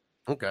row.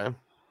 Okay.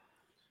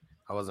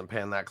 I wasn't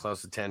paying that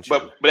close attention.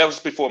 But that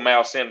was before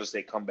Miles Sanders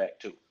they come back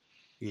too.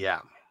 Yeah.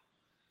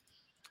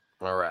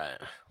 All right.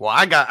 Well,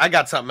 I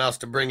got something else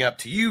to bring up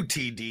to you,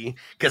 TD,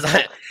 because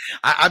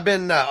I've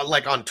been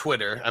like on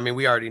Twitter. I mean,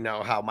 we already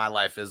know how my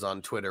life is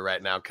on Twitter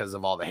right now because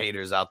of all the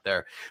haters out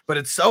there. But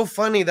it's so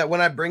funny that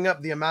when I bring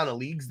up the amount of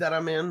leagues that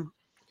I'm in,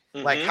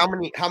 like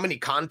how many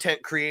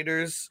content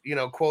creators, you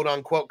know, quote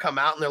unquote, come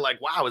out and they're like,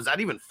 wow, is that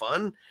even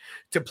fun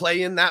to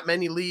play in that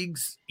many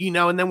leagues? You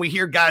know, and then we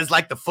hear guys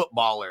like the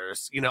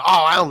footballers, you know,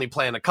 I only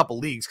play in a couple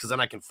leagues because then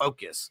I can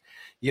focus,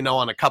 you know,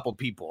 on a couple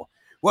people.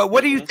 Well,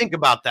 what do you think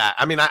about that?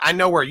 I mean, I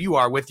know where you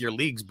are with your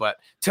leagues, but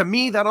to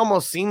me, that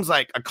almost seems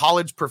like a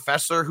college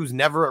professor who's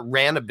never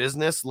ran a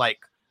business, like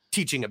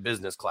teaching a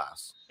business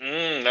class.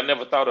 I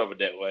never thought of it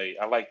that way.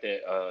 I like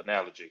that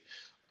analogy.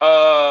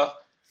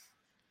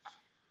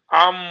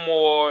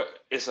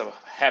 It's a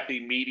happy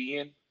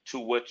median to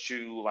what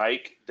you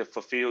like to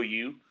fulfill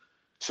you.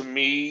 To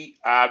me,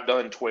 I've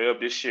done 12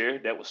 this year.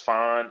 That was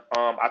fine.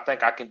 I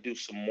think I can do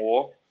some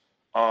more.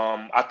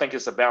 I think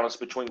it's a balance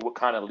between what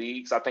kind of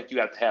leagues. I think you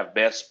have to have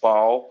best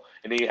ball,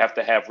 and then you have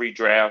to have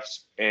redrafts,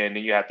 and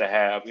then you have to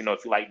have, you know,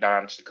 if you like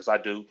dynasty, because I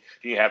do,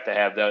 you have to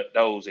have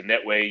those, and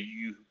that way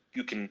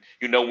you can,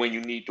 you know, when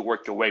you need to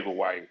work your waiver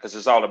wire, because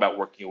it's all about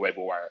working your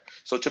waiver wire.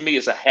 So to me,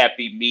 it's a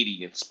happy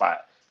median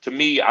spot. To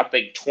me, I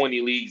think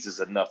 20 leagues is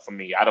enough for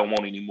me. I don't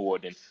want any more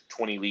than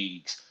 20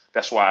 leagues.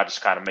 That's why I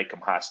just kind of make them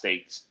high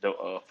stakes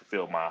to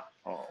fulfill my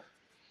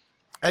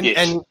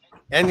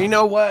And you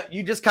know what?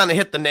 You just kind of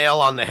hit the nail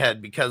on the head,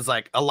 because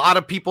like a lot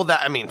of people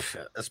that, I mean,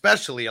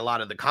 especially a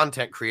lot of the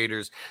content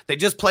creators, they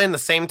just play in the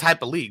same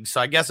type of league. So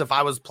I guess if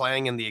I was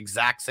playing in the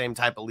exact same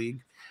type of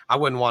league, I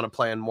wouldn't want to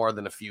play in more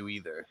than a few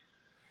either.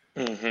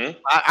 Mm-hmm.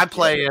 I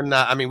play in,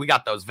 I mean, we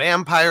got those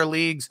vampire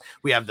leagues.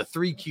 We have the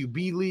 3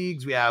 QB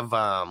leagues. We have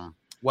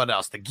what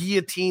else? The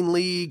Guillotine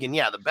League and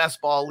the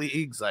best ball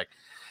leagues. Like,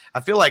 I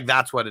feel like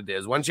that's what it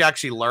is. Once you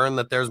actually learn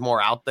that there's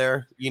more out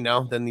there,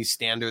 than these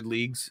standard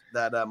leagues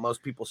that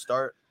most people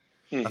start,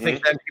 I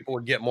think then people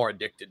would get more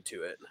addicted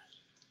to it.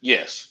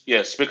 Yes,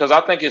 because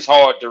I think it's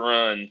hard to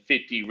run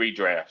 50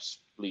 redrafts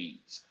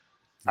leagues.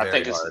 Very I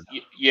think hard.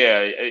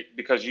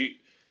 Because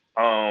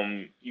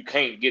you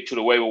can't get to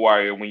the waiver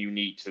wire when you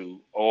need to,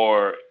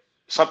 or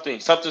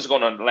something's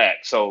going to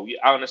lack. So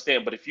I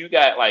understand, but if you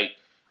got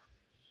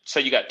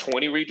say you got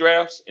 20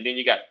 redrafts and then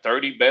you got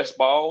 30 best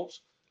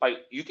balls, like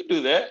you can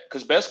do that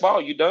because best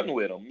ball you're done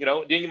with them.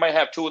 Then you might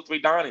have 2 or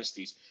 3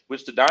 dynasties,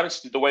 which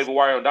the waiver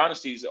wire on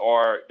dynasties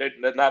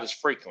they're not as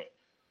frequent,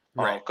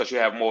 because you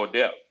have more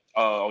depth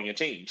on your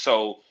team.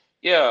 So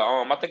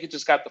I think you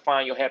just got to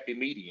find your happy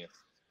median.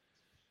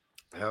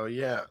 Hell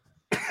yeah.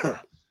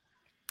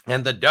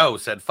 And the Doe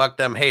said, fuck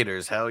them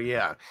haters. Hell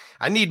yeah.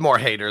 I need more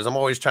haters. I'm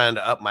always trying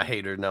to up my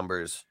hater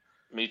numbers.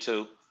 Me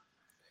too.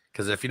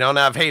 Because if you don't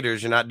have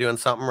haters, you're not doing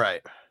something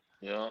right.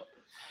 Yeah.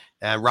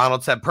 And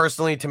Ronald said,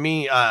 personally, to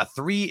me,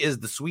 3 is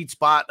the sweet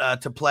spot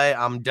to play.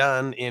 I'm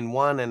done in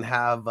 1 and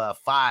have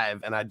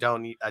 5, and I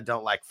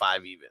don't like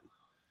 5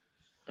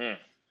 even.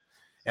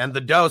 And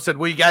the Doe said,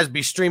 will you guys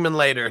be streaming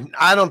later?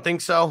 I don't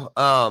think so.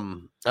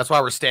 That's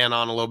why we're staying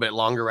on a little bit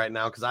longer right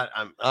now, because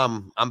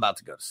I'm about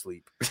to go to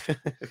sleep.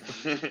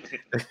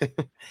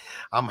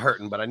 I'm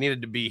hurting, but I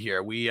needed to be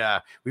here.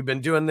 We've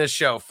been doing this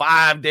show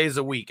 5 days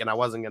a week, and I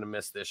wasn't going to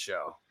miss this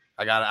show.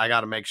 I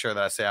got to make sure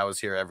that I say I was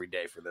here every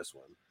day for this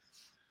one.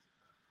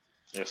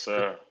 Yes,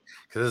 sir.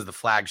 Because this is the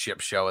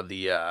flagship show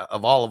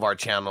of all of our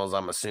channels,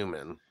 I'm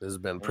assuming. This has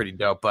been pretty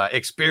dope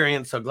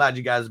experience. So glad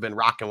you guys have been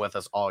rocking with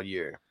us all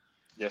year.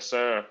 Yes,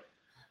 sir.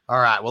 All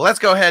right. Well, let's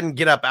go ahead and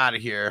get up out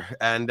of here.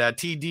 And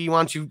TD, why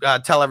don't you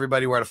tell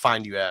everybody where to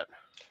find you at?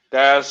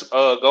 Guys,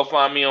 go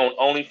find me on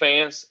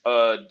OnlyFans.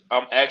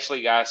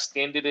 I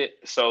extended it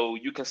so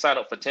you can sign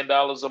up for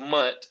 $10 a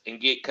month and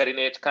get cutting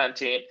edge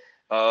content.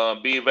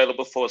 Be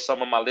available for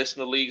some of my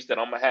listener leagues that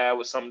I'm gonna have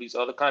with some of these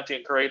other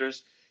content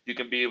creators. You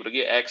can be able to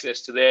get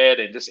access to that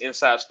and just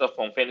inside stuff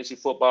on fantasy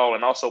football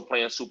and also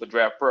playing Super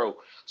Draft Pro.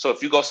 So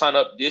if you go sign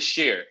up this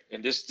year,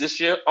 and this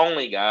year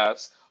only,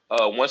 guys,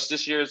 once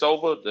this year is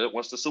over,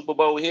 once the Super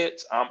Bowl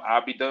hits,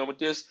 I'll be done with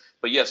this.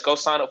 But yes, go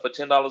sign up for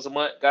 $10 a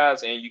month,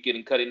 guys, and you're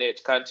getting cutting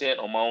edge content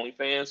on my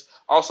OnlyFans.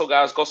 Also,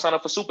 guys, go sign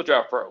up for Super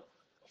Draft Pro.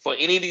 For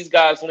any of these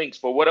guys' links,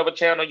 for whatever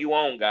channel you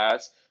own,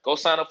 guys, go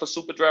sign up for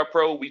Super Draft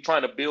Pro. We're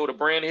trying to build a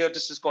brand here.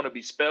 This is going to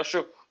be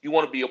special. You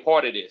want to be a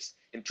part of this.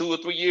 In 2 or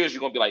 3 years, you're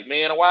going to be like,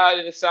 man, why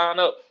didn't it sign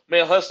up?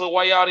 Man, Hustler,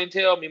 why y'all didn't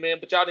tell me, man?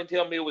 But y'all didn't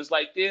tell me it was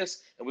like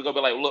this. And we're going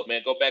to be like, look,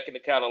 man, go back in the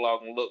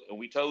catalog and look. And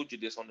we told you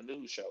this on the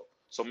news show.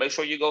 So make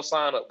sure you go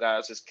sign up,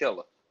 guys. It's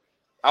killer.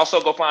 Also,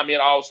 go find me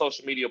at all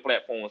social media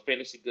platforms,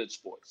 Fantasy Good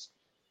Sports.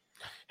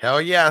 Hell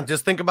yeah.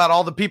 Just think about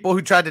all the people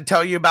who tried to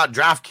tell you about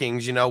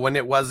DraftKings, when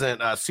it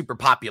wasn't super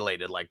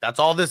populated. Like, that's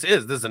all this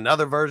is. This is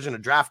another version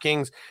of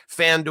DraftKings,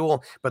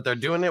 FanDuel, but they're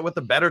doing it with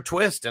a better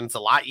twist, and it's a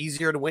lot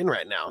easier to win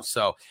right now.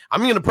 So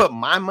I'm going to put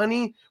my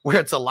money where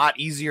it's a lot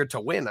easier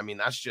to win. I mean,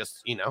 that's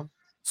just,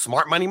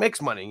 smart money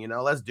makes money,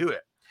 let's do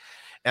it.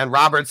 And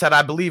Robert said,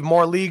 I believe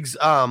more leagues,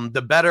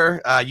 the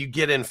better you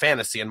get in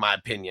fantasy, in my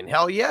opinion.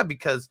 Hell yeah,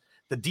 because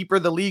the deeper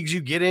the leagues you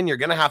get in, you're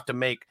going to have to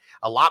make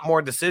a lot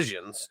more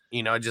decisions.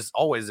 It just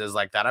always is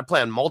like that. I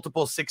play in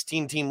multiple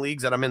 16-team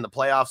leagues that I'm in the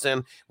playoffs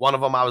in. One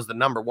of them, I was the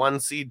number 1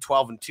 seed,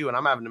 12-2, and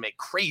I'm having to make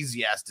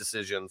crazy-ass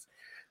decisions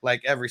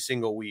like every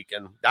single week.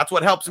 And that's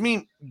what helps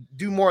me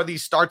do more of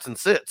these starts and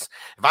sits.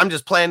 If I'm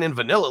just playing in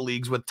vanilla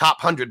leagues with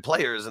top 100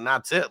 players and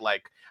that's it,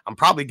 like, I'm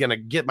probably going to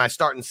get my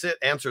start and sit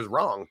answers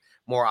wrong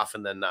more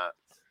often than not.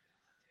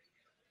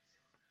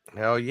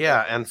 Hell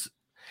yeah.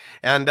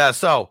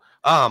 So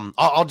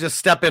I'll just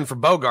step in for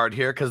Bogart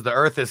here because the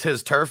earth is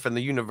his turf and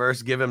the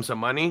universe give him some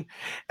money.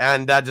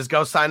 And just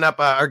go sign up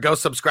or go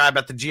subscribe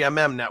at the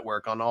GMM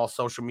network on all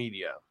social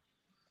media.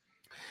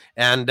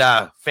 And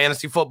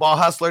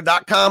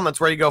fantasyfootballhustler.com. That's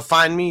where you go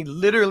find me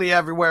literally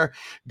everywhere.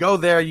 Go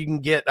there. You can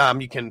get,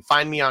 you can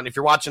find me on, if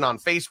you're watching on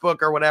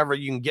Facebook or whatever,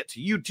 you can get to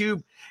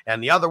YouTube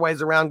and the other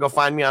ways around. Go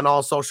find me on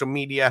all social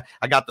media.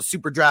 I got the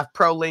Super Draft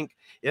Pro link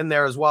in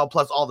there as well,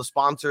 plus all the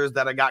sponsors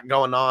that I got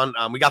going on.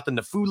 We got the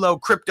Nafulo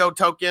crypto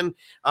token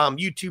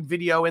YouTube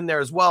video in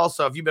there as well.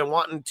 So if you've been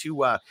wanting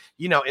to,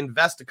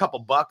 invest a couple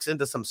bucks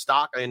into some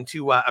stock,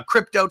 into a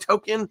crypto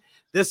token,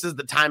 this is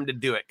the time to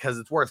do it because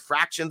it's worth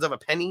fractions of a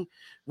penny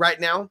right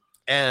now.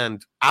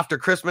 And after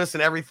Christmas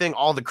and everything,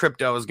 all the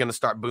crypto is going to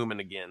start booming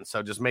again.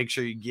 So just make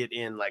sure you get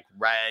in like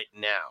right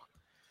now.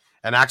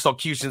 And Axel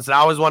Cushin said, I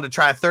always wanted to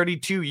try a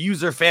 32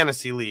 user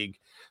fantasy league.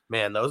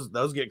 Man,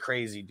 those get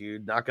crazy,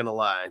 dude. Not going to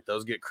lie.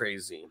 Those get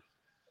crazy.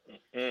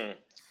 Mm-hmm.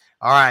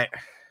 All right.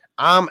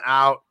 I'm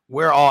out.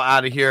 We're all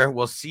out of here.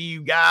 We'll see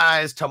you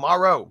guys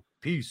tomorrow.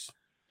 Peace.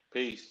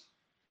 Peace.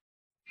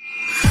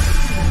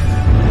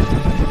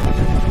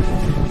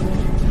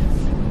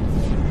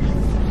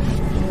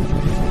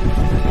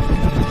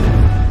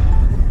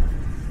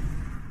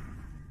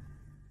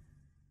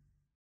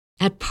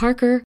 At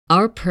Parker,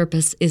 our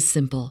purpose is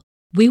simple.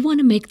 We want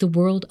to make the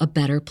world a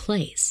better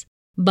place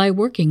by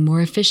working more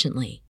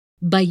efficiently,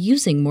 by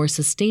using more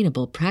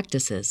sustainable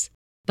practices,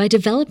 by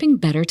developing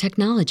better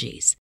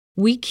technologies.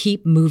 We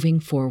keep moving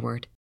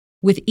forward.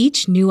 With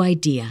each new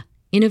idea,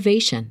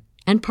 innovation,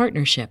 and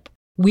partnership,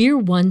 we're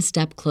one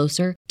step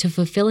closer to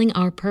fulfilling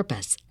our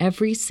purpose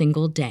every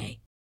single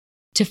day.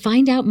 To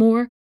find out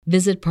more,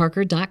 visit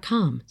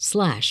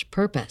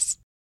parker.com/purpose.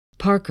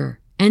 Parker,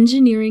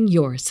 engineering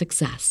your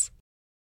success.